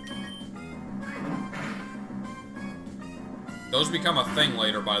 Sandy. Those become a thing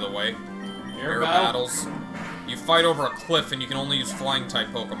later, by the way. Air battle? Battles. You fight over a cliff and you can only use flying type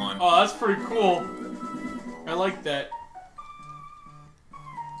Pokemon. Oh, that's pretty cool. I like that.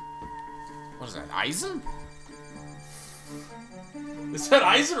 What is that, Aizen? Is that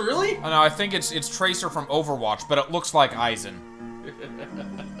Aizen, really? Oh, no, I think it's Tracer from Overwatch, but it looks like Aizen.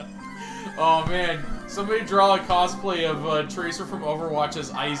 Oh man, somebody draw a cosplay of Tracer from Overwatch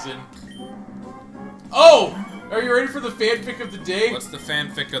as Aizen. Oh! Are you ready for the fanfic of the day? What's the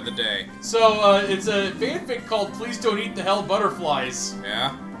fanfic of the day? So, it's a fanfic called Please Don't Eat the Hell Butterflies.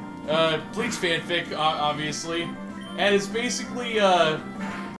 Yeah? Bleach fanfic, obviously. And it's basically,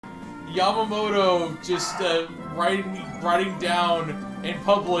 Yamamoto just, writing down in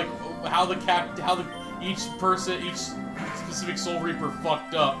public how each specific Soul Reaper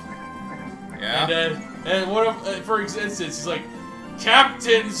fucked up. Yeah? And one of, for instance, he's like,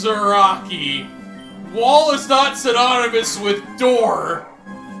 Captain Zaraki, wall is not synonymous with door.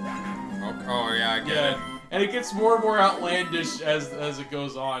 Oh yeah, I get it. And it gets more and more outlandish as it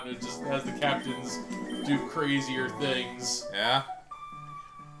goes on. It just as the captains do crazier things. Yeah?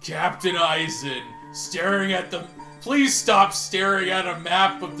 Captain Aizen, staring at the... Please stop staring at a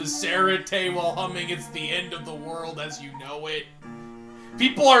map of the Sarate while humming It's the End of the World as You Know It.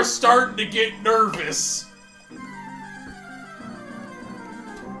 People are starting to get nervous.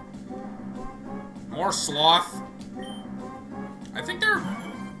 More Sloth. I think they're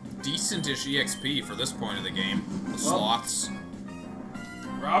decent-ish EXP for this point of the game. The Sloths.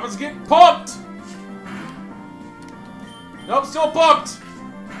 Robin's getting pumped! Nope, still pumped!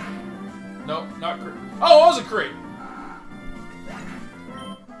 Nope, not crit. Oh, it was a crit!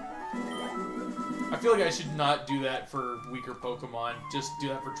 I feel like I should not do that for weaker Pokemon. Just do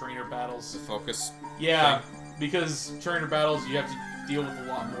that for trainer battles. The focus. Yeah, thing. because trainer battles, you have to deal with a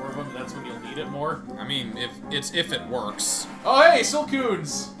lot more of them, and that's when you'll need it more. I mean, if it works. Oh, hey,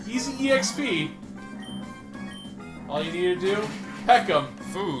 Silcoons! Easy EXP. All you need to do, peck them.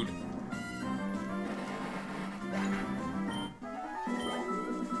 Food.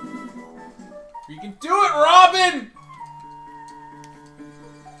 You can do it, Robin!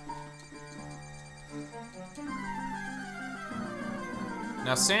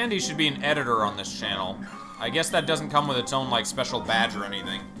 Now, Sandy should be an editor on this channel. I guess that doesn't come with its own, like, special badge or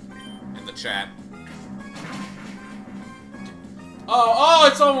anything In the chat. Oh,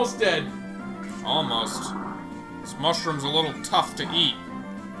 it's almost dead. Almost. This mushroom's a little tough to eat.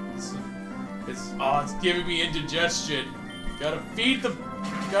 It's giving me indigestion. Gotta feed the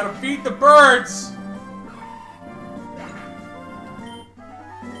birds.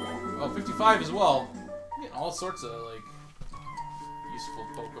 Oh, 55 as well. I'm getting all sorts of like useful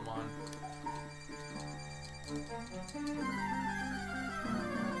Pokemon.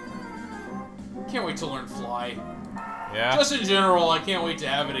 Can't wait to learn Fly. Yeah? Just in general, I can't wait to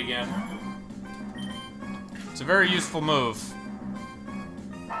have it again. It's a very useful move.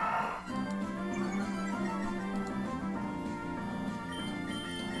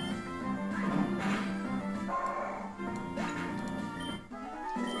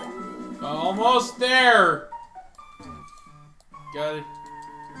 Almost there! Got it.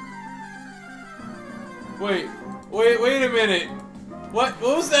 Wait a minute. What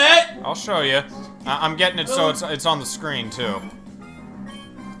was that? I'll show you. I'm getting it so it's on the screen, too.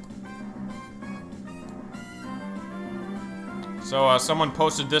 So, someone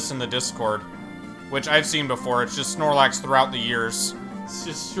posted this in the Discord. which I've seen before. It's just Snorlax throughout the years. It's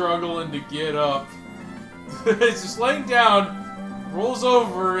just struggling to get up. It's just laying down, rolls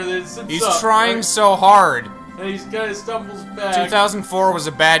over, and then sits up. He's trying so hard. And he kind of stumbles back. 2004 was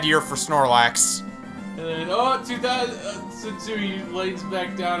a bad year for Snorlax. And then, 2002, he lays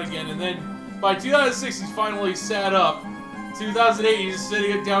back down again. And then, by 2006, he's finally sat up. 2008, he's just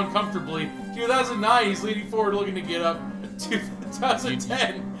sitting down comfortably. 2009, he's leaning forward, looking to get up.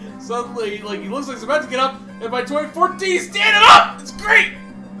 2010, suddenly, like, he looks like he's about to get up. And by 2014, he's standing up! It's great!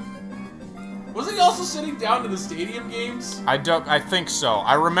 Wasn't he also sitting down in the stadium games? I think so.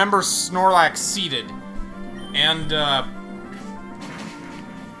 I remember Snorlax seated. And,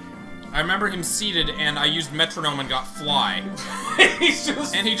 I remember him seated, and I used metronome and got fly.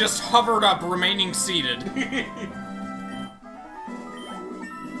 And he just hovered up, remaining seated.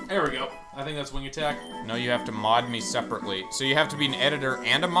 There we go. I think that's wing attack. No, you have to mod me separately. So you have to be an editor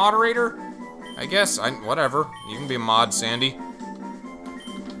and a moderator? I guess. Whatever. You can be a mod, Sandy.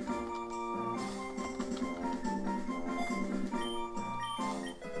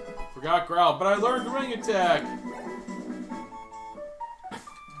 Forgot growl, but I learned wing attack.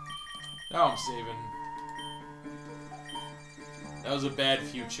 Now I'm saving. That was a bad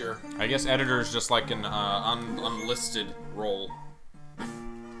future. I guess editor is just like an unlisted role.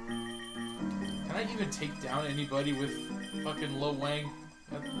 Can I even take down anybody with fucking low wang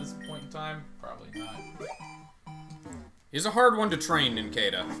at this point in time? Probably not. He's a hard one to train,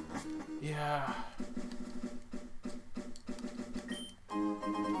 Ninkata. Yeah.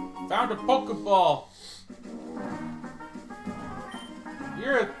 Found a Pokeball.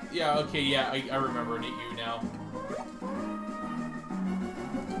 You're a... Yeah, okay, yeah, I remember it, you now.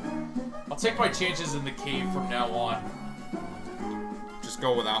 I'll take my chances in the cave from now on. Just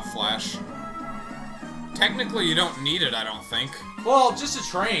go without flash. Technically, you don't need it, I don't think. Well, just to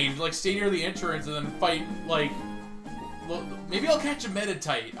train, like, stay near the entrance and then fight, like... Well, maybe I'll catch a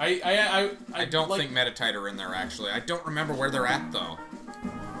Meditite. I don't think Meditite are in there, actually. I don't remember where they're at, though.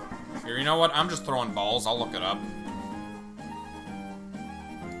 Here, you know what? I'm just throwing balls. I'll look it up.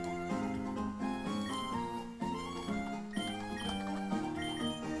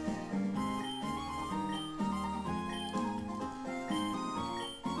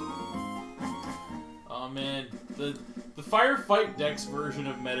 Oh man, the Firefight Dex version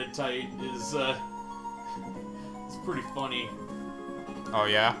of Meditite is it's pretty funny. Oh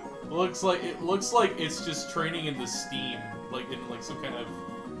yeah? It looks like it's just training in the steam, like in like some kind of...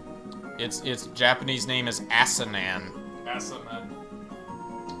 Its Japanese name is Asanan. Asanan.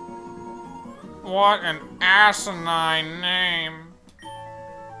 What an asinine name.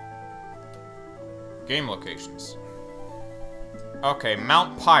 Game locations. Okay,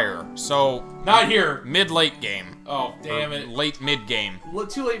 Mount Pyre. So... Not here! Mid-late game. Oh, damn it. Late-mid game.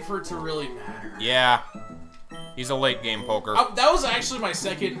 Too late for it to really matter. Yeah. He's a late game poker. That was actually my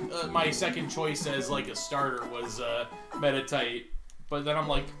second choice as like a starter was Meditite. But then I'm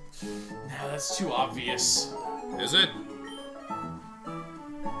like, nah, that's too obvious. Is it?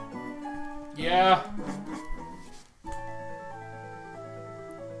 Yeah.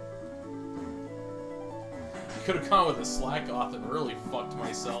 Could have gone with a slack off and really fucked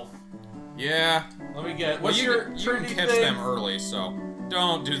myself. Yeah. Let me get. Well, What's you your can catch thing? them early, so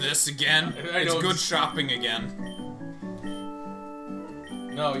don't do this again. It's good shopping again.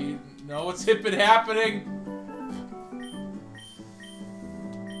 No, you know what's hip and happening.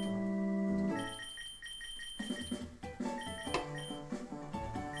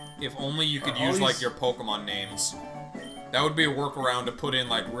 If only you could use, like, your Pokemon names. That would be a workaround to put in,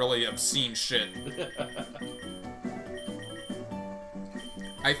 like, really obscene shit.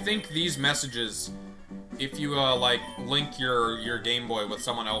 I think these messages, if you, like, link your Game Boy with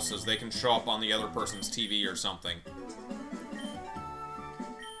someone else's, they can show up on the other person's TV or something.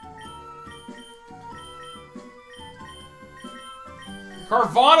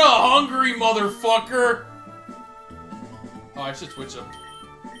 Carvana, hungry motherfucker! Oh, I should switch them.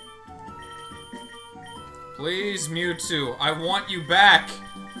 Please, Mewtwo, I want you back!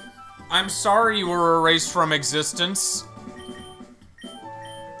 I'm sorry you were erased from existence.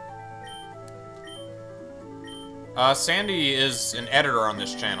 Sandy is an editor on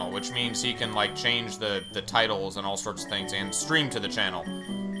this channel, which means he can, like, change the titles and all sorts of things and stream to the channel.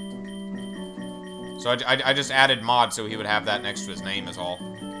 So I just added mod so he would have that next to his name is all.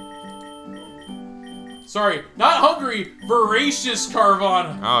 Sorry, not hungry, voracious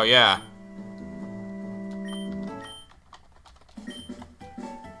Carvana. Oh, yeah.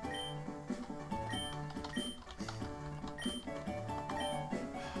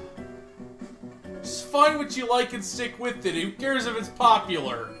 Just find what you like and stick with it. Who cares if it's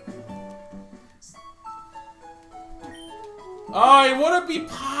popular? Oh, it wouldn't be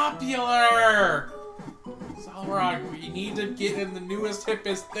popular! Xelrog, we need to get in the newest,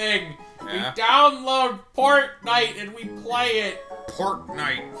 hippest thing. Yeah. We download Fortnite and we play it.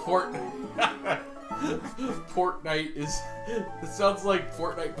 Fortnite. Fortnite is... It sounds like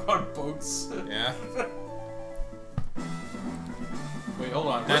Fortnite on boats. Yeah. Wait, hold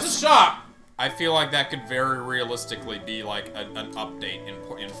on. Where's the shop? I feel like that could very realistically be like an update in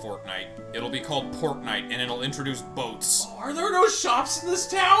Fortnite. It'll be called Portnite, and it'll introduce boats. Oh, are there no shops in this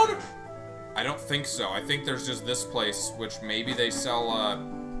town? I don't think so. I think there's just this place, which maybe they sell,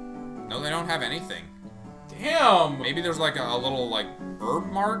 No, they don't have anything. Damn! Maybe there's like a little, like,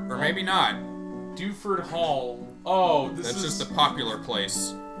 herb mart, or maybe not. Dewford Hall. Oh, That's just a popular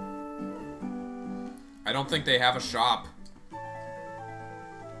place. I don't think they have a shop.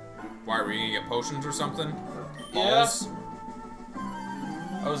 Why, are we gonna get potions or something? Balls?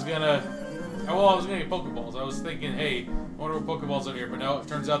 I was gonna get Pokeballs. I was thinking, hey, I wonder what Pokeballs are here, but no, it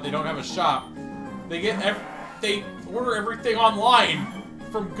turns out they don't have a shop. They order everything online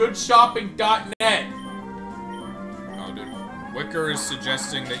from goodshopping.net. Oh, dude. Wicker is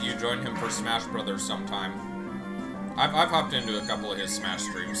suggesting that you join him for Smash Brothers sometime. I've hopped into a couple of his Smash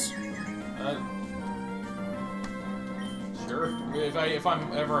streams. Sure. If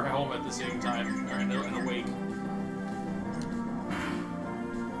I'm ever home at the same time, or in awake.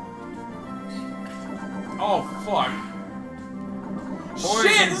 Oh, fuck.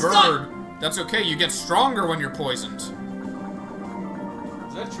 Poison Shit, bird! That's okay, you get stronger when you're poisoned.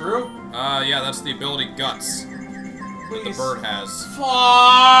 Is that true? Yeah, that's the ability Guts. That the bird has. Fuck!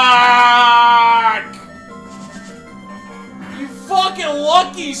 You fucking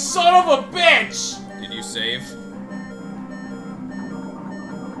lucky son of a bitch! Did you save?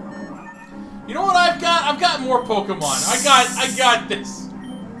 You know what I've got? I've got more Pokemon. I got this.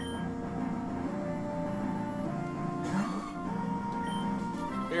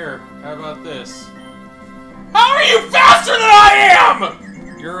 Here, how about this? How are you faster than I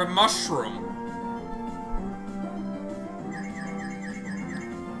am? You're a mushroom.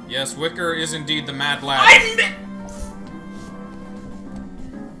 Yes, Wicker is indeed the mad lad.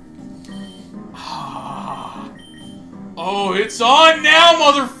 Oh, it's on now,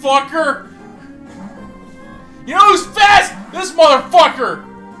 motherfucker! You know who's fast? This motherfucker!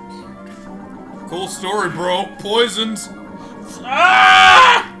 Cool story, bro. Poisons.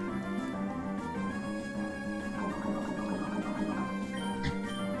 Ah!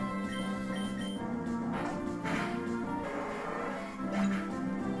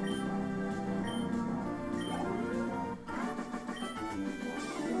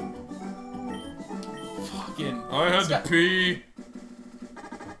 Fucking... I had to pee.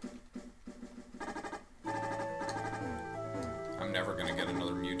 I'm never gonna get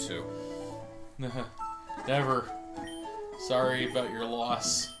another Mewtwo. Never. Sorry about your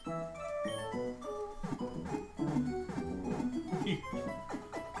loss.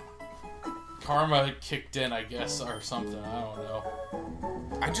 Karma kicked in, I guess, or something. I don't know.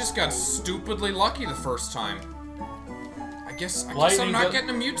 I just got stupidly lucky the first time. I guess I'm Lightning not getting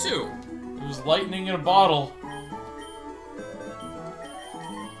a Mewtwo. It was lightning in a bottle.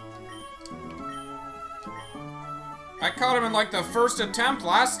 I caught him in like the first attempt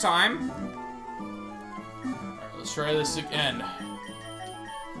last time. Alright, let's try this again.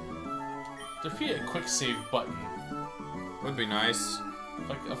 There'd be a quick save button. Would be nice.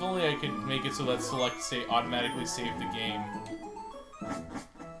 Like, if only I could make it so that select say automatically save the game.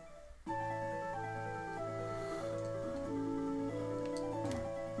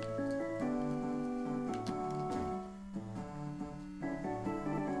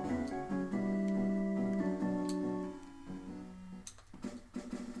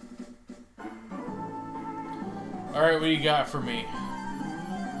 Alright, what do you got for me?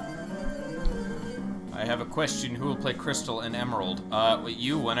 I have a question. Who will play Crystal and Emerald?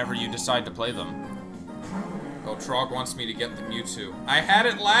 You, whenever you decide to play them. Oh, Trog wants me to get the Mewtwo. I had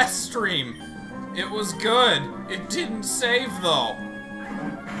it last stream. It was good. It didn't save, though.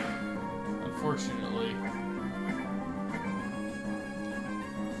 Unfortunately.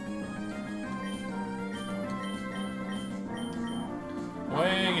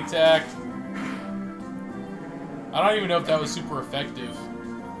 Wing attack. I don't even know if that was super effective.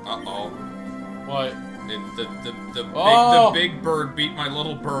 Uh-oh. What? The big bird beat my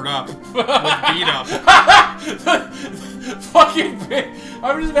little bird up. With beat up. Fucking big.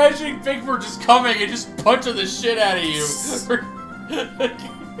 I'm just imagining Big Bird just coming and just punching the shit out of you.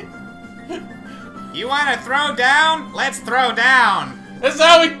 You wanna throw down? Let's throw down. That's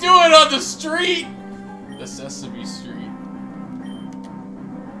how we do it on the street. The Sesame Street.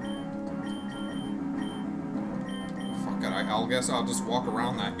 Fuck, I'll guess I'll just walk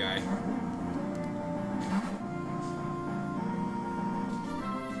around that guy.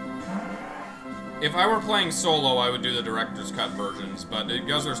 If I were playing solo, I would do the director's cut versions, but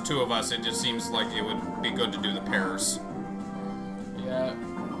because there's two of us, it just seems like it would be good to do the pairs. Yeah.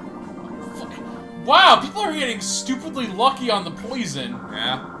 Wow, people are getting stupidly lucky on the poison.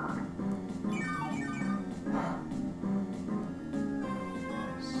 Yeah.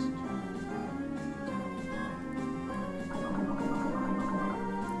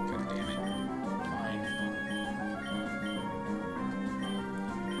 God damn it. Fine.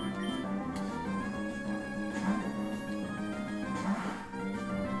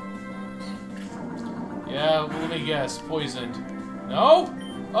 Yeah, well, let me guess. Poisoned. No?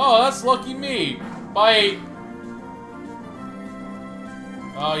 Oh, that's lucky me. Bite.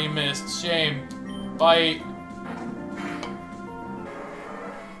 Oh, you missed. Shame. Bite.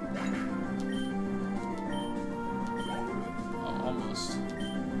 Oh, almost.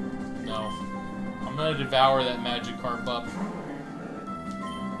 No. I'm gonna devour that Magikarp up.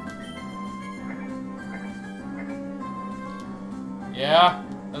 Yeah,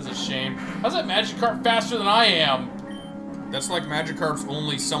 that's a shame. How's that Magikarp faster than I am? That's like Magikarp's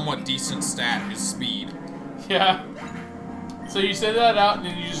only somewhat decent stat, his speed. Yeah. So you say that out and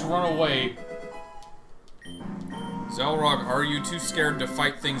then you just run away. Xelrog, are you too scared to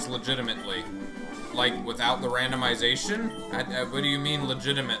fight things legitimately? Like, without the randomization? What do you mean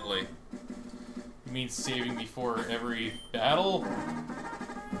legitimately? You mean saving before every battle?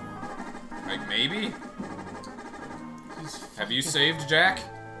 Like, maybe? Have you saved, Jack?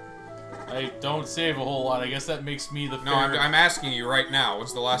 I don't save a whole lot. I guess that makes me the No, I'm asking you right now.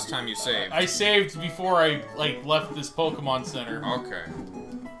 What's the last time you saved? I saved before I, like, left this Pokemon Center. Okay.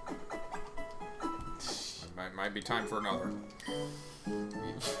 Might be time for another.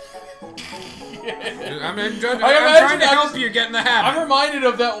 I'm trying to help you get in the habit. I'm reminded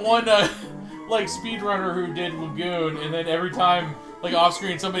of that one, like, speedrunner who did Lagoon, and then every time, like,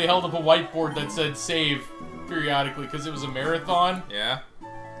 off-screen, somebody held up a whiteboard that said save periodically, because it was a marathon. Yeah.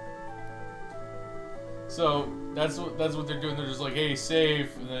 So that's what they're doing. They're just like, "Hey,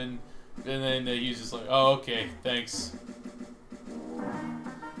 save," and then he's just like, "Oh, okay, thanks."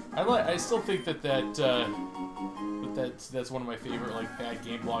 I still think that's one of my favorite like bad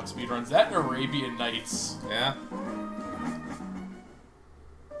game block speedruns. That and Arabian Nights. Yeah.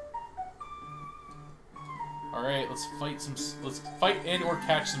 All right, let's fight and or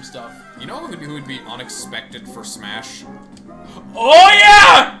catch some stuff. You know who would be unexpected for Smash? Oh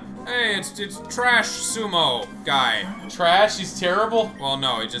yeah! Hey, it's Trash Sumo guy. Trash? He's terrible? Well,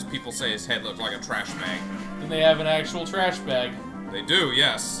 no, people say his head looked like a trash bag. Then they have an actual trash bag. They do,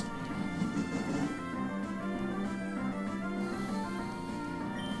 yes.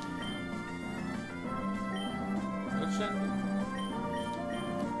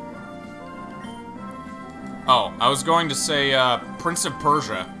 Oh, I was going to say, Prince of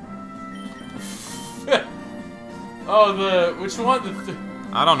Persia. Oh, which one?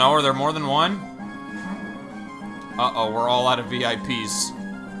 I don't know, are there more than one? Uh-oh, we're all out of VIPs.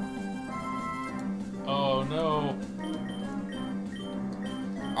 Oh, no.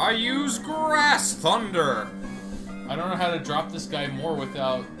 I use Grass Thunder. I don't know how to drop this guy more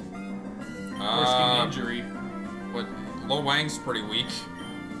without risking injury. What? Lo Wang's pretty weak.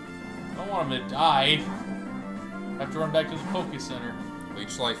 I don't want him to die. I have to run back to the Poké Center.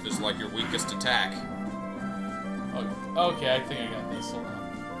 Leech Life is like your weakest attack. Oh, okay, I think I got this. Hold on.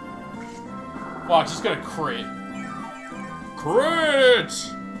 Watch, it's gonna crit. Crit!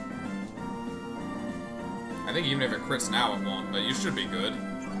 I think even if it crits now, it won't, but you should be good.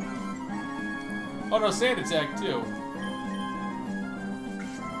 Oh no, Sand Attack too.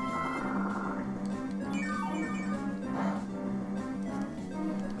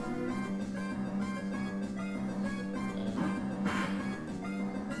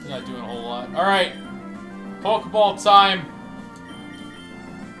 Not doing a whole lot. Alright. Pokeball time.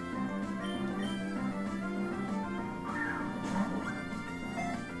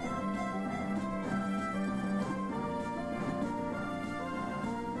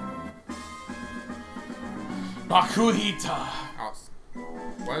 Makuhita. Oh,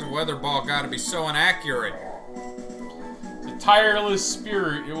 why's Weather Ball gotta be so inaccurate? It's a tireless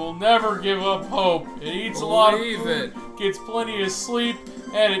spirit. It will never give up hope. It eats a lot of food, gets plenty of sleep,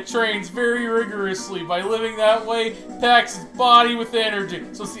 and it trains very rigorously. By living that way, packs its body with energy.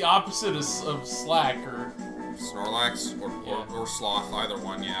 So it's the opposite of slack or Snorlax or Sloth, either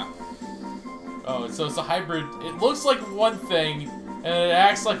one, yeah. Oh, so it's a hybrid. It looks like one thing, and it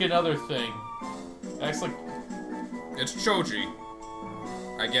acts like another thing. It acts like... It's Choji.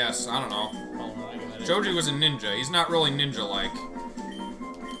 I guess. I don't know. Hold on, I got minute. Joji was a ninja. He's not really ninja-like.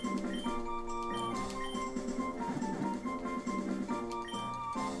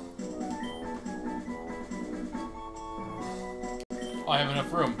 I have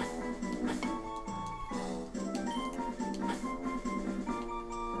enough room.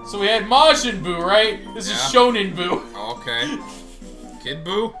 So we had Majin Buu, right? This is Shonen Buu. Okay. Kid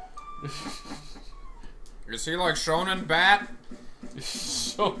Buu? Is he like Shonen Bat?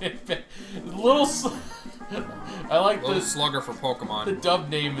 Shonen Bat. Little I like Little the Slugger for Pokemon. The dub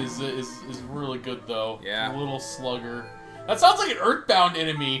name is really good though. Yeah. Little Slugger. That sounds like an Earthbound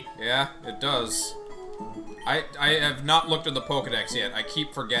enemy. Yeah, it does. I have not looked at the Pokedex yet. I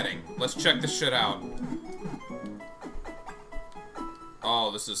keep forgetting. Let's check this shit out.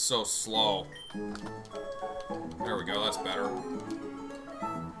 Oh, this is so slow. There we go, that's better.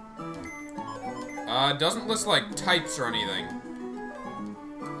 It doesn't list, like, types or anything.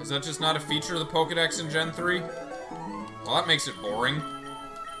 Is that just not a feature of the Pokedex in Gen 3? Well, that makes it boring.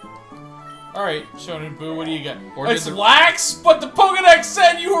 Alright, Shonen Buu, what do you got? Or It's lax, but the Pokedex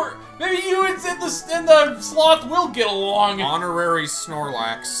said you were... Maybe you and the sloth will get along. Honorary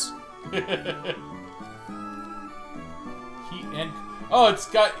Snorlax. Heat and... Oh, it's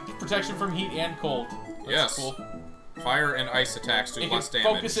got protection from heat and cold. That's Yes. Cool. Fire and ice attacks do less damage. It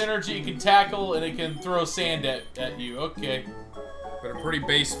can focus energy, it can tackle, and it can throw sand at you. Okay. But a pretty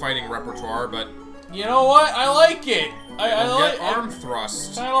base fighting repertoire, but... You know what? I like it. I like arm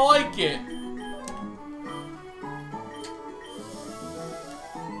thrust. I kinda like it.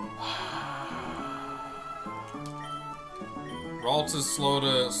 Ralts is slow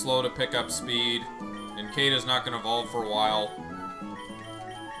to pick up speed, and Kata's not going to evolve for a while.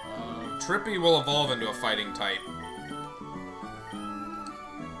 Trippy will evolve into a fighting type.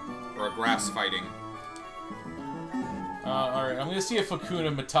 Or a grass fighting. Alright, I'm gonna see if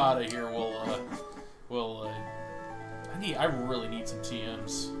Hakuna Matata here will, I really need some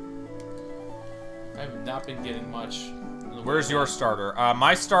TMs. I have not been getting much. Where's your starter?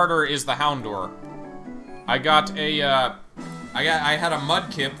 My starter is the Houndour. I got a, I had a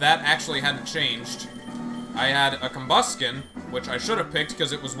Mudkip, that actually hadn't changed. I had a Combuskin, which I should have picked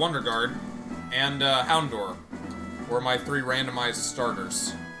because it was Wonder Guard, and Houndour were my 3 randomized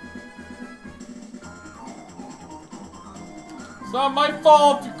starters. It's not my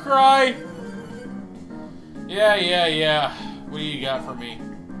fault if you cry! Yeah. What do you got for me?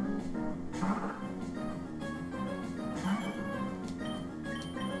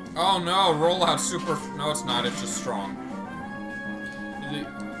 Oh no, rollout super... No, it's not, it's just strong.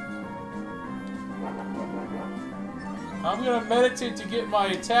 I'm gonna meditate to get my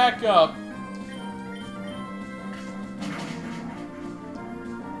attack up.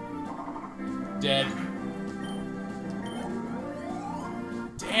 Dead.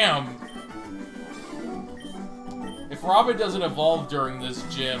 Damn. If Robin doesn't evolve during this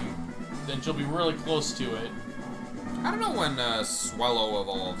gym, then she'll be really close to it. I don't know when Swellow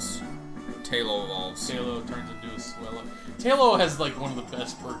evolves. Tailo evolves. Tailo turns into a Swellow. Tailo has like one of the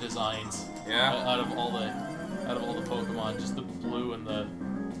best bird designs. Yeah. Out of all the Pokemon, just the blue and the.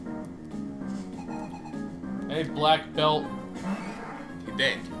 Hey, black belt. He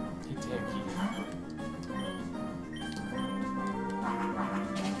did. He did.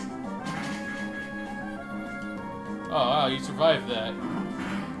 Oh wow, you survived that.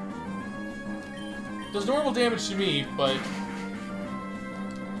 Does normal damage to me, but.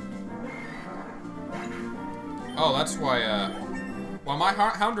 Oh, that's why, well, my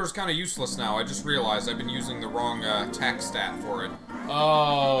Houndour's kind of useless now. I just realized I've been using the wrong, attack stat for it.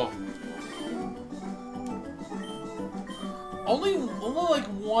 Oh. Only like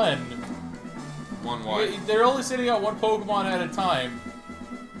one. One what? They're only sending out one Pokemon at a time.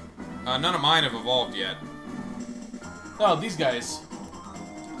 None of mine have evolved yet. Oh, these guys.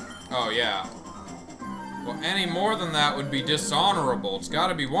 Oh, yeah. Well, any more than that would be dishonorable. It's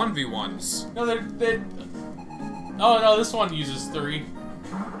gotta be 1v1s. No, they're... Oh, no, this one uses 3.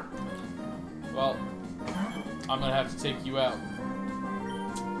 Well, I'm gonna have to take you out.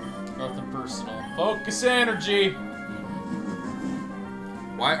 Nothing personal. Focus energy!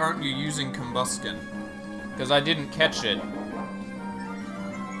 Why aren't you using Combuskin? because I didn't catch it.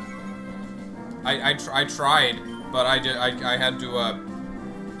 I tried, but I had to,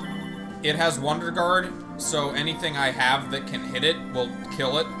 it has Wonder Guard, so anything I have that can hit it will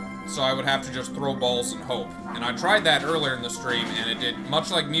kill it, so I would have to just throw balls and hope. And I tried that earlier in the stream, and it did,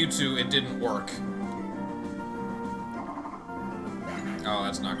 much like Mewtwo, it didn't work. Oh,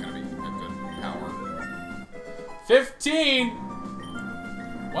 that's not gonna be a good power. 15!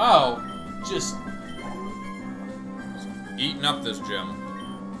 Wow. Just... Eating up this gym.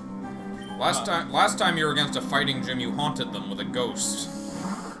 Last time you were against a fighting gym, you haunted them with a ghost.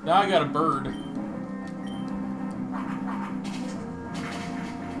 Now I got a bird.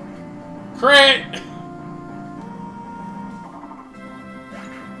 Crit!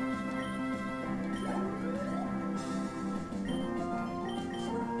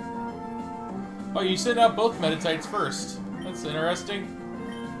 Oh, you sent out both Metatites first. That's interesting.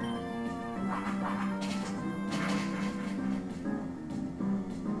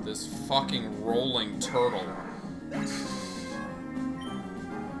 This fucking rolling turtle.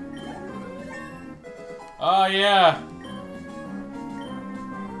 Oh, yeah.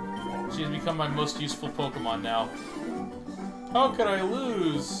 She has become my most useful Pokemon now. How could I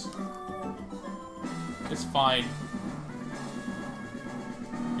lose? It's fine.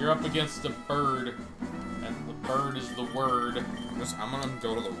 You're up against a bird, and the bird is the word. I'm gonna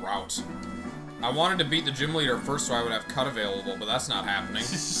go to the route. I wanted to beat the gym leader first so I would have cut available, but that's not happening.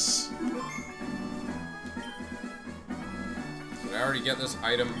 Did I already get this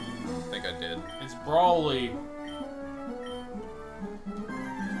item? I think I did. It's Brawly.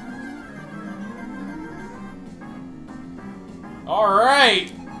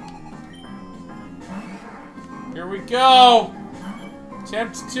 Alright! Here we go!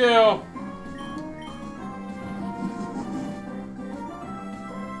 Attempt 2.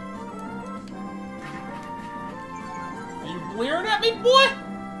 Are you leering at me, boy?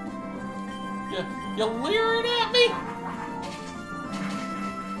 You leering at me?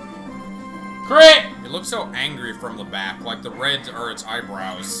 Crit! It looks so angry from the back, like the red are its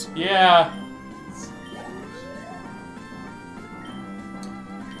eyebrows. Yeah.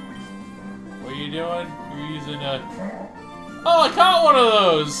 What are you doing? You're using a... Oh, I caught one of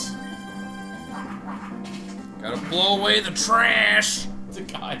those! Gotta blow away the trash! It's a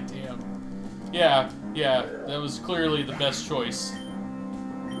goddamn... Yeah, that was clearly the best choice.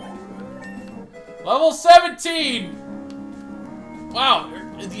 Level 17! Wow,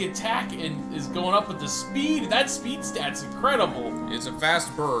 the attack is going up with the speed. That speed stat's incredible. It's a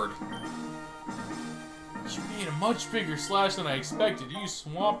fast bird. You made a much bigger slash than I expected. You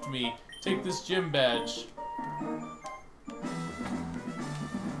swamped me. Take this gym badge.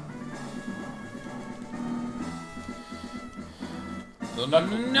 The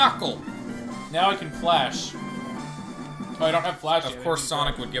knuckle. Now I can flash. Oh, I don't have flash yet. Of course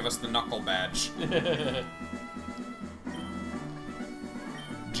Sonic would give us the knuckle badge.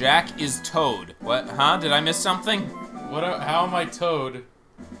 Jack is Toad. What? Huh? Did I miss something? How am I Toad?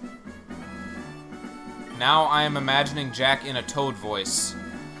 Now I am imagining Jack in a Toad voice.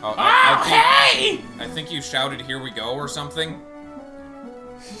 Oh, Hey! I think you shouted, "Here we go," or something.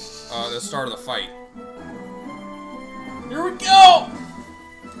 The start of the fight. Here we go!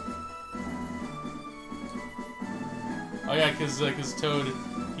 Oh yeah, cause Toad,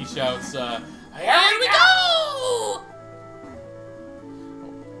 he shouts, "Here we go!"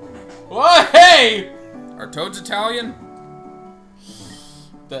 What? Hey! Are Toads Italian?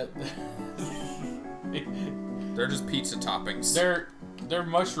 That They're just pizza toppings. they're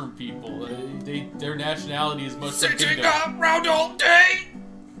mushroom people. Their nationality is mushroom Sitting kingdom. around all day.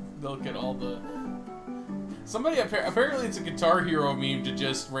 Look at all the. Somebody apparently it's a Guitar Hero meme to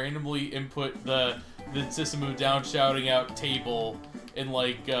just randomly input the System of a Down shouting out table in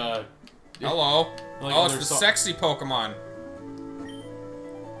like Hello. like Oh, it's other the so sexy Pokemon.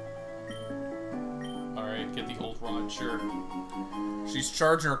 Alright, get the old rod, sure. She's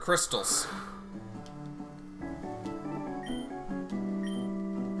charging her crystals.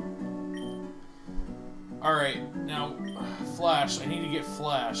 Alright, now Flash. I need to get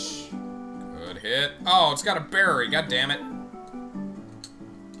Flash. Good hit. Oh, it's got a berry. God damn it.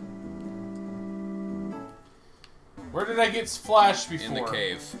 Where did I get Flash before? In the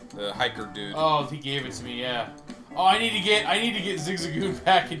cave. The hiker dude. Oh, he gave it to me, yeah. Oh, I need to get Zigzagoon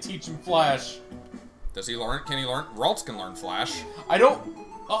back and teach him Flash. Does he learn? Can he learn? Ralts can learn Flash. I don't.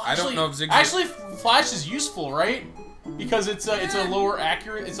 Oh, I don't know if Zigzag. Actually, Flash is useful, right? Because it's a lower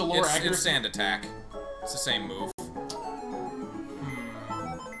accurate. It's a lower accuracy. It's Sand Attack. It's the same move.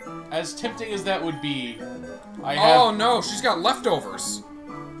 As tempting as that would be, Oh no, she's got leftovers.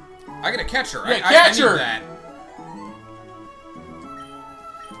 I gotta catch her. Yeah, I catch her! need that.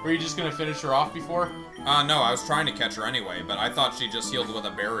 Were you just gonna finish her off before? No, I was trying to catch her anyway, but I thought she just healed with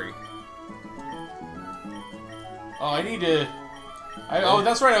a berry. Oh, I need to. Oh,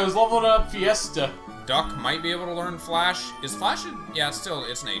 that's right. I was leveling up Fiesta. Duck might be able to learn Flash. Is Flash? Yeah, it's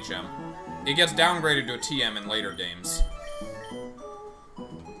an HM. It gets downgraded to a TM in later games.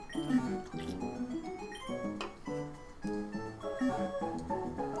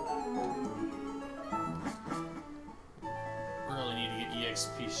 Really need to get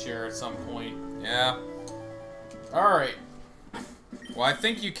EXP share at some point. Yeah. Alright. Well, I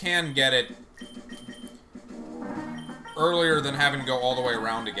think you can get it earlier than having to go all the way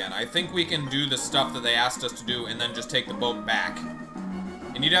around again. I think we can do the stuff that they asked us to do and then just take the boat back.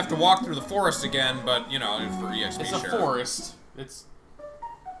 And you'd have to walk through the forest again, but, you know, for EXP It's share. a forest. It's...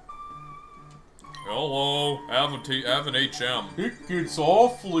 Hello, have an HM. It gets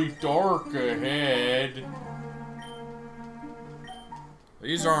awfully dark ahead.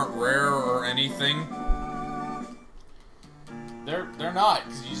 These aren't rare or anything. They're not,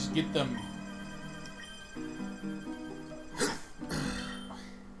 because you just get them...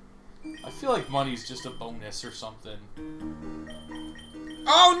 I feel like money's just a bonus or something.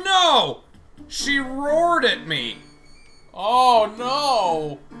 Oh no! She roared at me! Oh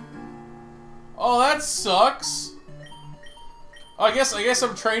no! Oh, that sucks. Oh, I guess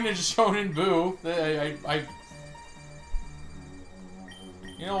I'm trained in Shonen Boo.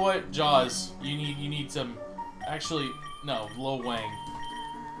 You know what, Jaws? You need some. Actually, no, Lo Wang.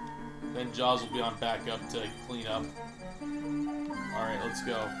 Then Jaws will be on backup to clean up. All right, let's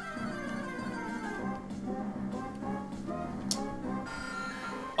go.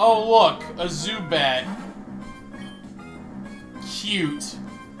 Oh look, a Zubat. Cute.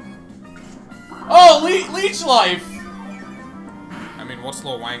 Oh, Leech Life! I mean, what's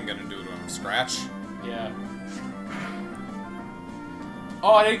Lo Wang gonna do to him? Scratch? Yeah.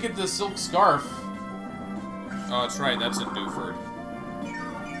 Oh, I didn't get the Silk Scarf. Oh, that's right, that's in Dewford.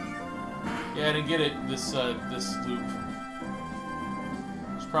 Yeah, I didn't get it this loop.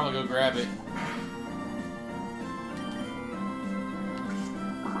 Should probably go grab it.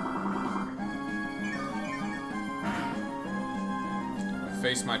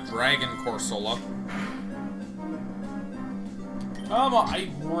 Face my Dragon Corsola. Come on,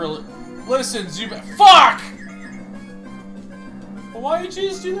 I really... Listen, Zubat... Fuck! Well, why did you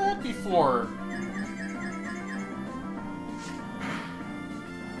just do that before?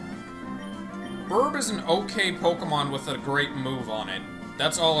 Burb is an okay Pokemon with a great move on it.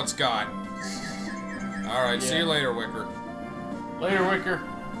 That's all it's got. Alright, see you later, Wicker. Later, Wicker.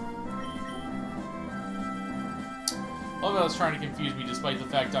 Love how it's trying to confuse me despite the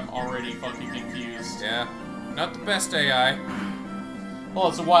fact I'm already fucking confused. Yeah. Not the best AI. Well,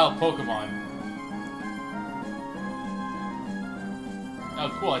 it's a wild Pokemon. Oh,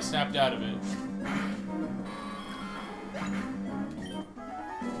 cool, I snapped out of it.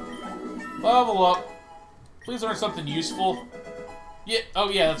 Level up. Please learn something useful. Yeah,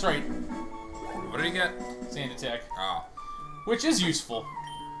 oh yeah, that's right. What did he get? Sand attack. Oh. Which is useful.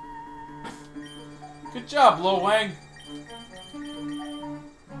 Good job, Lo Wang.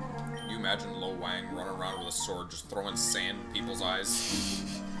 You imagine Lo Wang running around with a sword just throwing sand in people's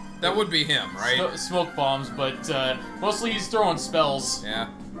eyes? That would be him, right? Smoke bombs, but mostly he's throwing spells. Yeah.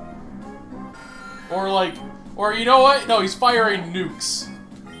 Or you know what? No, he's firing nukes.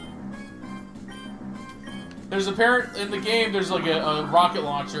 There's in the game, there's like a rocket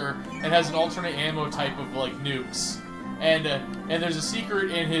launcher and has an alternate ammo type of like nukes, and there's a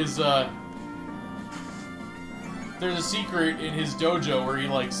secret in his dojo where he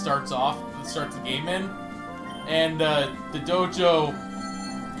like starts the game in, and the dojo.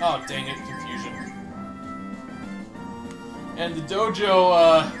 Oh dang it, confusion. And the dojo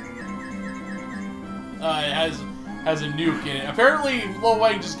has a nuke in it. Apparently, Lo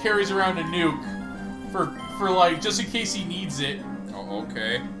Wang just carries around a nuke for like just in case he needs it. Oh,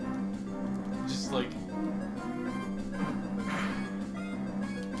 okay. Just like.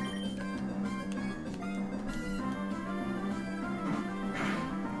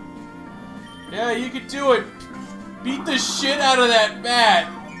 Yeah, you could do it. Beat the shit out of that bat.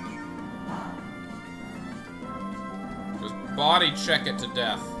 Just body check it to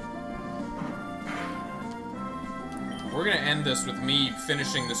death. We're gonna end this with me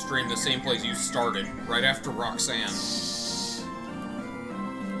finishing the stream the same place you started, right after Roxanne.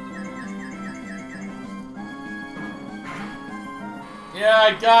 Yeah,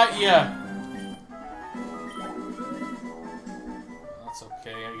 I got ya. That's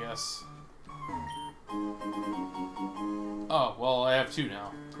okay, I guess. Oh, well, I have two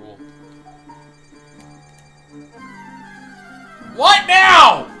now. Cool. What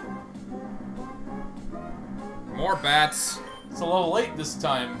now? More bats. It's a little late this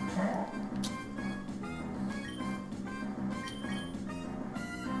time.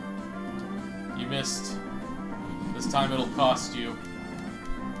 You missed. This time it'll cost you.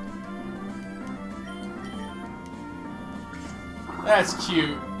 That's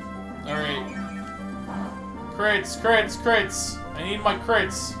cute. Alright. Crits, crits, crits. I need my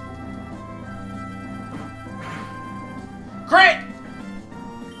crits. Crit!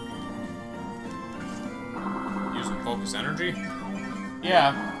 focus energy?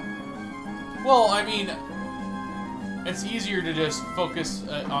 Yeah. Well, I mean, it's easier to just focus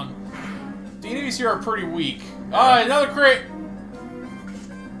on... The enemies here are pretty weak. Alright, another crit!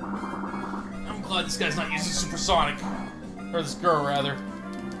 I'm glad this guy's not using supersonic. Or this girl, rather.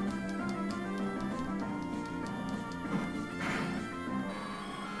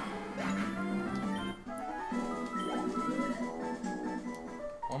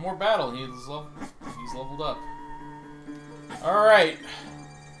 One more battle, he's leveled up. Alright.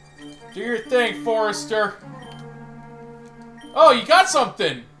 Do your thing, Forrester. Oh, you got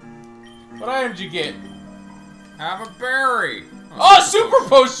something! What item did you get? Have a berry! Oh, super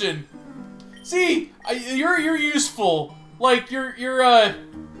potion! See, you're useful. Like, you're not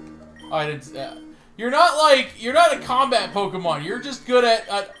a combat Pokemon. You're just good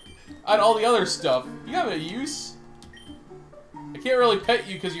at all the other stuff. You have a use? I can't really pet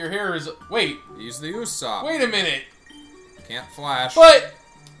you because your hair is... Wait. Use the Usopp. Wait a minute. Can't flash. But...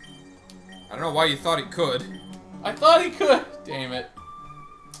 I don't know why you thought he could. I thought he could. Damn it.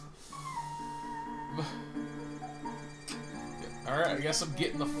 Alright, I guess I'm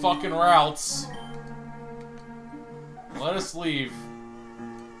getting the fucking routes. Let us leave.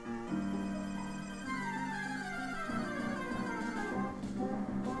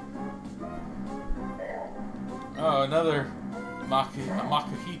 Oh, another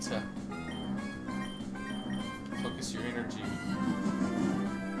Makuhita. Focus your energy.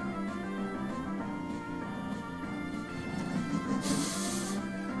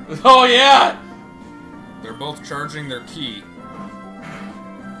 Oh yeah! They're both charging their key.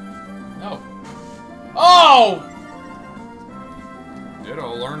 No. Oh!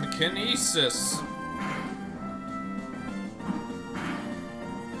 Ditto learned Kinesis.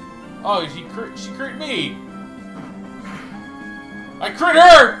 Oh, she crit me. I crit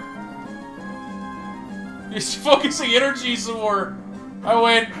her! She's focusing energy some more. I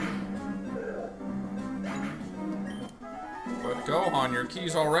win. But Gohan, your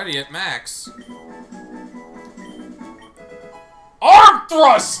key's already at max. Arm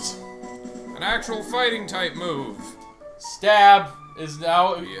thrust! An actual fighting type move. Stab is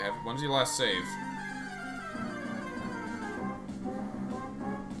now... Yeah, when's your last save?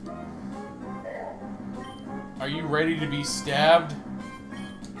 Are you ready to be stabbed?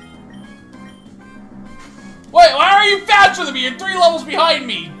 Wait, why are you faster than me? You're 3 levels behind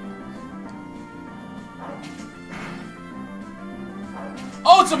me!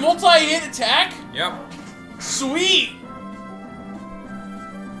 Oh, it's a multi-hit attack? Yep. Sweet!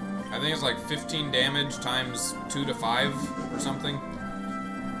 I think it's like 15 damage times 2 to 5 or something.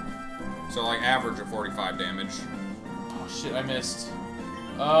 So like average of 45 damage. Oh shit, I missed.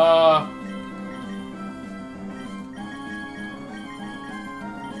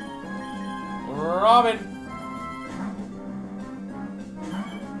 Robin!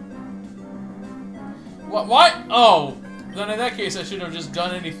 What? Oh! Then in that case I shouldn't have just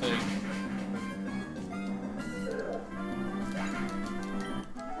done anything.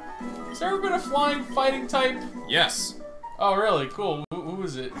 Has there ever been a flying fighting type? Yes. Oh really? Cool. Who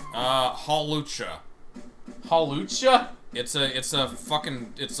is it? Hawlucha. Hawlucha? It's a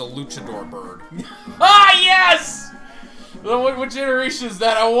luchador bird. Ah yes! What generation is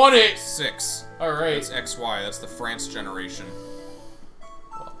that? I want it! 6. Alright. It's XY, that's the France generation.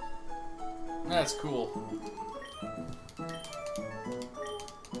 That's cool.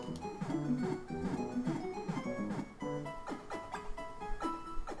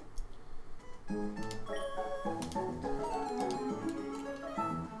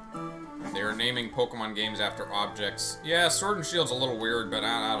 They're naming Pokemon games after objects. Yeah, Sword and Shield's a little weird, but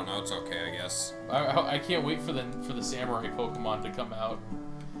I don't know, it's okay, I guess. I can't wait for the samurai Pokemon to come out.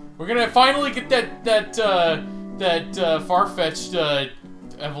 We're gonna finally get that far-fetched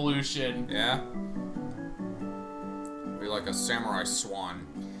evolution. Yeah? Be like a samurai swan.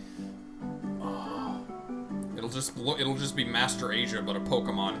 It'll just be Master Asia, but a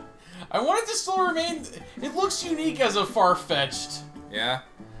Pokemon. I want it to still remain. It looks unique as a far-fetched. Yeah?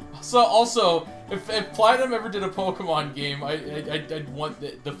 So also, if Platinum ever did a Pokemon game, I'd want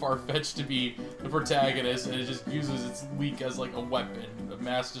the Farfetch'd to be the protagonist, and it just uses its leak as like a weapon of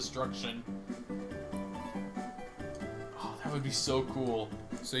mass destruction. Oh, that would be so cool.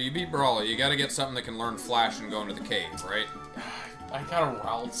 So you beat Brawler, you gotta get something that can learn Flash and go into the cave, right? I got a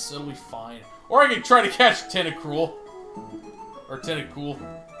routes, it'll be fine. Or I could try to catch Tentacruel. Or Tentacool.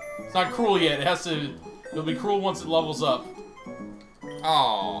 It's not cruel yet, it'll be cruel once it levels up.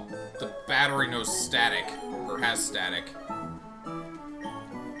 Oh, the battery knows static, or has static.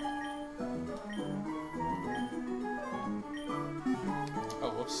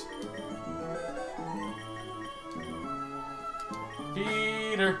 Oh, whoops.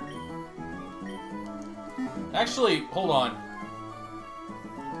 Peter. Actually, hold on.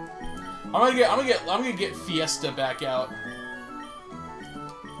 I'm gonna get Fiesta back out.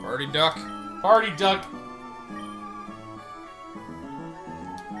 Party duck. Party duck.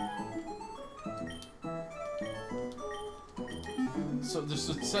 So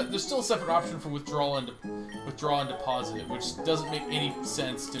there's still a separate option for withdraw and deposit, which doesn't make any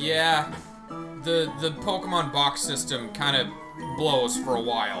sense to me. Yeah, the Pokemon box system kind of blows for a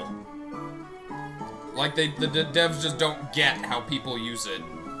while. Like the devs just don't get how people use it.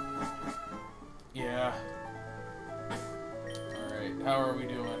 Yeah. All right, how are we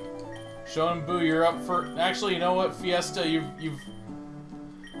doing? Shonen Boo, you're up for. Actually, you know what, Fiesta, you've.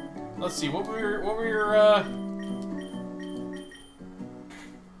 Let's see, what were your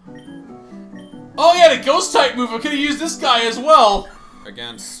Oh yeah, the ghost type move. I could have used this guy as well.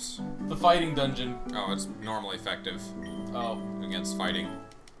 Against the fighting dungeon. Oh, it's normally effective. Oh, against fighting.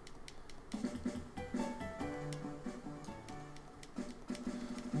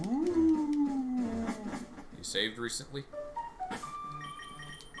 Ooh. You saved recently?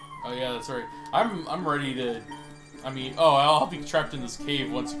 Oh yeah, that's right. I'm ready to. I mean, oh, I'll be trapped in this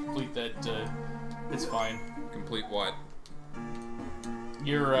cave once you complete that. It's fine. Complete what?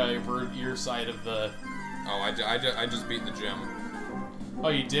 Your side of the. Oh, I just beat the gym. Oh,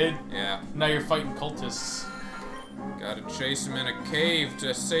 you did? Yeah. Now you're fighting cultists. Gotta chase him in a cave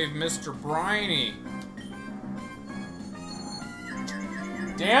to save Mr. Briny.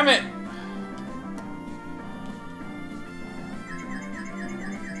 Damn it!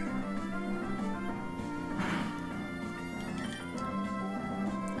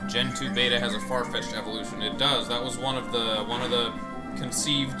 Gen 2 Beta has a far-fetched evolution. It does. That was one of the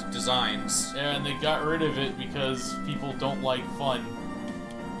conceived designs. Yeah, and they got rid of it because people don't like fun.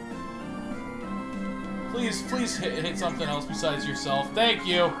 Please hit something else besides yourself. Thank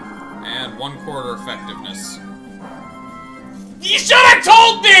you. And 1/4 effectiveness. You should have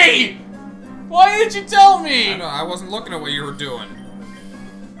told me! Why didn't you tell me? I know, I wasn't looking at what you were doing.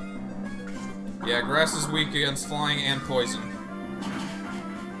 Yeah, grass is weak against flying and poison.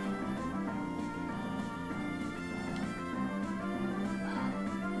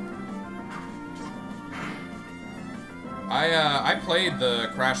 I played the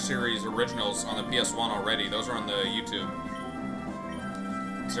Crash series originals on the PS1 already. Those are on the YouTube.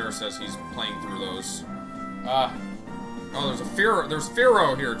 Sarah says he's playing through those. Oh, there's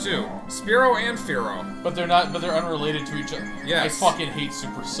Firo here too. Spiro and Firo. But they're not. But they're unrelated to each other. Yes. I fucking hate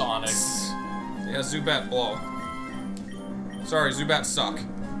Supersonics. Yeah, Zubat blow. Sorry, Zubats suck.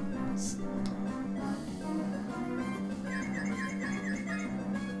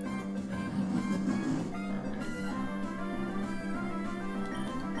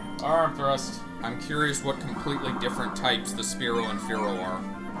 Arm thrust. I'm curious what completely different types the Spiro and Firo are.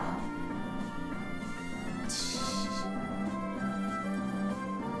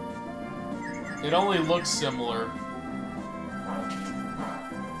 It only looks similar.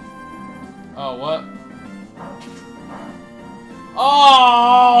 Oh, what?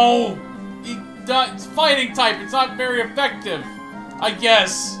 Oh! It's fighting type. It's not very effective. I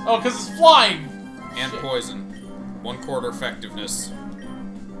guess. Oh, because it's flying. And Shit. Poison. 1/4 effectiveness.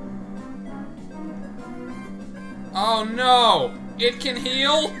 Oh no! It can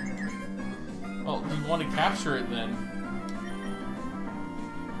heal? Well, you want to capture it then.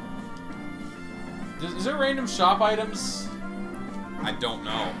 Is there random shop items? I don't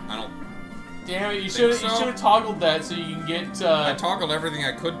know. I don't. Damn it! You should have toggled that so you can get. I toggled everything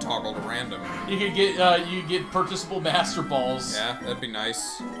I could toggle to random. You could get purchasable Master Balls. Yeah, that'd be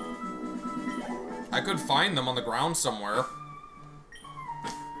nice. I could find them on the ground somewhere.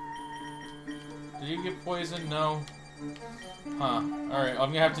 Did you get poisoned? No. Huh. Alright, I'm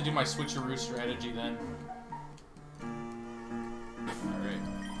gonna have to do my switcheroo strategy then. Alright.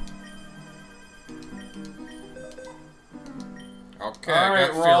 Okay,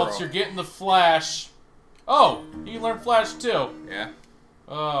 Alright, Ralts, you're getting the flash. Oh! You can learn flash too. Yeah.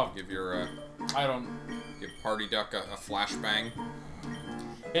 Oh. Give your, I don't... Give Party Duck a flashbang.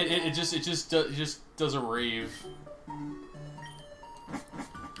 It just does a rave.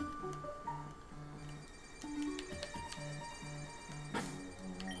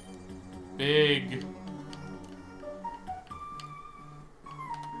 Big.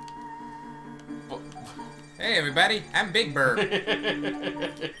 Hey everybody, I'm Big Bird.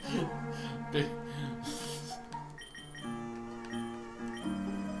 Big.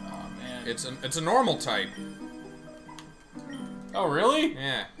 Oh man. It's a normal type. Oh really?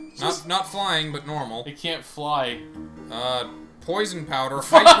 Yeah. Not flying, but normal. It can't fly. Poison Powder,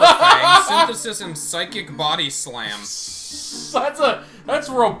 Hyper Fang, Synthesis, and Psychic Body Slam. That's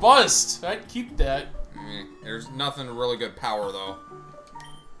robust. I'd keep that. There's nothing really good power, though.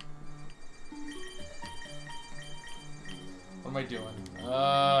 What am I doing?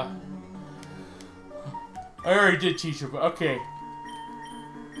 I already did teach her, but okay.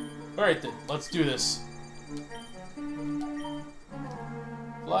 Alright then, let's do this.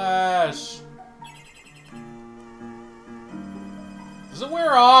 Flash! Does it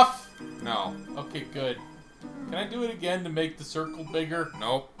wear off? No. Okay, good. Can I do it again to make the circle bigger?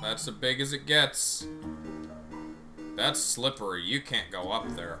 Nope, that's as big as it gets. That's slippery. You can't go up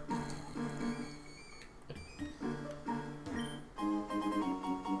there.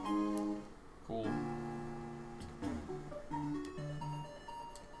 Cool.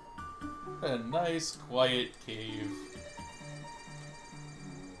 A nice, quiet cave.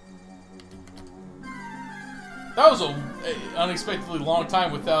 That was a unexpectedly long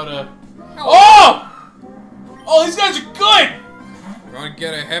time without a... Oh! Oh, these guys are good! You wanna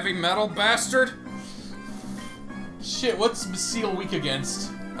get a heavy metal bastard? Shit, what's Seal weak against?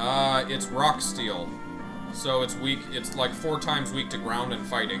 It's rock steel. So it's weak, it's like 4 times weak to ground and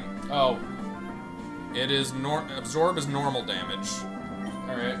fighting. Oh. It is absorb is normal damage.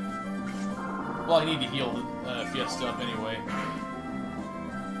 Alright. Well, I need to heal Fiesta up anyway.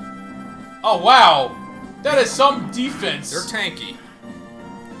 Oh, wow! That is some defense! They're tanky.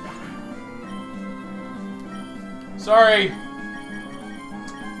 Sorry.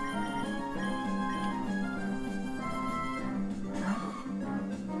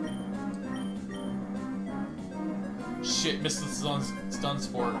 Shit, missed the stun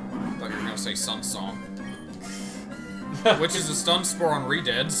spore. I thought you were gonna say Sun Song. Which is a stun spore on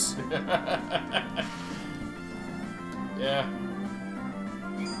Redeads. Yeah.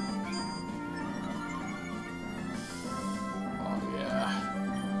 Oh, yeah.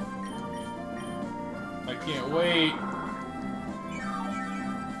 I can't wait.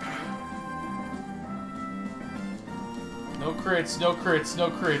 No crits, no crits, no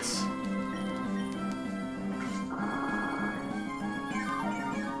crits.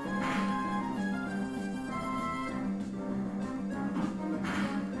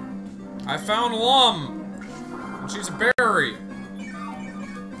 I found Lum! And she's a berry!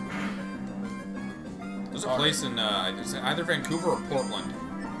 There's a place in either Vancouver or Portland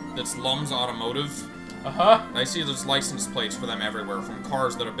that's Lum's Automotive. Uh-huh. I see those license plates for them everywhere from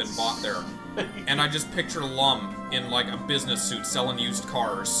cars that have been bought there. And I just picture Lum in like a business suit selling used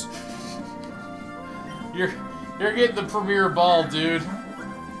cars. You're getting the premier ball, dude.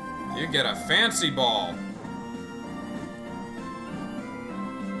 You get a fancy ball.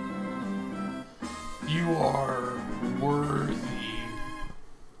 You are worthy.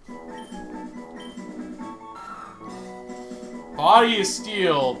 Body of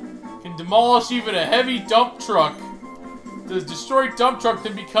steel can demolish even a heavy dump truck. The destroyed dump truck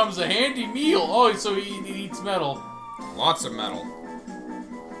then becomes a handy meal. Oh, so he eats metal. Lots of metal.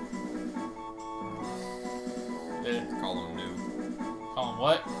 Eh. Call him noob. Call him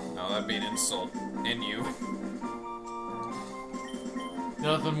what? No, that'd be an insult. And you.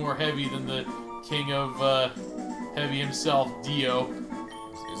 Nothing more heavy than the king of heavy himself, Dio.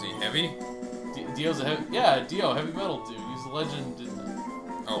 Is he heavy? Dio's a heavy... Yeah, Dio, heavy metal dude. He's a legend.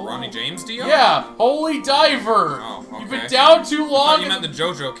 Oh, Ronnie James Dio? Yeah, Holy Diver! Oh, okay. You've been down too I long! thought you meant the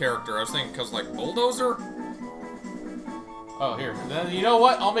JoJo character. I was thinking, because, like, Bulldozer? Oh, here. Then, you know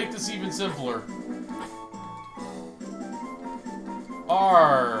what? I'll make this even simpler.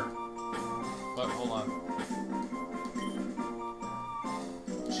 R. But, hold on.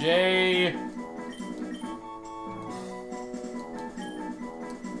 J.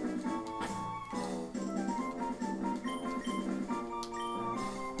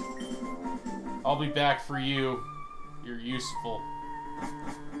 I'll be back for you. You're useful.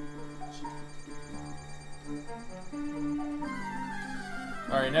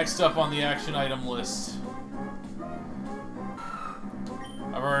 Alright, next up on the action item list.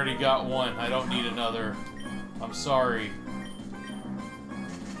 I've already got one. I don't need another. I'm sorry.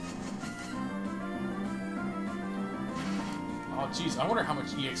 Oh, jeez. I wonder how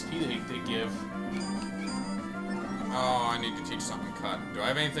much EXP they give. Oh, I need to teach something cut. Do I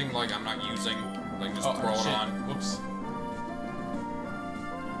have anything, like, I'm not using? Like, just throw it on? Whoops.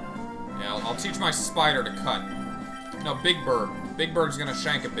 Yeah, I'll teach my spider to cut. No, Big Bird. Big Bird's gonna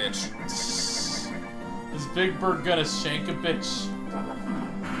shank a bitch. Is Big Bird gonna shank a bitch?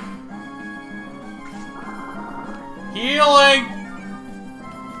 Healing!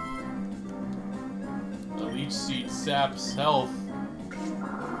 The leech seed saps health.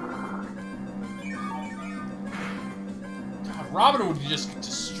 God, Robin would just get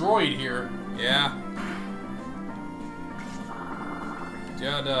destroyed here. Yeah.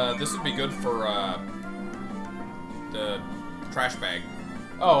 Yeah, this would be good for, the trash bag.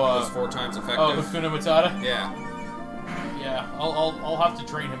 Oh, It's 4 times effective. Oh, Hakuna Matata? Yeah. Yeah, I'll have to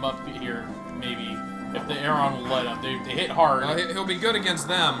train him up here, maybe. If the Aeron will let him. They hit hard. He'll be good against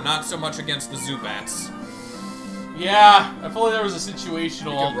them, not so much against the Zubats. Yeah, I feel like there was a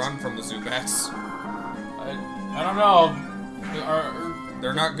situational... You can run from the Zubats. I don't know.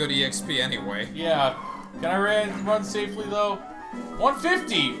 They're not good EXP anyway. Yeah. Can I run safely, though?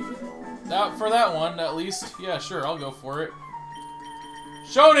 150! For that one, at least. Yeah, sure, I'll go for it.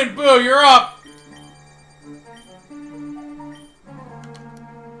 Shonen Boo, you're up!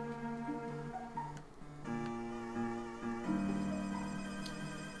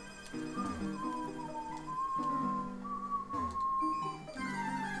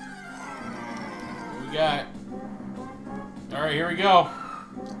 What we got? Alright, here we go.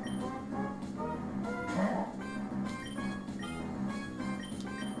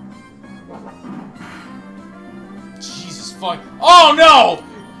 Jesus fuck. Oh no!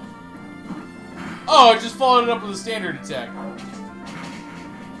 Oh, I just followed it up with a standard attack.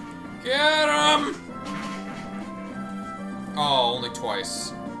 Get him! Oh, only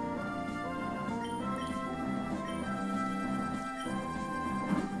twice.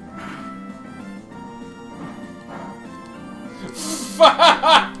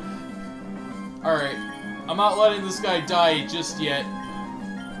 Alright. I'm not letting this guy die just yet.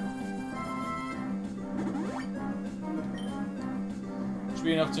 Should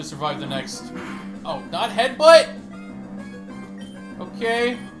be enough to survive the next... Oh, not headbutt?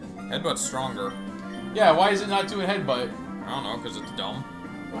 Okay. Headbutt's stronger. Yeah, why is it not doing headbutt? I don't know, because it's dumb.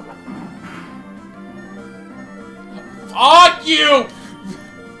 Fuck you!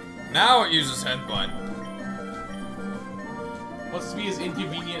 Now it uses headbutt. Wants to be as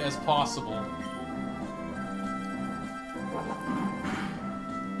inconvenient as possible.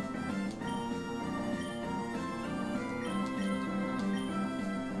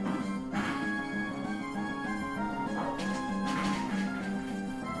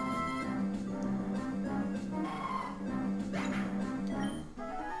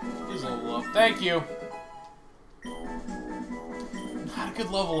 He's a level up. Thank you. Not a good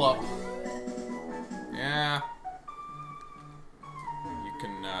level up. Yeah.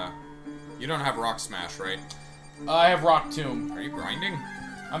 You don't have Rock Smash, right? I have Rock Tomb. Are you grinding?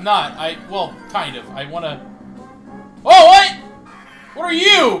 I'm not. Well, kind of. I wanna... Oh, what? What are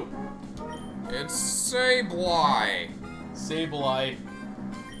you? It's Sableye. Sableye.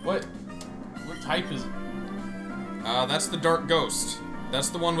 What type is it? That's the Dark Ghost. That's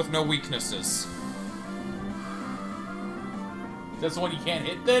the one with no weaknesses. That's the one you can't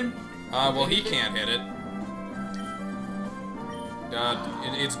hit, then? Well, he can't hit it.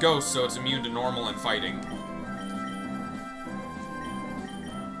 It's Ghost, so it's immune to normal and fighting.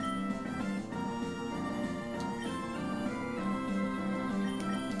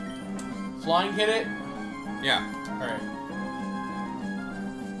 Flying hit it? Yeah. Alright.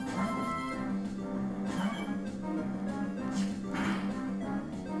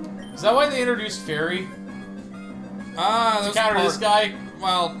 Is that why they introduced Fairy? That's To counter this guy?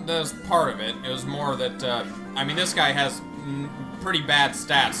 Well, that's part of it. It was more that, I mean, this guy has pretty bad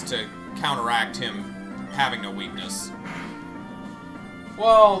stats to counteract him having no weakness.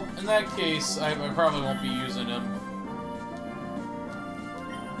 Well, in that case, I probably won't be using him.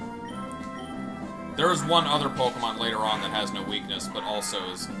 There's one other Pokemon later on that has no weakness, but also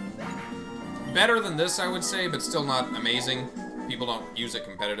is better than this, I would say, but still not amazing. People don't use it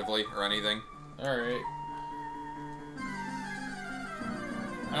competitively or anything. Alright.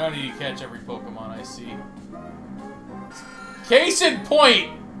 I don't need to catch every Pokemon I see. Case in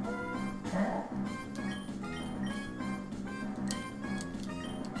point!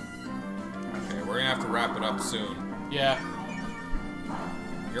 Okay, we're gonna have to wrap it up soon. Yeah,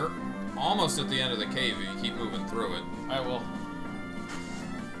 You're almost at the end of the cave if you keep moving through it. I will.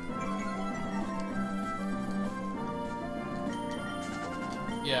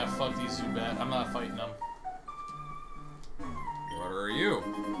 Yeah, fuck these Zubat. I'm not fighting them. What are you?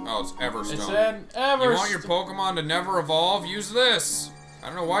 Oh, it's Everstone. It's an Everstone. You want your Pokemon to never evolve? Use this. I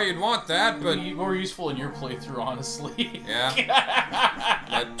don't know why you'd want that, but... It'd be more useful in your playthrough, honestly.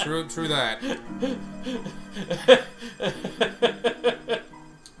 Yeah. True that.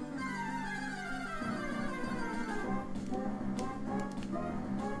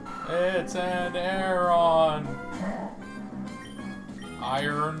 It's an Aeron.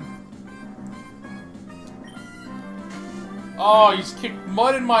 Iron. Oh, you just kicked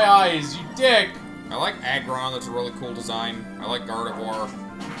mud in my eyes, you dick! I like Aggron, that's a really cool design. I like Gardevoir,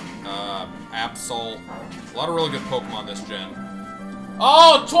 Absol. A lot of really good Pokemon this gen.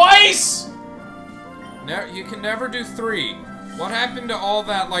 Oh, twice! You can never do 3. What happened to all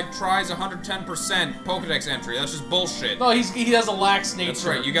that, like, tries 110% Pokedex entry? That's just bullshit. No, he has a lax nature. That's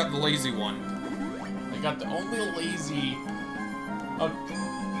right, you got the lazy one. I got the only lazy... Oh,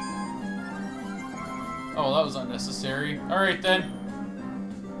 oh that was unnecessary. Alright then.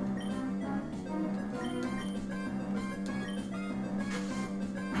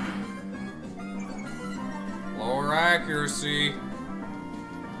 Lower accuracy.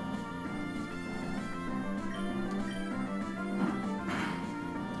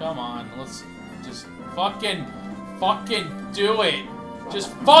 Come on, let's just fucking do it.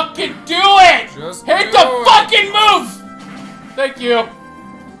 Just fucking do it! Just hit do the it. fucking move! Thank you.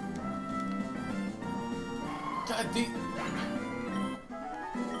 God,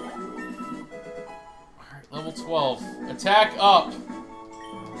 Alright, level 12. Attack up.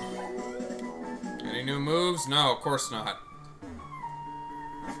 Any new moves? No, of course not.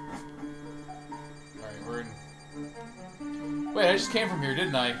 Alright, we're in... Wait, I just came from here,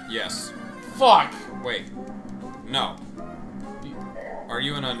 didn't I? Yes. Fuck! Wait. No. Are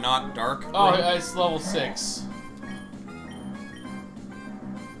you in a not dark room? Oh, it's level 6.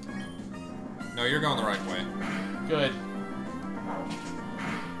 No, you're going the right way. Good.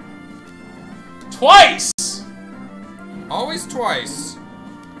 Twice! Always twice.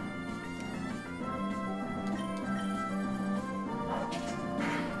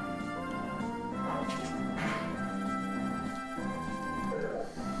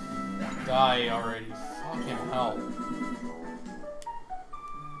 Die already. Fucking hell.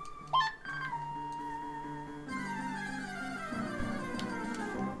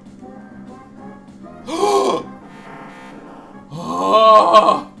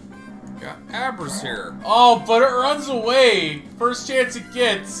 Oh! Got Abras here. Oh, but it runs away. First chance it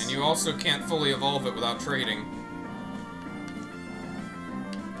gets. And you also can't fully evolve it without trading.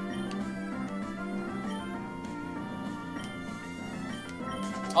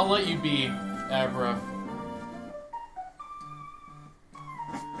 I'll let you be, Abra.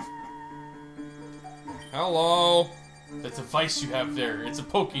 Hello. That device you have there, it's a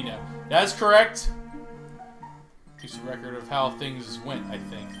Pokénap. That's correct. Keeps a record of how things went, I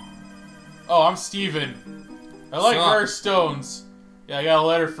think. Oh, I'm Steven. I like rare stones. Yeah, I got a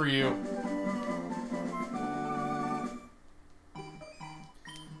letter for you.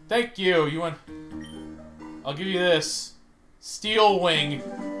 Thank you. You want... I'll give you this. Steel Wing.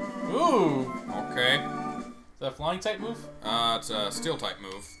 Ooh. Okay. Is that a flying type move? It's a steel type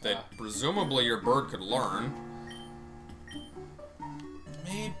move that presumably your bird could learn.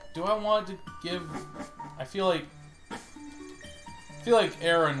 Maybe, do I want to give... I feel like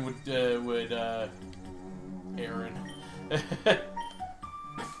Aaron would, Aaron.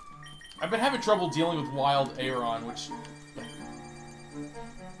 I've been having trouble dealing with wild Aeron, which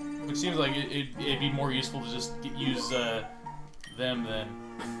seems like it'd be more useful to just use, them then.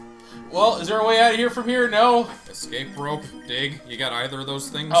 Well, is there a way out of here from here? No? Escape rope, dig. You got either of those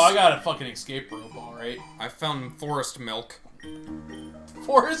things? Oh, I got a fucking escape rope, alright. I found forest milk.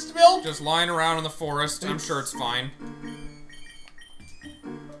 Forest milk? Just lying around in the forest. I'm sure it's fine.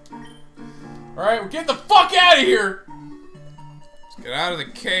 Alright, we're getting the fuck out of here! Let's get out of the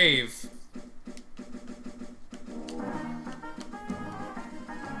cave.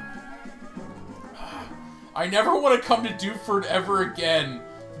 I never want to come to Dewford ever again.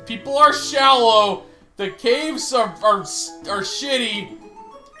 People are shallow. The caves are shitty.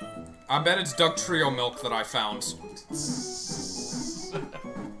 I bet it's Duck Trio milk that I found.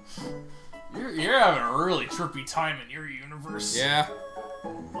 You're having a really trippy time in your universe. Yeah.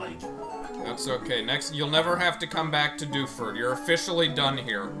 Like, That's okay. Next, you'll never have to come back to Dewford. You're officially done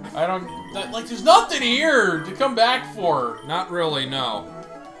here. I don't... like, there's nothing here to come back for. Not really, no.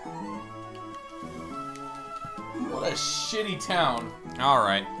 What a shitty town. All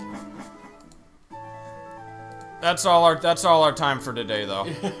right. That's all our time for today, though.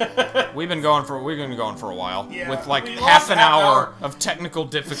 We've been going for a while, Yeah, with like we half lost an half hour of technical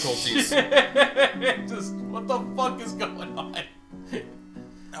difficulties. Just, what the fuck is going on?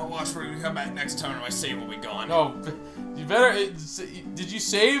 I'll watch when we come back next time and my save will be gone. No, you better... did you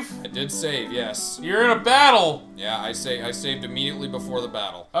save? I did save, yes. You're in a battle. Yeah, I saved immediately before the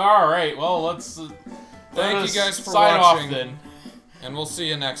battle. Alright, well, let's... Thank you guys for sign watching. off then. And we'll see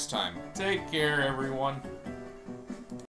you next time. Take care, everyone.